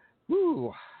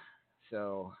 Woo!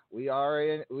 So we are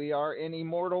in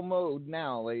Immortal mode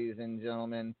now, ladies and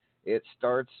gentlemen. It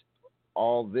starts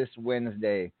all this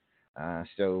Wednesday.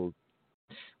 So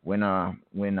when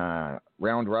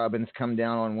round robins come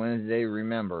down on Wednesday,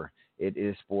 remember it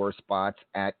is 4 spots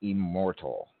at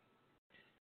Immortal.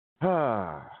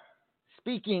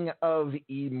 Speaking of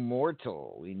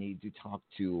Immortal, we need to talk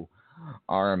to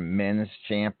our men's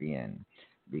champion,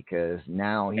 because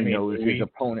now he knows his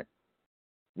opponent.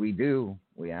 We do.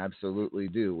 We absolutely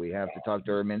do. We have to talk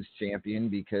to our men's champion,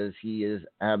 because he is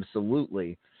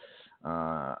absolutely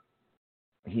a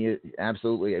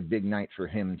big night for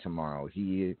him tomorrow.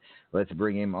 Let's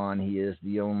bring him on. He is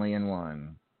the only and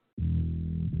one.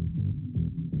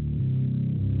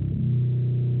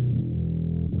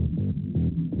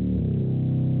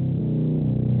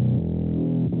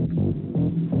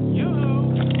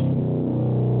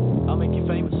 I'll make you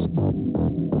famous.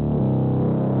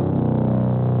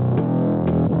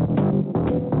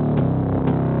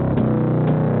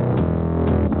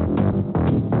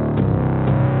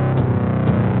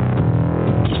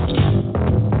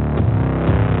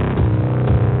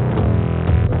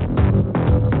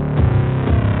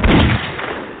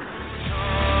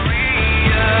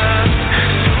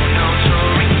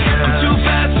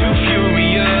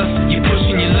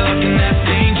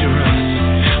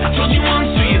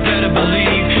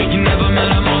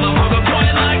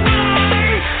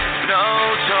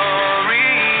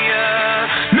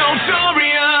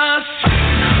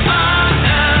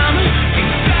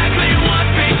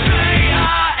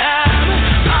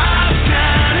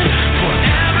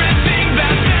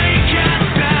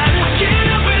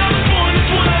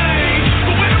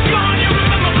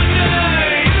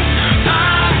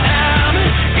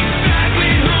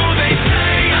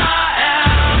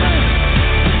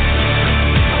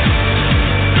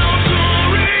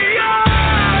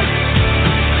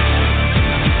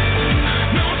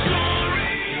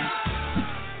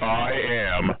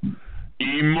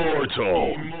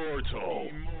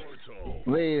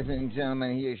 Ladies and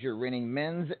gentlemen, he is your reigning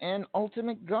men's and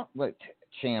ultimate gauntlet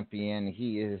champion.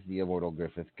 He is the Immortal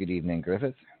Griffith. Good evening,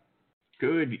 Griffith.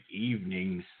 Good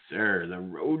evening, sir. The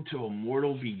road to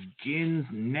Immortal begins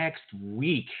next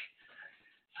week.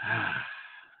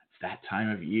 It's that time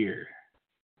of year.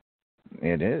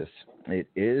 It is. It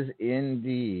is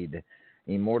indeed.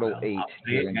 Immortal 8.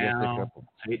 Here in just a couple.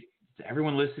 To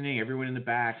everyone listening, everyone in the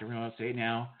back, everyone, I'll say it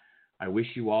now. I wish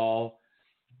you all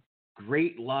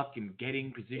great luck in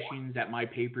getting positions at my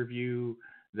pay-per-view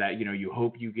that, you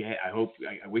hope you get. I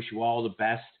wish you all the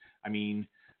best. I mean,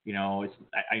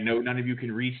 I know none of you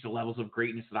can reach the levels of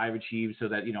greatness that I've achieved, so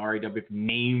that, RAWF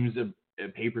names a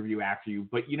pay-per-view after you.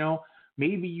 But,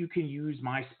 maybe you can use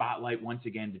my spotlight once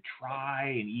again to try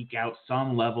and eke out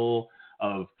some level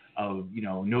of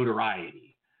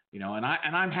notoriety. and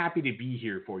I'm happy to be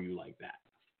here for you like that.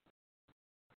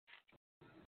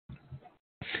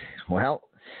 Well,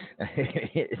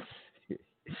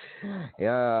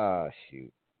 yeah,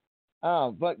 shoot.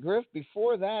 But Griff,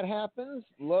 before that happens,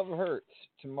 Love Hurts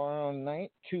tomorrow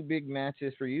night. 2 big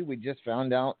matches for you. We just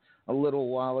found out a little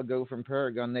while ago from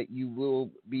Paragon that you will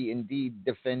be indeed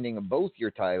defending both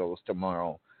your titles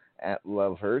tomorrow at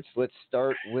Love Hurts. Let's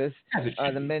start with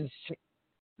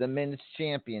the men's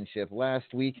championship.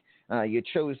 Last week, you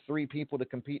chose 3 people to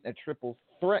compete in a triple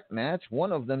threat match.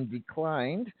 One of them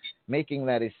declined, making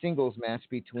that a singles match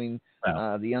between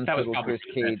the unsettled Chris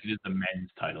Cage. It is the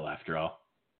men's title after all.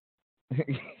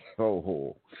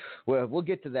 Well, we'll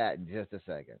get to that in just a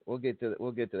second. We'll get to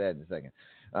that in a second.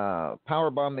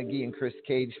 Powerbomb McGee and Chris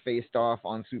Cage faced off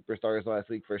on Superstars last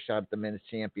week for a shot at the men's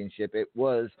championship. It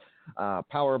was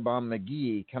Powerbomb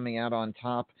McGee coming out on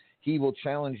top. He will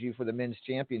challenge you for the men's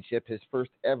championship, his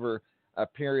first ever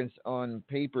appearance on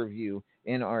pay-per-view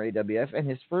in RAWF, and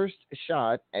his first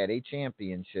shot at a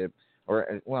championship.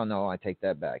 I take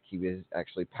that back. He was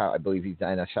actually, I believe he's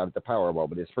done a shot at the Powerball,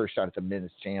 but his first shot at the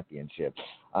men's championship.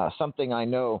 Something I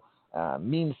know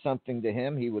means something to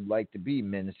him. He would like to be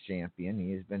men's champion.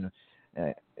 He has been,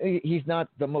 he's not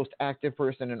the most active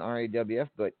person in RAWF,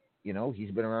 but,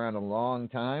 he's been around a long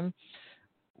time.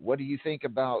 What do you think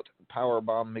about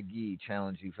Powerbomb McGee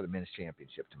challenging you for the men's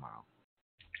championship tomorrow?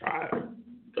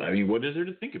 I mean, what is there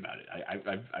to think about it?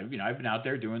 I've been out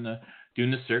there doing the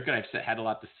circuit. I've had a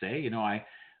lot to say. Did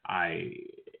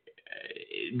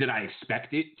I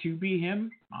expect it to be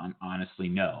him? Honestly,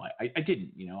 no. I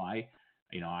didn't. I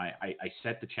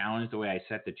set the challenge the way I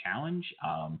set the challenge.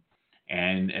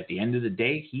 And at the end of the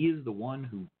day, he is the one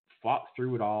who fought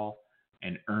through it all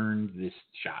and earned this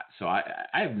shot. So I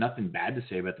have nothing bad to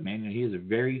say about the man. He has a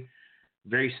very,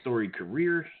 very storied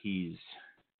career. He's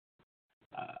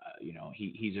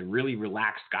he's a really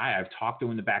relaxed guy. I've talked to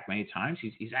him in the back many times.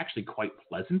 He's actually quite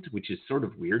pleasant, which is sort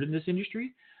of weird in this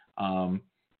industry.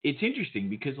 It's interesting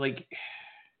because,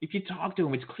 if you talk to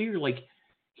him, it's clear,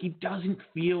 he doesn't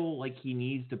feel like he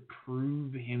needs to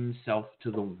prove himself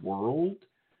to the world,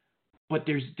 but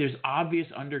there's obvious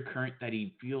undercurrent that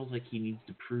he feels like he needs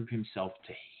to prove himself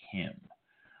to him.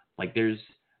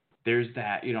 There's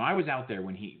that, I was out there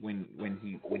when he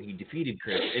defeated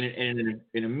Chris in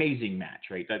an amazing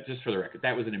match, right? That, just for the record,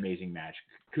 that was an amazing match.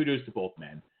 Kudos to both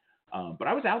men. But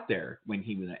I was out there when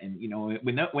he was, and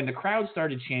when the crowd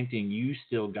started chanting, "You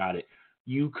still got it,"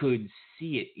 you could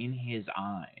see it in his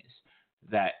eyes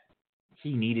that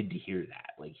he needed to hear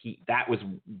that.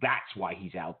 That's why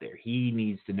he's out there. He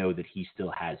needs to know that he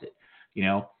still has it,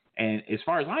 And as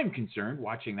far as I'm concerned,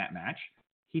 watching that match,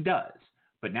 he does.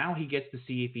 But now he gets to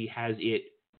see if he has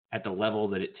it at the level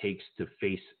that it takes to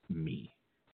face me.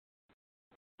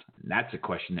 And that's a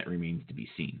question that remains to be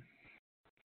seen.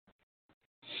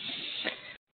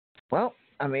 Well,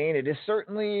 I mean, it's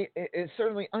certainly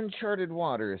uncharted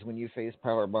waters when you face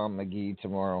Powerbomb McGee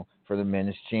tomorrow for the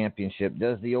men's championship.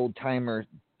 Does the old timer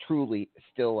truly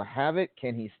still have it?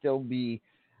 Can he still be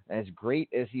as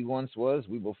great as he once was?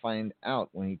 We will find out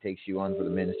when he takes you on for the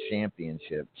men's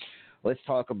championship. Let's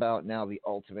talk about now the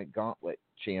Ultimate Gauntlet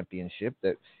Championship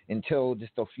that until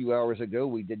just a few hours ago,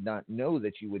 we did not know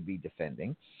that you would be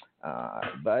defending.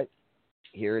 But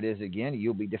here it is again.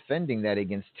 You'll be defending that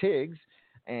against Tiggs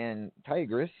and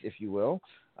Tigress, if you will.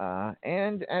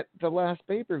 And at the last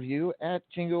pay-per-view at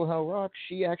Jingle Hell Rock,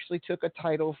 she actually took a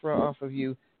title off of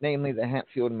you, namely the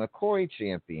Hatfield McCoy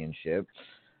Championship.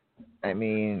 I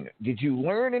mean, did you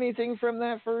learn anything from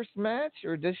that first match,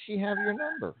 or does she have your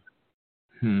number?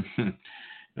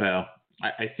 Well,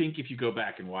 I think if you go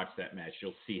back and watch that match,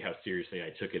 you'll see how seriously I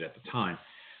took it at the time.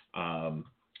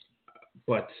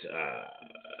 But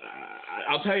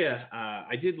I'll tell you,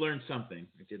 I did learn something.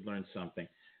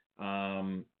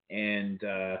 And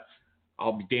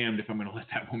I'll be damned if I'm going to let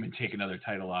that woman take another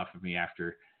title off of me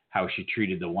after how she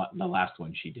treated the last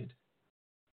one she did.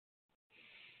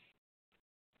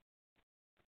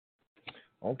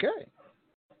 Okay.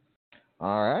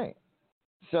 All right.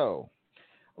 So,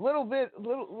 let's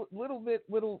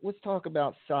talk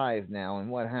about Sive now and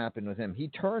what happened with him. He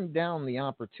turned down the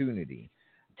opportunity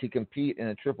to compete in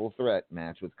a triple threat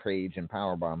match with Cage and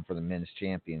Powerbomb for the men's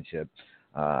championship.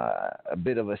 I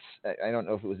don't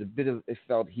know if it was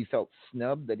he felt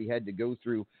snubbed that he had to go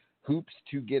through hoops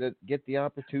to get the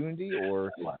opportunity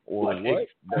or what.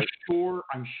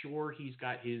 I'm sure he's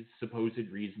got his supposed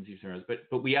reasons,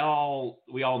 but we all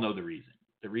know the reason.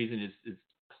 The reason is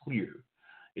clear.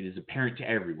 It is apparent to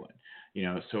everyone,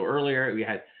 So earlier we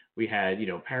had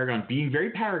Paragon being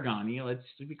very Paragon-y. Let's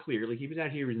be clear, he was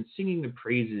out here and singing the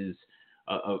praises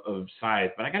of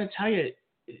Sive. But I got to tell you,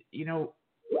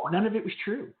 none of it was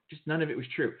true. Just none of it was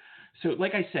true. So,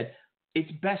 like I said,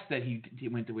 it's best that he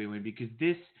went the way he went because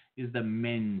this is the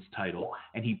men's title,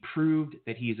 and he proved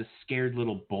that he is a scared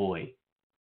little boy.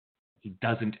 He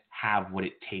doesn't have what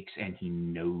it takes, and he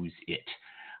knows it.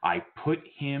 I put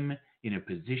him in a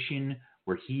position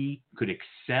where he could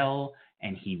excel,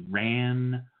 and he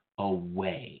ran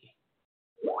away.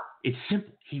 It's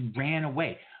simple. He ran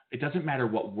away. It doesn't matter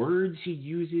what words he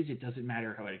uses. It doesn't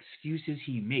matter what excuses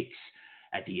he makes.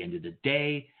 At the end of the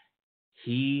day,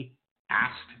 he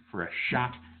asked for a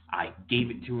shot. I gave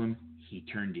it to him. He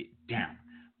turned it down,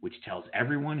 which tells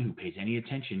everyone who pays any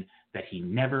attention that he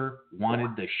never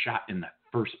wanted the shot in the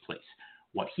first place.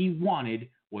 What he wanted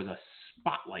was a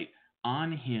spotlight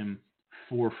on him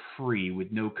for free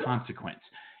with no consequence.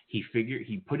 He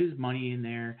put his money in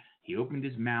there. He opened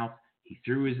his mouth. He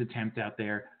threw his attempt out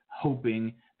there,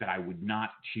 hoping that I would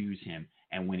not choose him.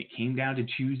 And when it came down to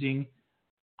choosing,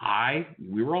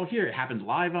 we were all here. It happened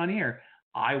live on air.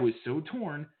 I was so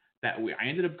torn that I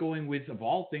ended up going with, of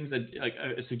all things,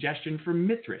 a suggestion from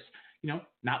Mithras.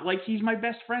 Not like he's my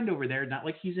best friend over there. Not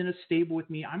like he's in a stable with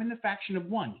me. I'm in the faction of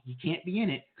one. He can't be in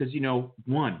it because,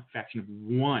 faction of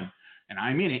one. And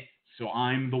I'm in it, so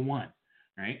I'm the one,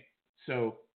 right?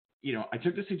 So, I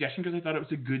took the suggestion because I thought it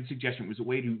was a good suggestion. It was a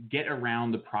way to get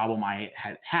around the problem I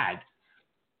had.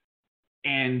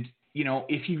 And,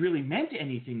 if he really meant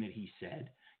anything that he said,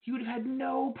 he would have had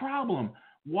no problem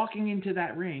walking into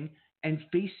that ring and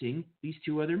facing these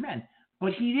two other men.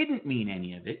 But he didn't mean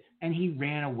any of it, and he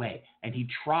ran away. And he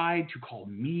tried to call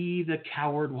me the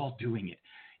coward while doing it.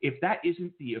 If that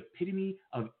isn't the epitome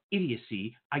of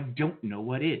idiocy, I don't know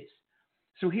what is.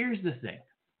 So here's the thing.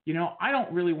 I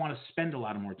don't really want to spend a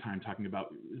lot of more time talking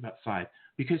about Scythe,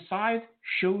 because Scythe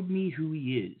showed me who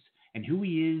he is, and who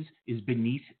he is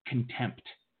beneath contempt.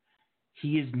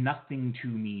 He is nothing to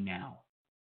me now.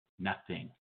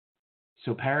 Nothing.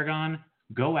 So Paragon,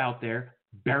 go out there,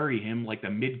 bury him like the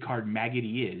mid-card maggot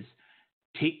he is,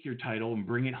 take your title and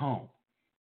bring it home.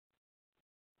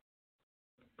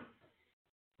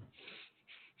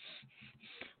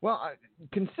 Well,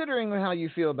 considering how you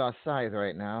feel about Scythe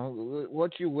right now,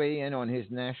 what's your weigh in on his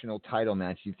national title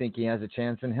match? You think he has a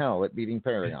chance in hell at beating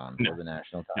Paragon for the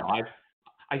national title? No,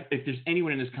 if there's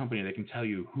anyone in this company that can tell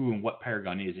you who and what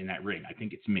Paragon is in that ring, I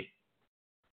think it's me.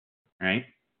 Right?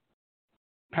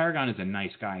 Paragon is a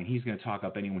nice guy, and he's going to talk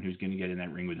up anyone who's going to get in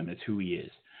that ring with him. That's who he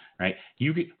is, right?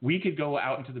 We could go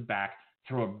out into the back,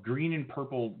 throw a green and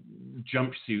purple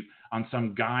jumpsuit on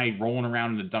some guy rolling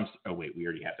around in the dumpster. Oh wait, we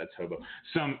already have that's hobo.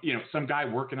 Some guy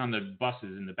working on the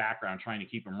buses in the background trying to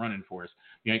keep them running for us.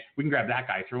 We can grab that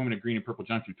guy, throw him in a green and purple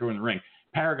jumpsuit, throw him in the ring.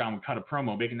 Paragon would cut a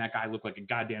promo, making that guy look like a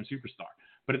goddamn superstar.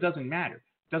 But it doesn't matter.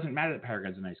 It doesn't matter that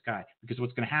Paragon's a nice guy, because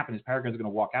what's going to happen is Paragon's going to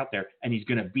walk out there and he's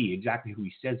going to be exactly who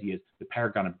he says he is, the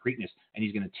Paragon of greatness, and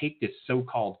he's going to take this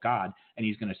so-called God and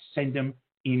he's going to send him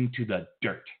into the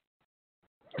dirt.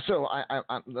 So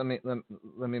let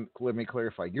me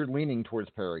clarify. You're leaning towards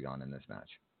Paragon in this match.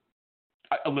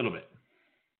 A little bit,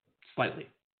 slightly.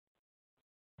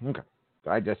 Okay.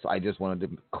 I just wanted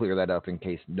to clear that up in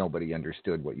case nobody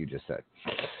understood what you just said.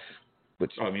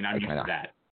 I'm used to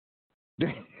that.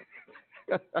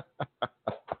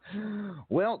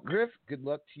 Well, Griff, good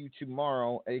luck to you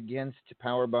tomorrow against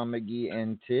Powerbomb McGee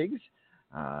and Tiggs.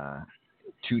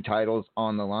 2 titles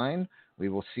on the line. We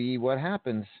will see what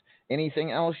happens.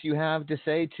 Anything else you have to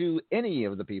say to any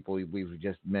of the people we've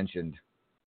just mentioned?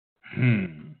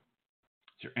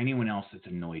 Is there anyone else that's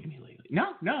annoyed me lately?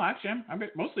 No, actually, I'm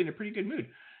mostly in a pretty good mood.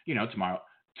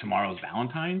 Tomorrow's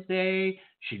Valentine's Day.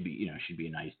 Should be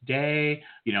a nice day.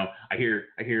 I hear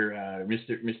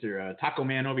Mr. Taco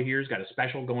Man over here's got a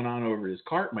special going on over his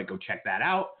cart. Might go check that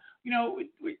out. We're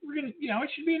gonna, it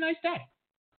should be a nice day.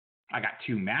 I got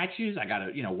 2 matches. I got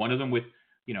one of them with,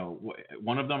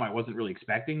 one of them I wasn't really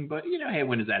expecting, but hey,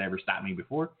 when has that ever stopped me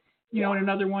before? And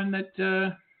another one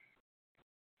that,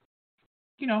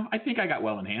 I think I got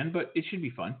well in hand, but it should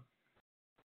be fun.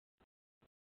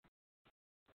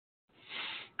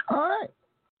 All right.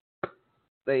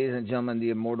 Ladies and gentlemen, the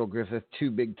Immortal Griffith,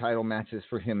 2 big title matches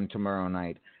for him tomorrow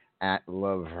night at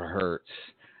Love Hurts.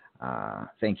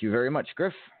 Thank you very much,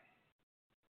 Griff.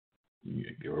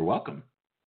 You're welcome.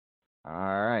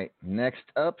 All right. Next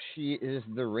up, she is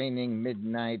the reigning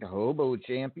Midnight Hobo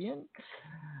champion,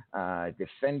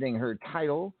 defending her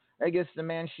title against the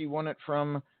man she won it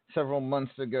from several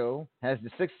months ago. Has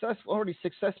already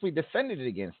successfully defended it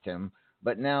against him,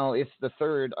 but now it's the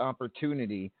third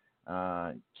opportunity.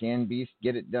 Can Beast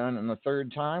get it done on the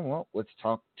third time? Well, let's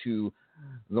talk to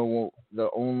the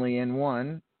only in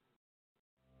one.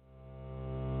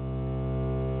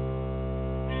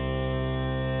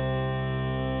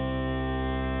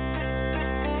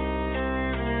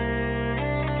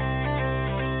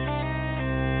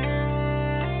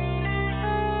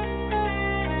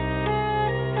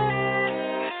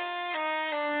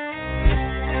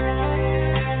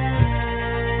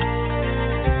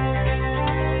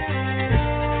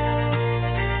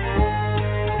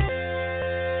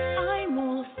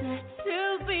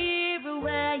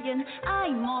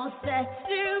 I'm all set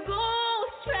to go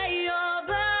astray. Your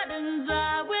burdens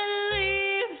I will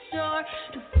leave shore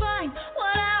to find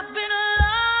what I've been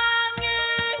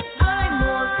longing. I'm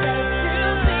all set to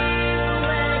leave the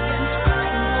wagon.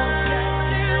 I'm all set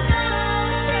to go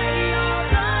astray. Your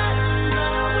burdens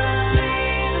I will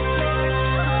leave shore to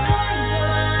find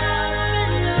what I've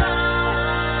been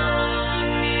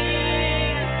longing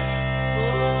for.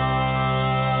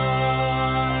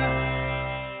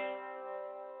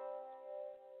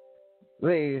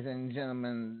 Ladies and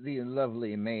gentlemen, the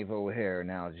lovely Maeve O'Hare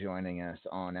now joining us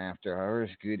on After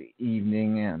Hours. Good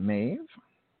evening, Maeve.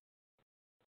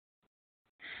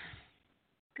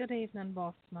 Good evening,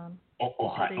 Bossman.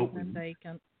 Hi. Good evening,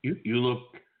 Vacant. You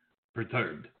look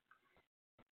perturbed.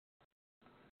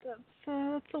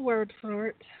 That's a word for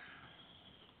it.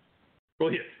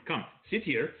 Well, here, come, sit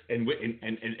here, and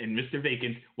Mr.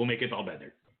 Vacant will make it all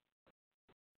better.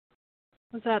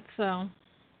 Is that so?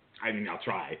 I mean, I'll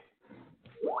try.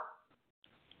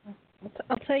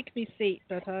 I'll take me seat,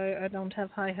 but I don't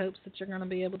have high hopes that you're going to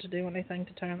be able to do anything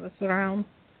to turn this around.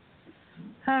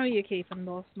 How are you keeping,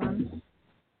 Bossman?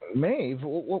 Maeve,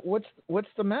 what's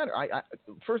the matter? I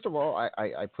first of all,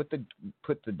 I put the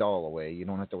doll away. You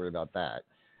don't have to worry about that.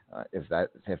 If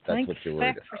that's Thanks, what you're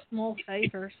worried Feck, for about. small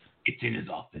favors. It's in his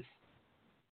office.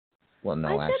 Well,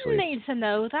 no, I actually, didn't need to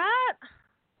know that.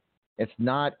 it's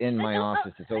not in my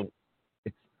office. It's over.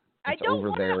 I don't over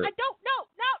want there. to. I don't know.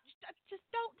 No, just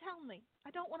don't tell me.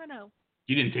 I don't want to know.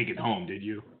 You didn't take it home, did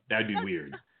you? That'd be weird.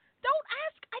 Don't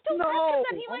ask. I don't ask him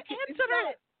that. He might answer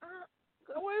it.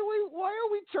 Why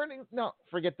are we turning? No,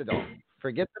 forget the doll.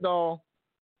 Forget the doll.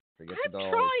 Forget the doll.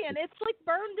 I'm trying. It's like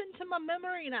burned into my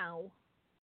memory now.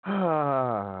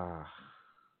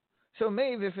 So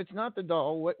Maeve, if it's not the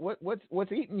doll,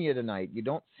 what's eating you tonight? You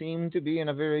don't seem to be in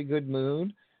a very good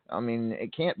mood. I mean,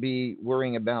 it can't be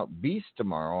worrying about Beast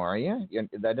tomorrow, are you?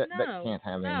 That can't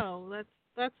have any. No,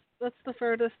 that's the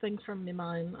furthest thing from me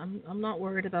mind. I'm not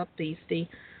worried about Beastie.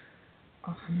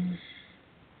 I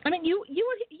mean, you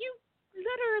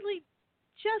literally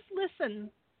just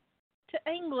listen to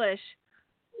English.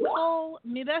 Call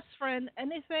me best friend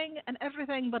anything and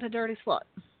everything but a dirty slut.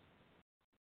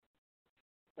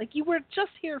 Like, you were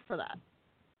just here for that.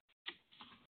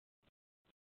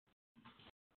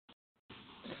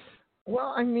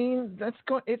 Well, I mean,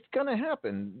 it's going to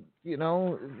happen. You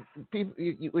know, people.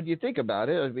 When you think about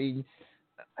it, I mean,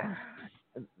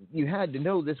 you had to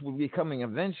know this would be coming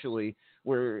eventually,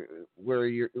 where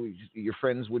your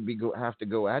friends would have to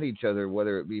go at each other,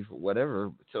 whether it be for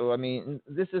whatever. So, I mean,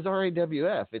 this is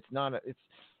RAWF. It's not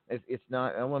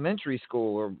elementary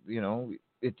school, or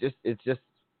it just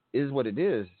is what it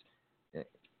is.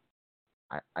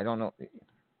 I don't know.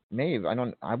 Maeve,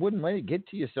 I wouldn't let it get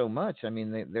to you so much. I mean,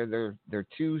 they're their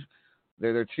two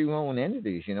own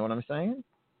entities. You know what I'm saying?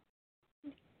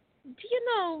 Do you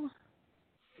know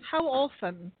how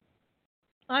often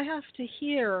I have to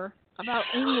hear about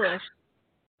English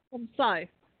from Scythe?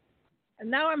 And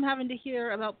now I'm having to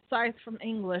hear about Scythe from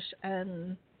English,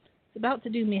 and it's about to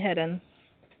do me head in.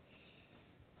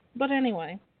 But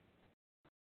anyway,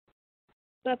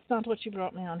 that's not what you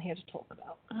brought me on here to talk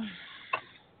about.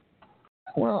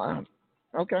 Well,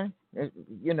 okay.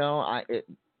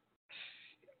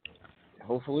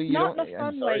 Hopefully you not don't. in a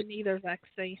fun way, neither,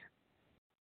 Vexy.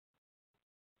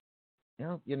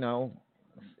 I'm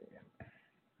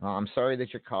sorry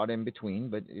that you're caught in between,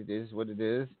 but it is what it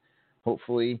is.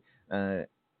 Hopefully, it'll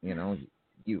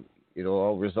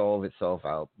all resolve itself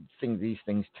out. These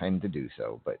things tend to do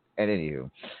so. But at anywho,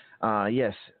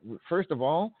 yes. First of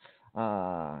all,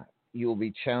 you'll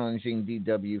be challenging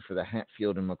DW for the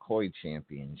Hatfield and McCoy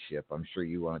Championship. I'm sure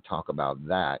you want to talk about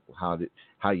that. How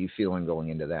you feeling going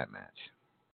into that match?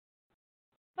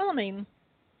 Well, I mean,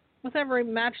 with every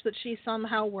match that she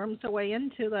somehow worms her way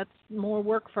into, that's more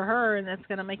work for her, and it's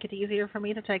going to make it easier for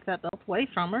me to take that belt away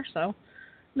from her. So,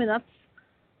 I mean,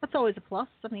 that's always a plus.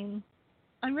 I mean,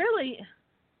 I'm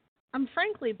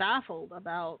frankly baffled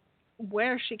about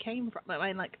where she came from. I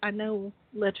mean, like, I know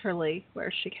literally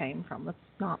where she came from. That's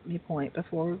not my point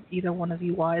before either one of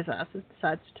you wise asses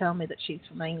decides to tell me that she's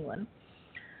from England.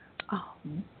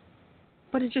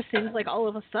 But it just seems like all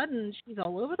of a sudden she's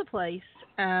all over the place,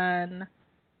 and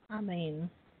I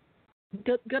mean,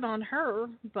 good on her,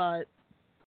 but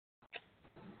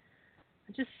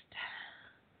I just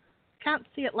can't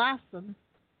see it lasting.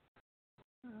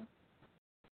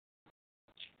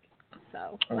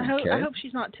 So okay. I hope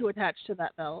she's not too attached to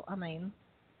that belt. I mean,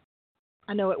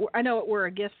 I know it were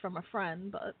a gift from a friend,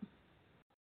 but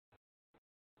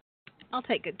I'll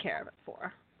take good care of it for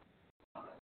her.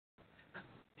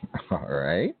 All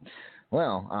right.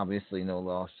 Well, obviously no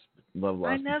loss love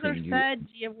lost I never between said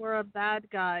you were a bad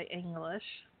guy, English.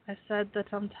 I said that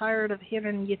I'm tired of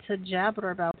hearing you two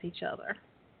jabber about each other.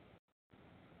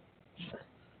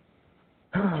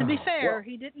 To be fair, Well,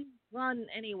 he didn't run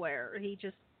anywhere. He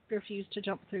just refused to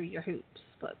jump through your hoops.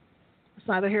 But it's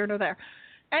neither here nor there.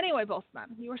 Anyway, both men,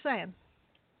 you were saying.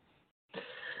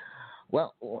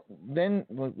 Well, then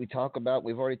what we talk about,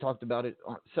 we've already talked about it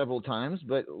several times,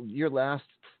 but your last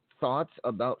thoughts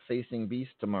about facing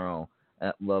Beast tomorrow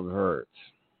at Love Hurts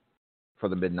for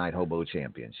the Midnight Hobo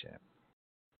Championship.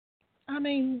 I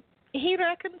mean, he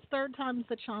reckons third time's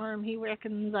the charm. He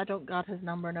reckons I don't got his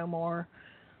number no more.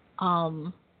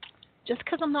 Just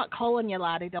 'cause I'm not calling you,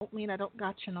 laddie, don't mean I don't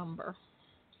got your number.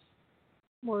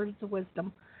 Words of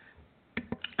wisdom.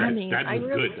 That was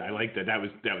good. I like that. That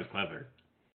was clever.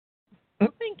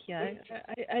 Thank you.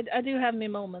 I do have me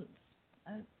moments.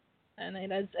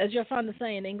 And as you're fond of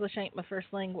saying, English ain't my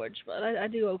first language, but I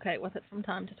do okay with it from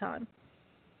time to time.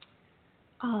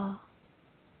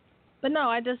 But no,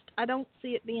 I don't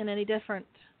see it being any different.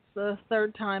 It's the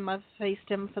third time I've faced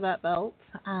him for that belt,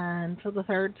 and for the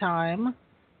third time,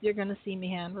 you're going to see me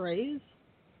hand raise.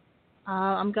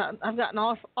 I've gotten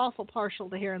awful partial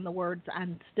to hearing the words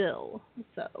 "and still,"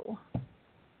 so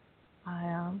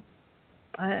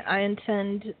I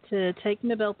intend to take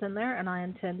my belt in there, and I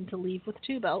intend to leave with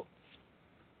 2 belts.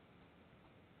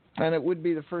 And it would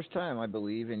be the first time, I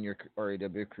believe, in your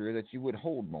RAW career that you would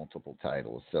hold multiple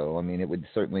titles. So, I mean, it would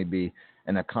certainly be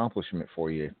an accomplishment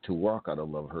for you to walk out of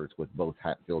Love Hurts with both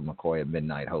Hatfield McCoy and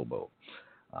Midnight Hobo.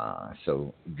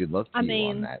 So, good luck to you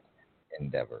on that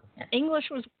endeavor.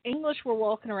 English were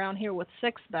walking around here with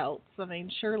 6 belts. I mean,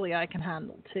 surely I can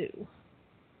handle 2.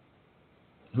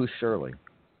 Who's Shirley?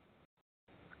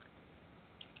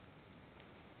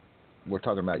 We're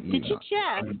talking about you. Did you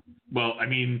check? Well, I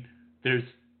mean, there's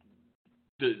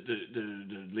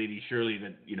the lady Shirley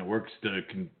that works the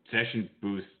concession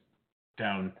booth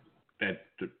down at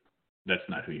that's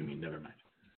not who you mean. Never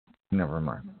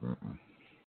mind. Mm-mm.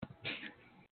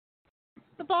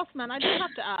 The boss man, I do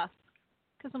have to ask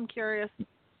because I'm curious.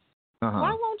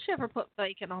 Why won't you ever put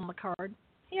bacon on the card?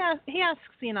 He asks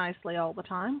you nicely all the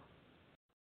time.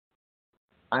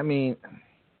 I mean,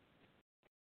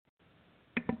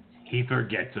 he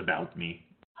forgets about me.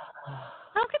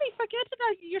 How can he forget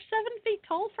about you? You're 7 feet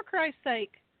tall, for Christ's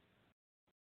sake.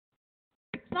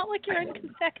 It's not like you're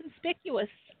inconspicuous.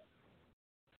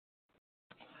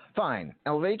 Fine.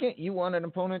 El Vacant, you want an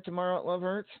opponent tomorrow at Love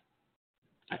Hurts?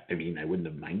 I mean, I wouldn't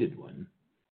have minded one.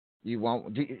 You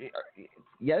want?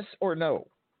 Yes or no?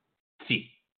 See.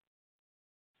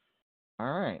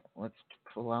 All right. Let's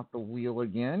pull out the wheel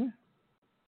again.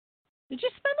 Did you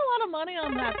spend a lot of money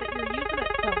on that you're using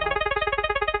it so much?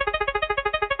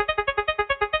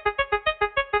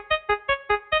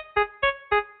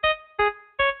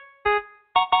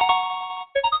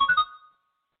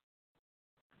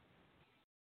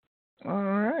 All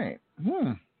right.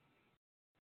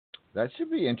 That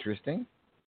should be interesting.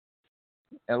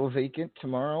 El Vacant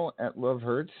tomorrow at Love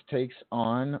Hurts takes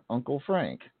on Uncle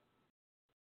Frank.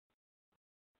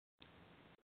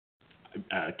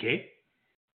 Okay.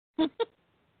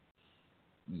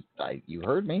 You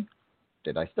heard me.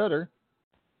 Did I stutter?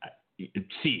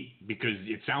 See, because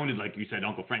it sounded like you said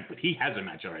Uncle Frank, but he has a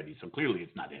match already, so clearly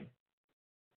it's not him.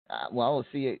 Well,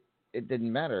 see, it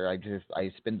didn't matter.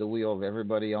 I spin the wheel of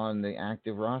everybody on the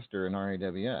active roster in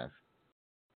RAWF.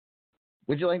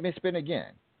 Would you like me to spin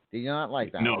again? Do you not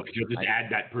like that? No, because you'll just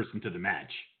add that person to the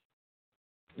match.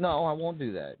 No, I won't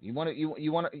do that. You want to?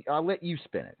 You want to? I'll let you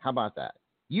spin it. How about that?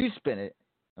 You spin it,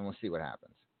 and we'll see what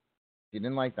happens. You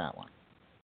didn't like that one.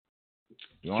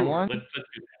 You want one? Let's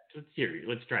do that. Let's hear it.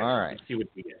 Let's try it. All right. Let's see what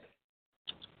we get.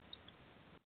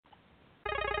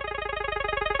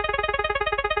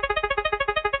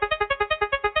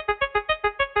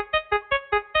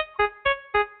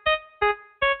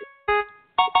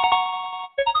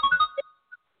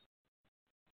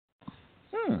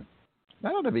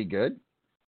 That ought to be good.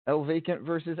 El Vacant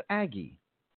versus Aggie.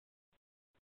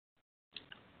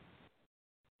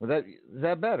 Well, is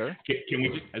that better? Can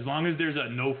we, as long as there's a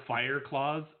no fire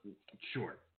clause,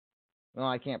 sure. No,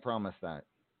 I can't promise that.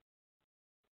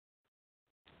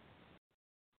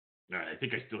 All right, I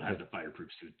think I still have the fireproof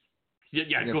suit.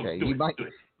 Yeah, okay. go do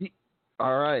it.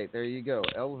 All right, there you go.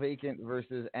 El Vacant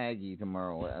versus Aggie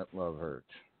tomorrow at Love Hurts.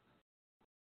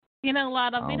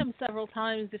 Lad, I've met him several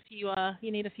times if you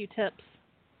need a few tips.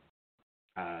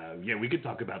 Yeah, we could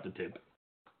talk about the tip.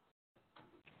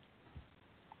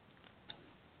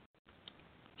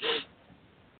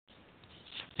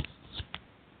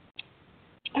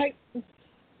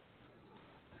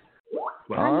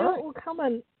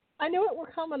 I knew it were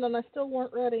coming, and I still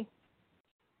weren't ready.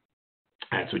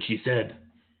 That's what she said.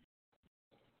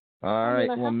 All right.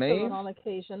 I Well, have to Maeve. run on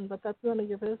occasion, but that's none of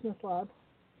your business, lad.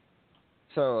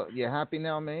 So you happy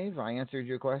now, Maeve? I answered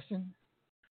your question.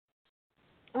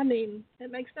 I mean,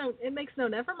 it makes no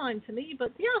never mind to me,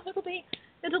 but yeah,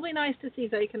 it'll be nice to see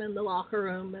Vacant in the locker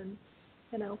room and,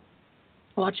 you know,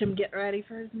 watch him get ready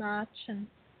for his match and,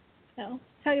 you know,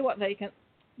 tell you what, Vacant,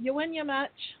 you win your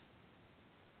match,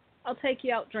 I'll take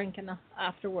you out drinking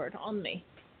afterward on me.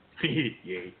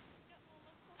 Yay.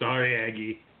 Sorry,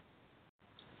 Aggie.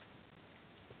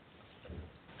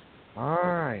 All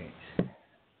right.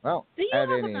 Well, Do you at have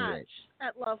a any match rate,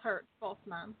 at Love Hurts, boss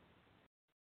man?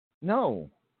 no,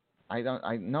 I don't.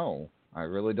 I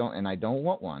really don't, and I don't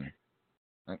want one.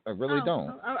 I really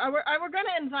don't. I were going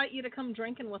to invite you to come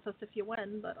drinking with us if you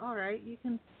win, but all right, you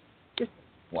can just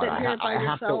What? sit here by I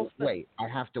have to yourself. wait. I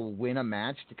have to win a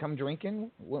match to come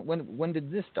drinking. When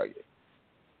did this start?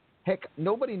 Heck,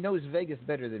 nobody knows Vegas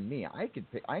better than me. I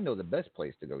could pick. I know the best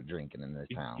place to go drinking in this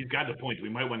town. He's got the point. We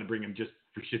might want to bring him just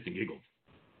for shits and giggles.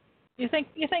 You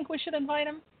think we should invite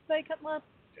him, Vacant lad?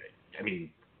 I mean,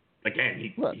 again,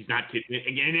 he's not kidding.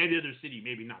 Again, in any other city,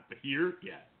 maybe not, but here,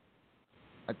 yeah.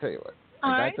 I tell you what.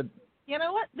 All right. You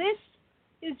know what? This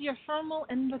is your formal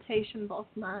invitation, boss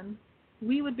man.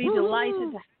 We would be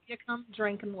delighted to have you come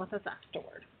drinking with us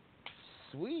afterward.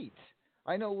 Sweet.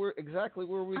 I know exactly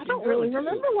where we I can don't go. really too.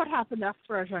 remember what happened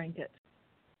after I drank it.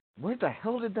 Where the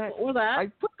hell did that? What was that? I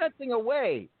put that thing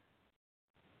away.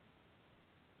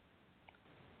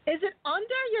 Is it under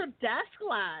your desk,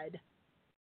 lad?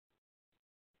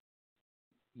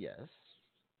 Yes.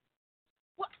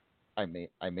 What? I may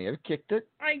have kicked it.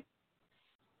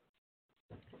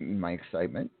 In my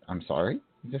excitement. I'm sorry.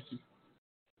 Just.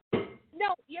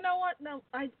 No, you know what? No,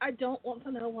 I don't want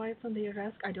to know why it's under your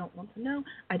desk. I don't want to know.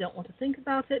 I don't want to think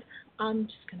about it. I'm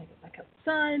just going to get back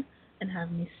outside and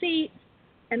have me seat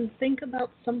and think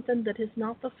about something that is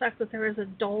not the fact that there is a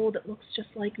doll that looks just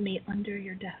like me under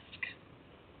your desk.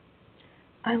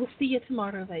 I will see you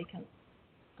tomorrow, Vacant.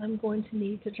 I'm going to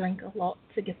need to drink a lot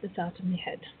to get this out of my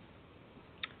head.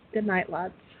 Good night,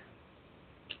 lads.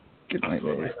 Good night,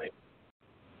 ladies.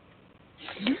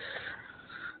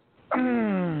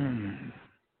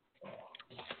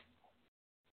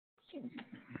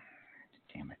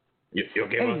 Damn it. You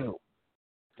okay, boss?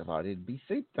 I thought it'd be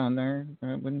safe down there.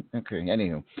 Okay,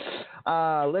 anywho.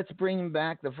 Let's bring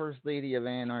back the First Lady of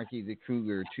Anarchy, the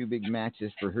Cougar. 2 big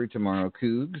matches for her tomorrow.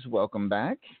 Cougs, welcome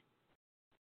back.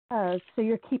 So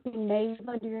you're keeping Maeve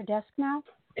under your desk now?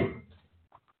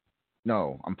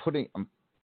 No,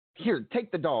 here,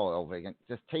 take the doll, Elvigant.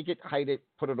 Just take it, hide it,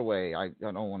 put it away. I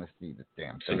don't want to see this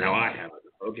damn thing. So now I have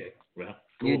it. Okay, well,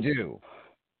 cool. You do.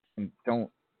 And don't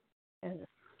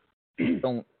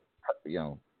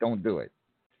do it.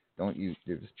 Don't you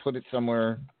just put it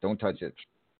somewhere. Don't touch it.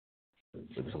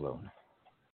 Leave it alone.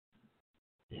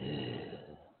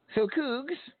 So,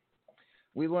 Cougs,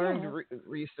 we learned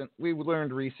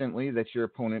recently that your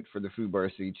opponent for the Fubar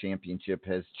City Championship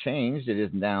has changed. It is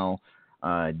now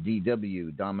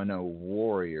DW, Domino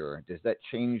Warrior. Does that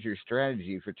change your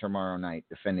strategy for tomorrow night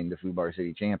defending the Fubar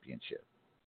City Championship?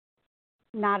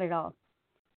 Not at all.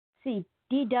 See,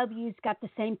 DW's got the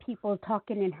same people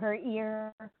talking in her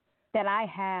ear that I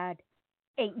had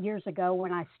 8 years ago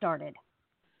when I started.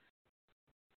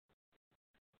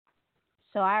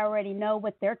 So I already know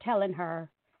what they're telling her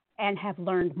and have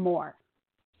learned more.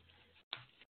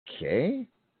 Okay.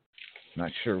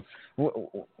 Not sure.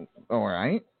 All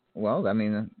right. Well, I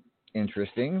mean,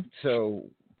 interesting. So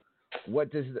what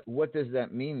does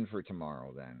that mean for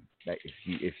tomorrow then? That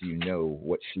if you know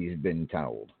what she's been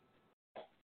told?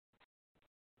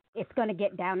 It's going to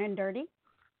get down and dirty.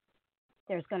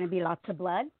 There's going to be lots of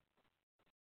blood.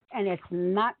 And it's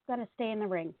not going to stay in the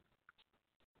ring.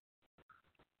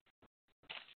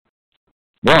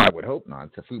 Well, I would hope not.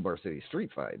 It's a Fubar City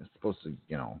street fight. It's supposed to,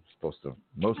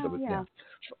 most of it. Yeah.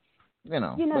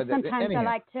 But sometimes anyhow.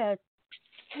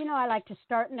 I like to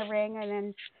start in the ring and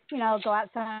then, go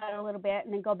outside a little bit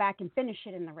and then go back and finish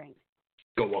it in the ring.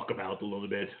 Go walk about a little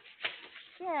bit.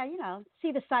 Yeah,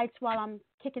 see the sights while I'm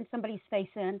kicking somebody's face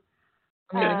in.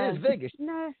 I mean, it is Vegas.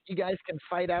 No. You guys can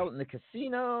fight out in the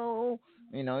casino.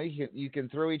 You can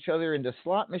throw each other into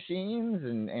slot machines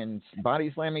and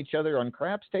body slam each other on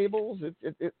craps tables.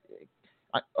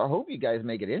 I hope you guys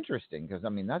make it interesting because,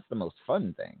 that's the most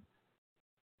fun thing.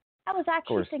 I was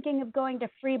actually thinking of going to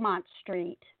Fremont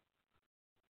Street.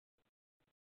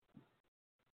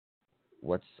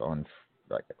 What's on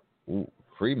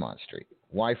Fremont Street?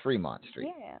 Why Fremont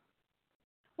Street? Yeah.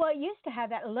 Well, it used to have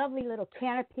that lovely little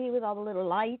canopy with all the little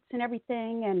lights and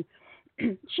everything, and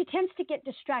she tends to get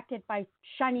distracted by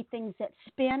shiny things that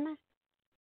spin.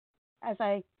 as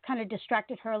I kind of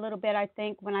distracted her a little bit, I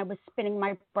think, when I was spinning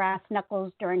my brass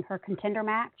knuckles during her contender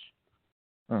match.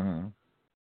 Mm-hmm.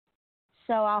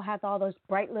 So I'll have all those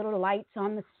bright little lights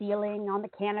on the ceiling, on the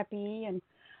canopy, and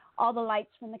all the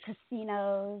lights from the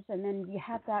casinos. And then you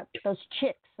have those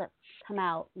chicks that come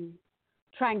out and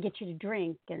try and get you to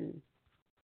drink. And,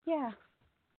 yeah.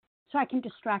 So I can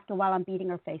distract her while I'm beating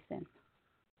her face in.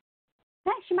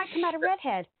 Yeah, she might come out a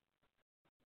redhead.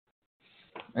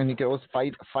 And you can always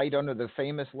fight under the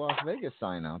famous Las Vegas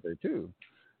sign out there, too.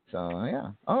 So,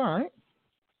 yeah. All right.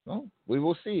 Well, we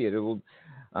will see it. It will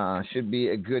should be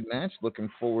a good match. Looking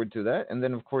forward to that. And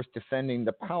then, of course, defending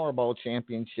the Powerball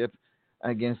Championship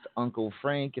against Uncle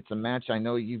Frank. It's a match I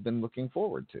know you've been looking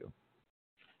forward to.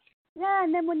 Yeah,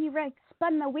 and then when you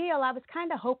spun the wheel, I was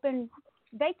kind of hoping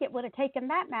Vacant would have taken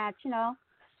that match,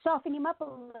 soften him up a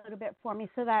little bit for me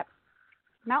so that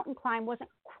mountain climb wasn't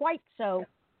quite so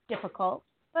difficult.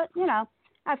 But,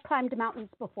 I've climbed mountains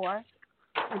before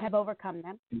and have overcome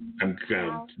them. I'm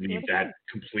going to leave that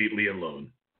completely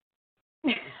alone.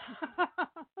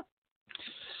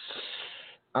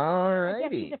 All I guess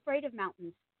righty. he's afraid of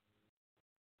mountains.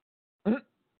 I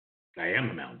am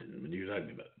a mountain. What are you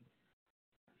talking about?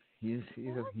 He is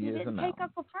You a didn't mountain. take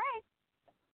Uncle Frank.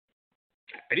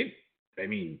 I didn't. I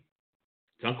mean,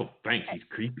 it's Uncle Frank. He's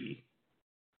creepy.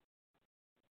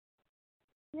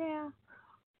 Yeah.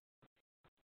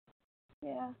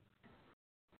 Yeah.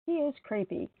 He is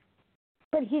creepy.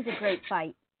 But he's a great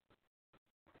fight.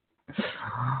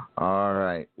 All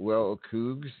right. Well,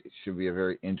 Cougs, it should be a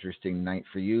very interesting night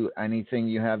for you. Anything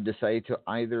you have to say to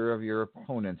either of your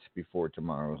opponents before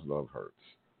tomorrow's Love Hurts?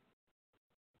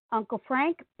 Uncle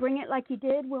Frank, bring it like you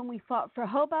did when we fought for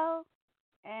Hobo.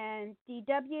 And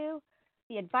DW,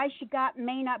 the advice you got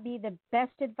may not be the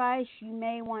best advice. You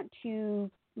may want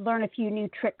to learn a few new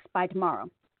tricks by tomorrow.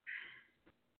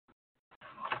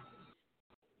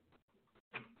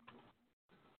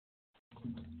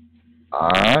 All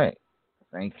right.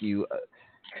 Thank you,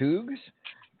 Cougs.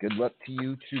 Good luck to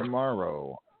you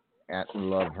tomorrow at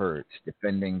Love Hurts,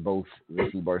 defending both the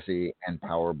Subarcity and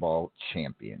Powerball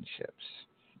championships.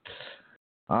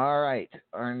 All right.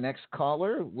 Our next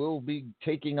caller will be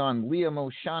taking on Liam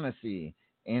O'Shaughnessy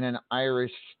in an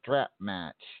Irish strap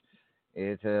match.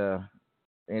 It is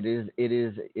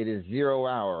 0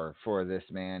 hour for this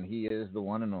man. He is the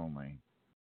one and only.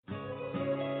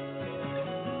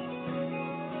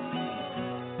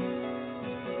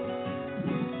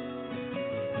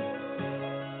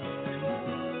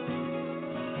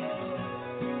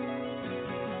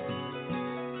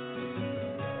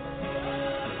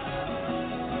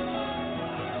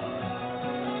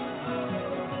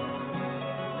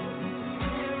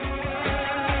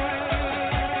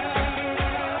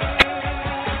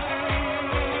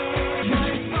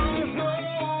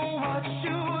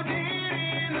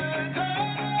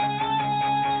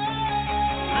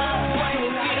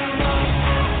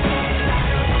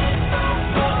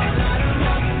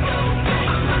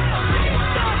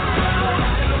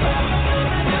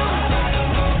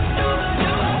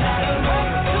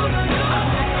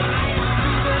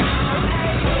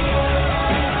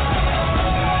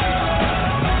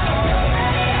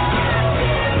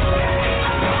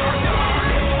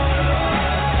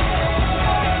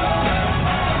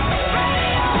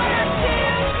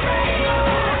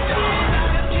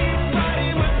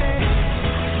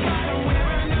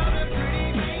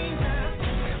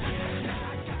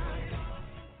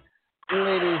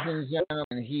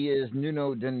 And he is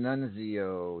Nuno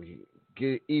D'Annunzio.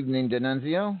 Good evening,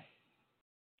 D'Annunzio.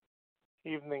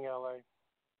 Evening, LA.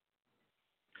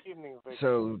 Evening, Vic.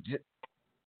 So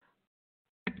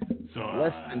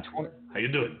less than 20. How you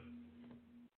doing?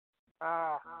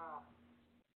 I'm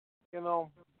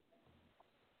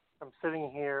sitting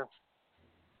here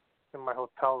in my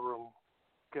hotel room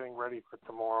getting ready for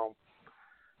tomorrow.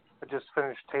 I just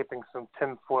finished taping some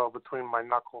tinfoil between my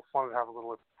knuckles. Wanted to have a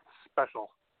little special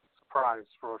surprise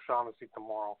for O'Shaughnessy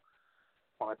tomorrow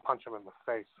when I punch him in the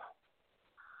face.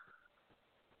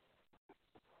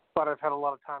 But I've had a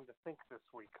lot of time to think this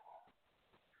week.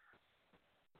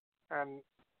 And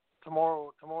tomorrow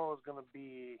is going to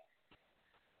be,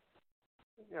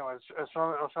 as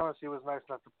O'Shaughnessy was nice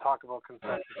enough to talk about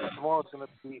concessions, tomorrow is going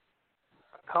to be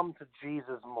a come to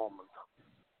Jesus moment.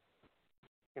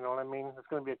 You know what I mean? It's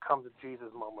going to be a come to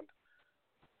Jesus moment.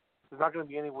 There's not going to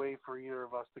be any way for either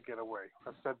of us to get away.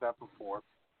 I've said that before.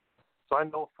 So I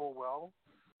know full well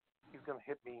he's going to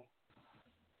hit me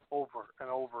over and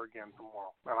over again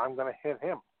tomorrow. And I'm going to hit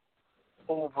him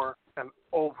over and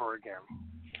over again.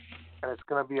 And it's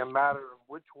going to be a matter of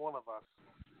which one of us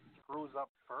screws up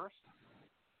first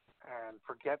and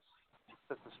forgets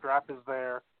that the strap is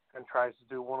there and tries to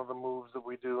do one of the moves that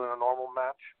we do in a normal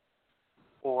match,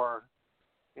 or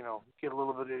get a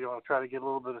little bit, try to get a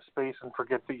little bit of space and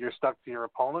forget that you're stuck to your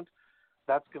opponent,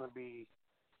 that's going to be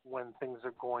when things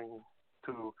are going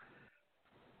to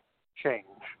change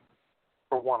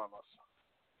for one of us.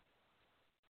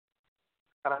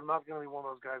 And I'm not going to be one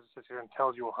of those guys that sits here and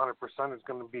tells you 100% it's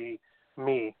going to be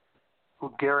me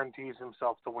who guarantees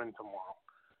himself to win tomorrow.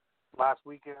 Last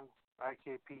weekend,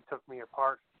 IKP took me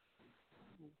apart.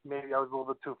 Maybe I was a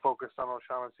little bit too focused on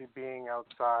O'Shaughnessy being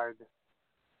outside,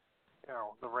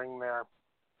 the ring there.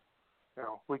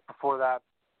 Week before that,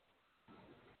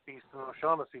 Easton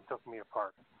O'Shaughnessy took me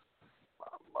apart.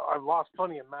 I've lost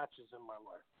plenty of matches in my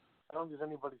life. I don't think there's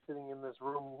anybody sitting in this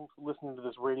room listening to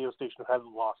this radio station who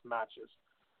hasn't lost matches.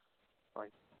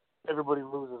 Like, everybody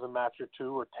loses a match or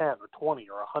two or 10 or 20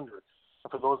 or 100.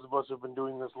 And for those of us who have been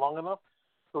doing this long enough,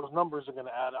 those numbers are going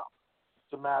to add up.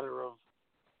 It's a matter of,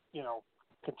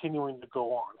 continuing to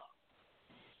go on.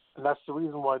 And that's the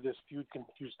reason why this feud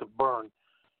continues to burn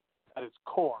at its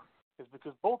core, is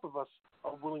because both of us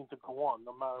are willing to go on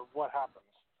no matter what happens.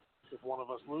 If one of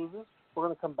us loses, we're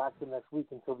going to come back the next week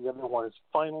until the other one is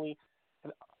finally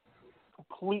and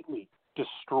completely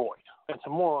destroyed. And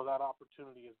tomorrow that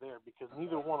opportunity is there because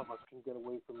neither one of us can get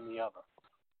away from the other.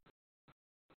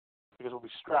 Because we'll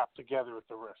be strapped together at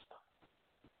the wrist.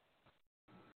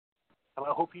 And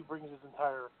I hope he brings his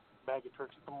entire bag of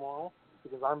tricks tomorrow,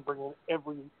 because I'm bringing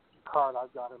every card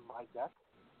I've got in my deck.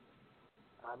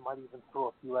 I might even throw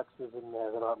a few extras in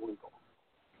there that aren't legal.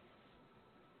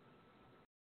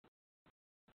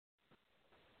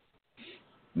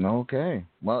 Okay.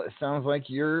 Well, it sounds like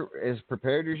you're as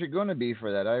prepared as you're going to be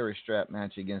for that Irish strap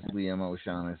match against Liam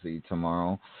O'Shaughnessy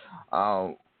tomorrow.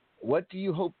 What do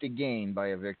you hope to gain by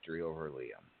a victory over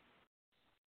Liam?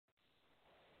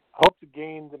 Hope to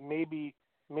gain that maybe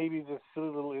this silly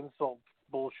little insult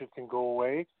bullshit can go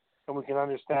away, and we can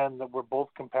understand that we're both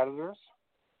competitors,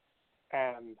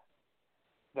 and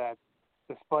that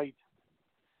despite,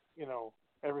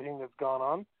 everything that's gone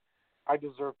on, I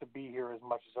deserve to be here as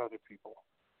much as other people.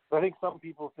 But I think some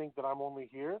people think that I'm only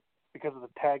here because of the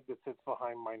tag that sits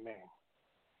behind my name.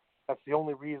 That's the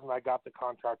only reason I got the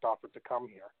contract offer to come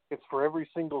here. It's for every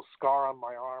single scar on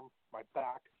my arm, my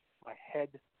back, my head,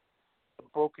 the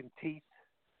broken teeth,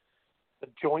 the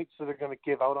joints that are going to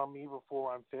give out on me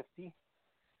before I'm 50.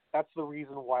 That's the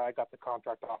reason why I got the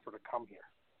contract offer to come here.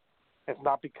 It's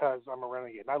not because I'm a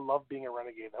renegade. And I love being a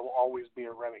renegade. I will always be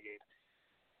a renegade.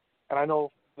 And I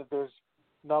know that there's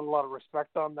not a lot of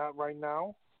respect on that right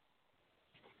now,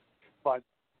 but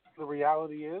the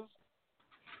reality is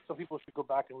some people should go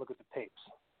back and look at the tapes.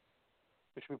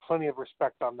 There should be plenty of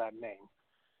respect on that name.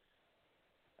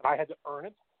 And I had to earn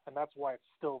it, and that's why it's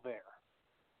still there.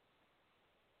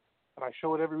 And I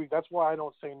show it every week. That's why I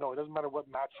don't say no. It doesn't matter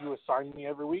what match you assign me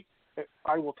every week.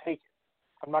 I will take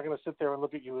it. I'm not going to sit there and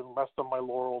look at you and rest on my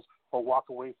laurels or walk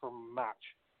away from a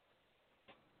match.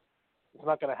 It's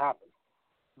not going to happen.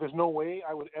 There's no way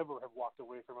I would ever have walked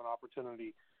away from an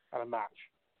opportunity at a match.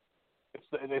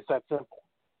 It's that simple.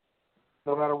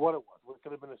 No matter what it was. It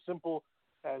could have been as simple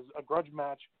as a grudge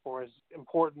match or as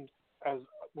important as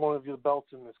one of the belts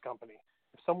in this company.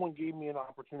 If someone gave me an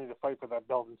opportunity to fight for that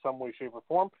belt in some way, shape, or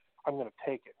form, I'm going to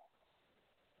take it.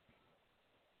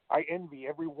 I envy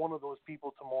every one of those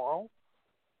people tomorrow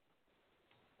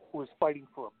who is fighting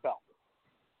for a belt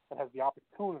and has the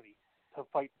opportunity to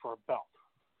fight for a belt.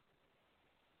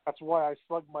 That's why I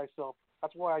slugged myself.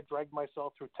 That's why I dragged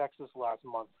myself through Texas last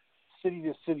month, city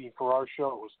to city for our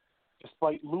shows,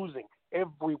 despite losing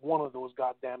every one of those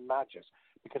goddamn matches,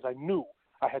 because I knew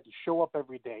I had to show up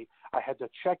every day. I had to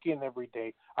check in every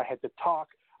day. I had to talk.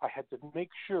 I had to make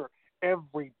sure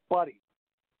everybody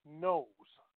knows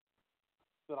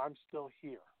that I'm still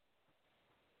here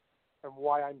and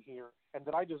why I'm here and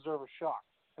that I deserve a shot.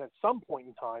 And at some point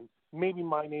in time, maybe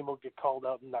my name will get called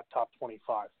out in that top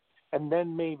 25. And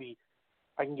then maybe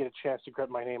I can get a chance to get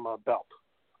my name on a belt.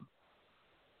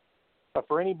 But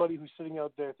for anybody who's sitting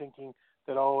out there thinking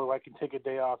that, I can take a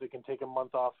day off, I can take a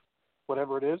month off,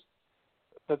 whatever it is,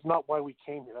 that's not why we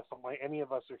came here. That's not why any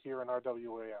of us are here in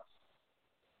RWAF.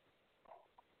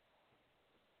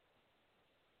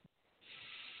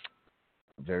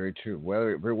 Very true.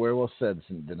 Very well said,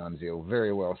 D'Annunzio.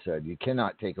 Very well said. You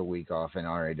cannot take a week off in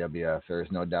RAWF. There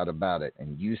is no doubt about it.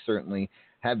 And you certainly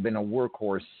have been a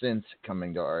workhorse since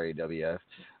coming to RAWF.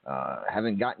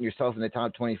 Haven't gotten yourself in the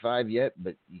top 25 yet,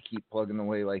 but you keep plugging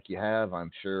away like you have.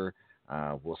 I'm sure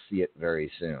we'll see it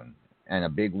very soon. And a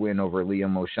big win over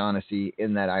Liam O'Shaughnessy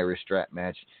in that Irish strap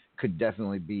match could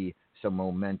definitely be some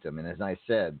momentum. And as I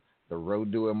said, the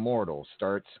road to immortal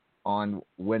starts on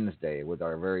Wednesday with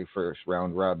our very first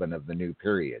round robin of the new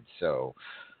period. So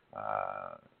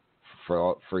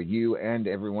for you and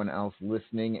everyone else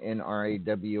listening in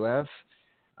RAWF,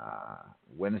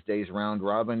 Wednesday's round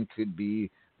robin could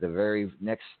be the very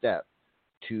next step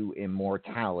to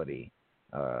immortality.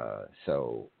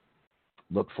 So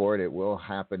look for it. It will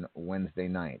happen Wednesday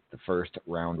night, the first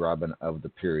round robin of the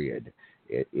period.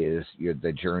 It is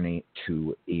the journey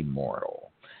to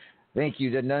immortal. Thank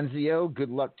you, Denunzio. Good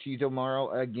luck to you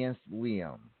tomorrow against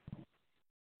Liam.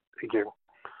 Thank you.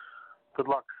 Good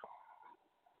luck.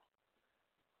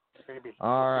 Maybe.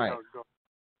 All right.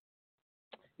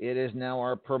 It is now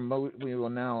our we will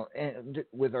now end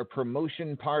with our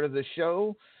promotion part of the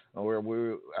show, where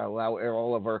we allow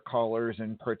all of our callers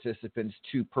and participants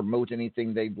to promote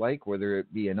anything they'd like, whether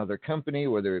it be another company,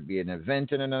 whether it be an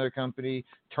event in another company,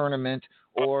 tournament,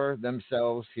 or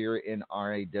themselves here in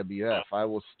RAWF. I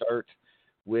will start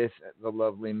with the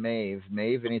lovely Maeve.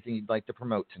 Maeve, anything you'd like to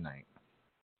promote tonight?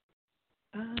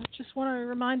 Just want to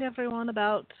remind everyone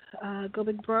about Go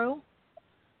Big Bro.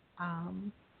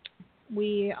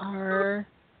 We are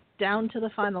down to the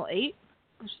final 8.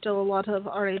 There's still a lot of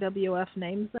RAWF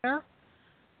names there.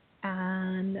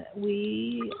 And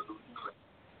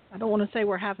I don't want to say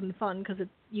we're having fun because it's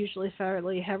usually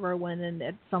fairly heroin and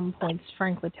at some points,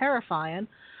 frankly, terrifying.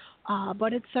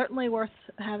 But it's certainly worth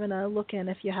having a look in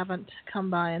if you haven't come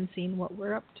by and seen what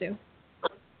we're up to.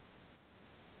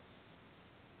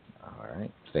 All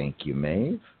right. Thank you,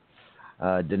 Maeve.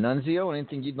 Denunzio,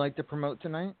 anything you'd like to promote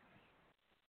tonight?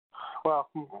 Well,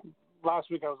 last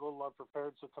week I was a little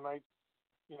unprepared, so tonight,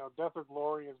 Death or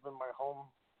Glory has been my home.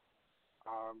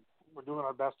 We're doing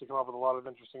our best to come up with a lot of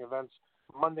interesting events.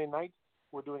 Monday night,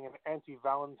 we're doing an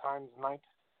anti-Valentine's night,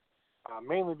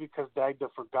 mainly because Dagda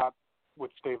forgot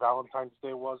which day Valentine's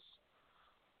Day was.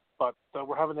 But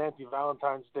we're having an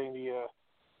anti-Valentine's Day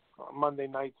Monday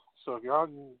night. So if you're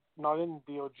not in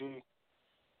DOG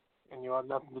and you have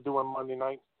nothing to do on Monday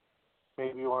night,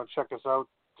 maybe you want to check us out,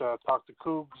 talk to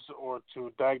Cougs or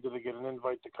to Dagda to get an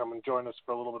invite to come and join us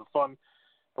for a little bit of fun.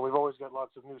 And we've always got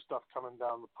lots of new stuff coming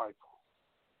down the pipe.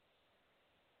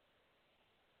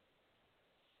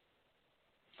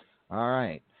 All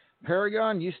right.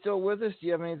 Paragon, you still with us? Do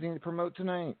you have anything to promote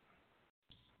tonight?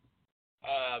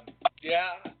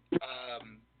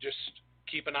 Just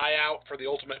keep an eye out for the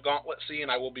Ultimate Gauntlet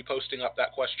scene. I will be posting up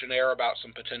that questionnaire about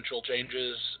some potential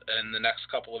changes in the next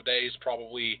couple of days,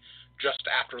 probably just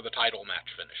after the title match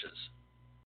finishes.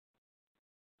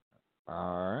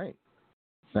 All right.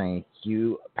 Thank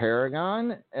you,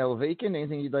 Paragon. El Vacant,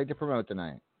 anything you'd like to promote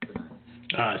tonight?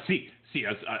 On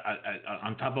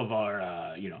top of our,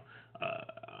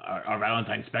 our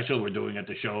Valentine's special we're doing at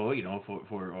the show,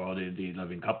 for all the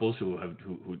loving couples who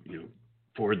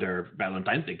for their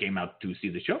Valentine's, they came out to see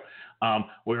the show.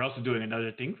 We're also doing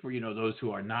another thing for, those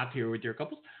who are not here with your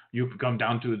couples. You can come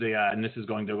down to and this is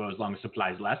going to go as long as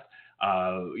supplies last,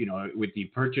 with the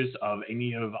purchase of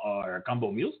any of our combo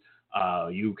meals.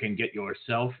 You can get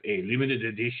yourself a limited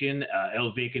edition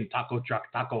El Vacant taco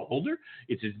truck taco holder.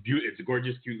 It's a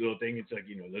gorgeous, cute little thing. It's like,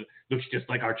 looks just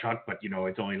like our truck, but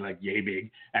it's only like yay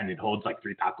big, and it holds like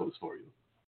 3 tacos for you.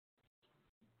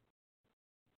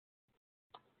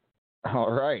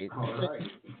 All right.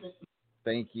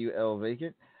 Thank you, El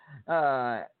Vacant.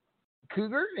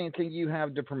 Cougar, anything you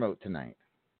have to promote tonight?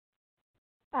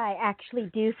 I actually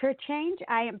do for a change.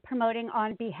 I am promoting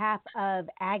on behalf of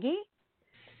Aggie.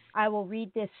 I will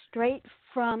read this straight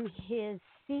from his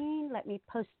scene. Let me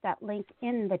post that link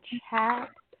in the chat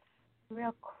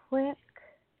real quick.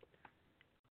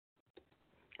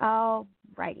 All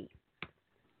righty.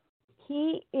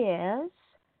 He is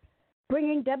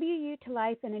bringing WU to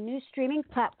life in a new streaming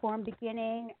platform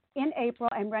beginning in April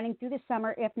and running through the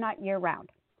summer, if not year-round.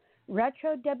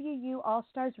 Retro WU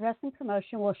All-Stars Wrestling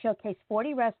Promotion will showcase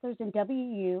 40 wrestlers in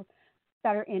WU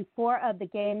that are in 4 of the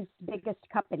game's biggest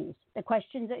companies. The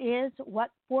question is,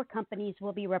 what 4 companies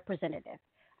will be representative?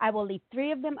 I will leave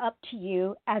 3 of them up to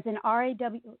you. As an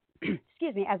RAWF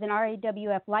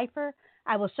lifer,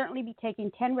 I will certainly be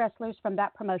taking 10 wrestlers from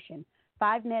that promotion,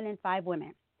 5 men and 5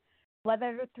 women.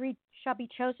 Whether the 3 shall be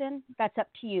chosen, that's up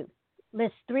to you.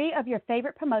 List 3 of your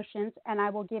favorite promotions, and I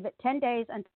will give it 10 days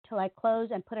until I close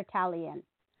and put a tally in.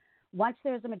 Once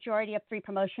there's a majority of 3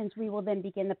 promotions, we will then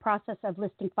begin the process of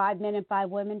listing 5 men and 5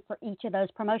 women for each of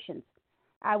those promotions.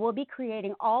 I will be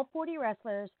creating all 40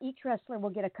 wrestlers. Each wrestler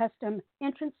will get a custom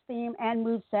entrance theme and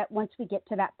moveset once we get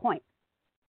to that point.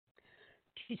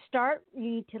 To start, you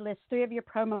need to list 3 of your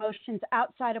promotions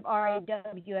outside of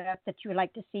RAWF that you would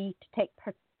like to see to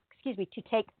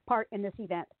take part in this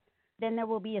event. Then there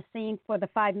will be a scene for the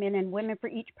 5 men and women for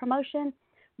each promotion.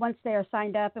 Once they are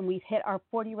signed up and we've hit our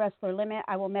 40 wrestler limit,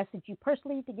 I will message you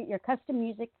personally to get your custom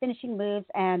music, finishing moves,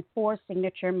 and 4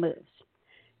 signature moves.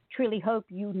 Truly hope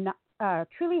you not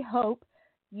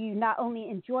only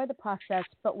enjoy the process,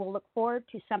 but will look forward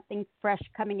to something fresh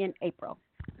coming in April.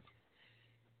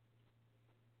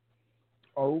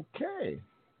 Okay.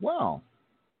 Well,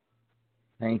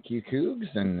 thank you, Cougs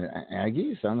and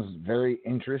Aggie. Sounds very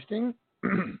interesting.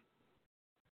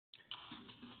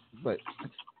 But,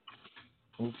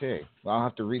 okay. Well, I'll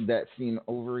have to read that scene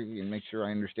over and make sure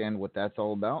I understand what that's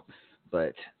all about.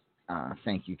 But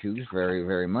thank you, Cougs, very,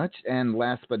 very much. And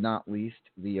last but not least,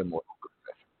 the Immortal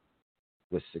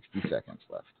with 60 seconds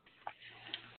left.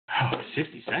 Oh,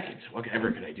 60 seconds?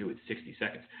 Whatever could I do with 60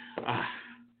 seconds?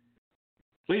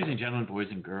 Ladies and gentlemen, boys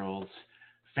and girls,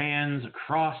 fans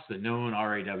across the known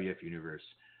RAWF universe,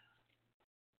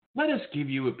 let us give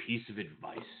you a piece of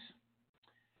advice.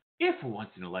 If a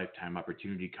once-in-a-lifetime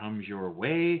opportunity comes your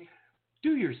way,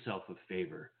 do yourself a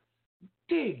favor.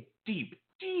 Dig deep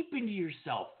into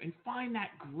yourself and find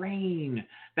that grain,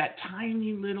 that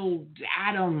tiny little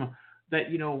atom that,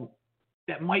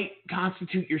 that might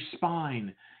constitute your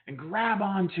spine, and grab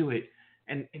onto it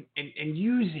and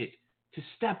use it to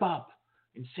step up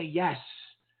and say yes.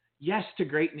 Yes to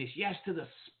greatness. Yes to the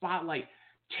spotlight.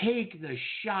 Take the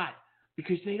shot,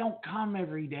 because they don't come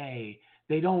every day.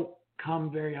 They don't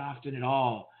come very often at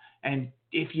all. And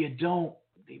if you don't,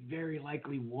 they very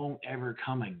likely won't ever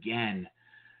come again.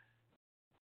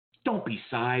 Don't be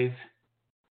Scythe.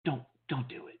 Don't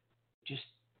do it. Just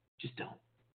don't.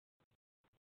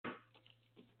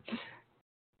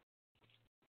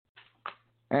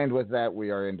 And with that, we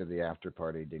are into the after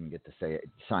party. Didn't get to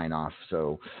sign off.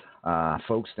 So,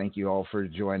 folks, thank you all for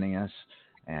joining us.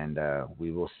 And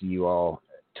we will see you all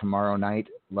tomorrow night.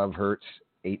 Love Hurts,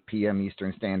 8 p.m.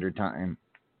 Eastern Standard Time.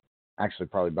 Actually,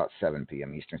 probably about 7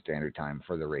 p.m. Eastern Standard Time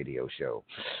for the radio show.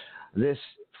 This,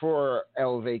 for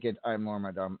El Vacant, I'm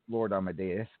Lord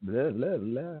Amadeus. Blah, blah,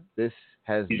 blah. This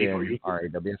has been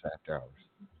RAWF After Hours.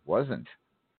 Wasn't.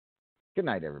 Good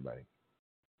night, everybody.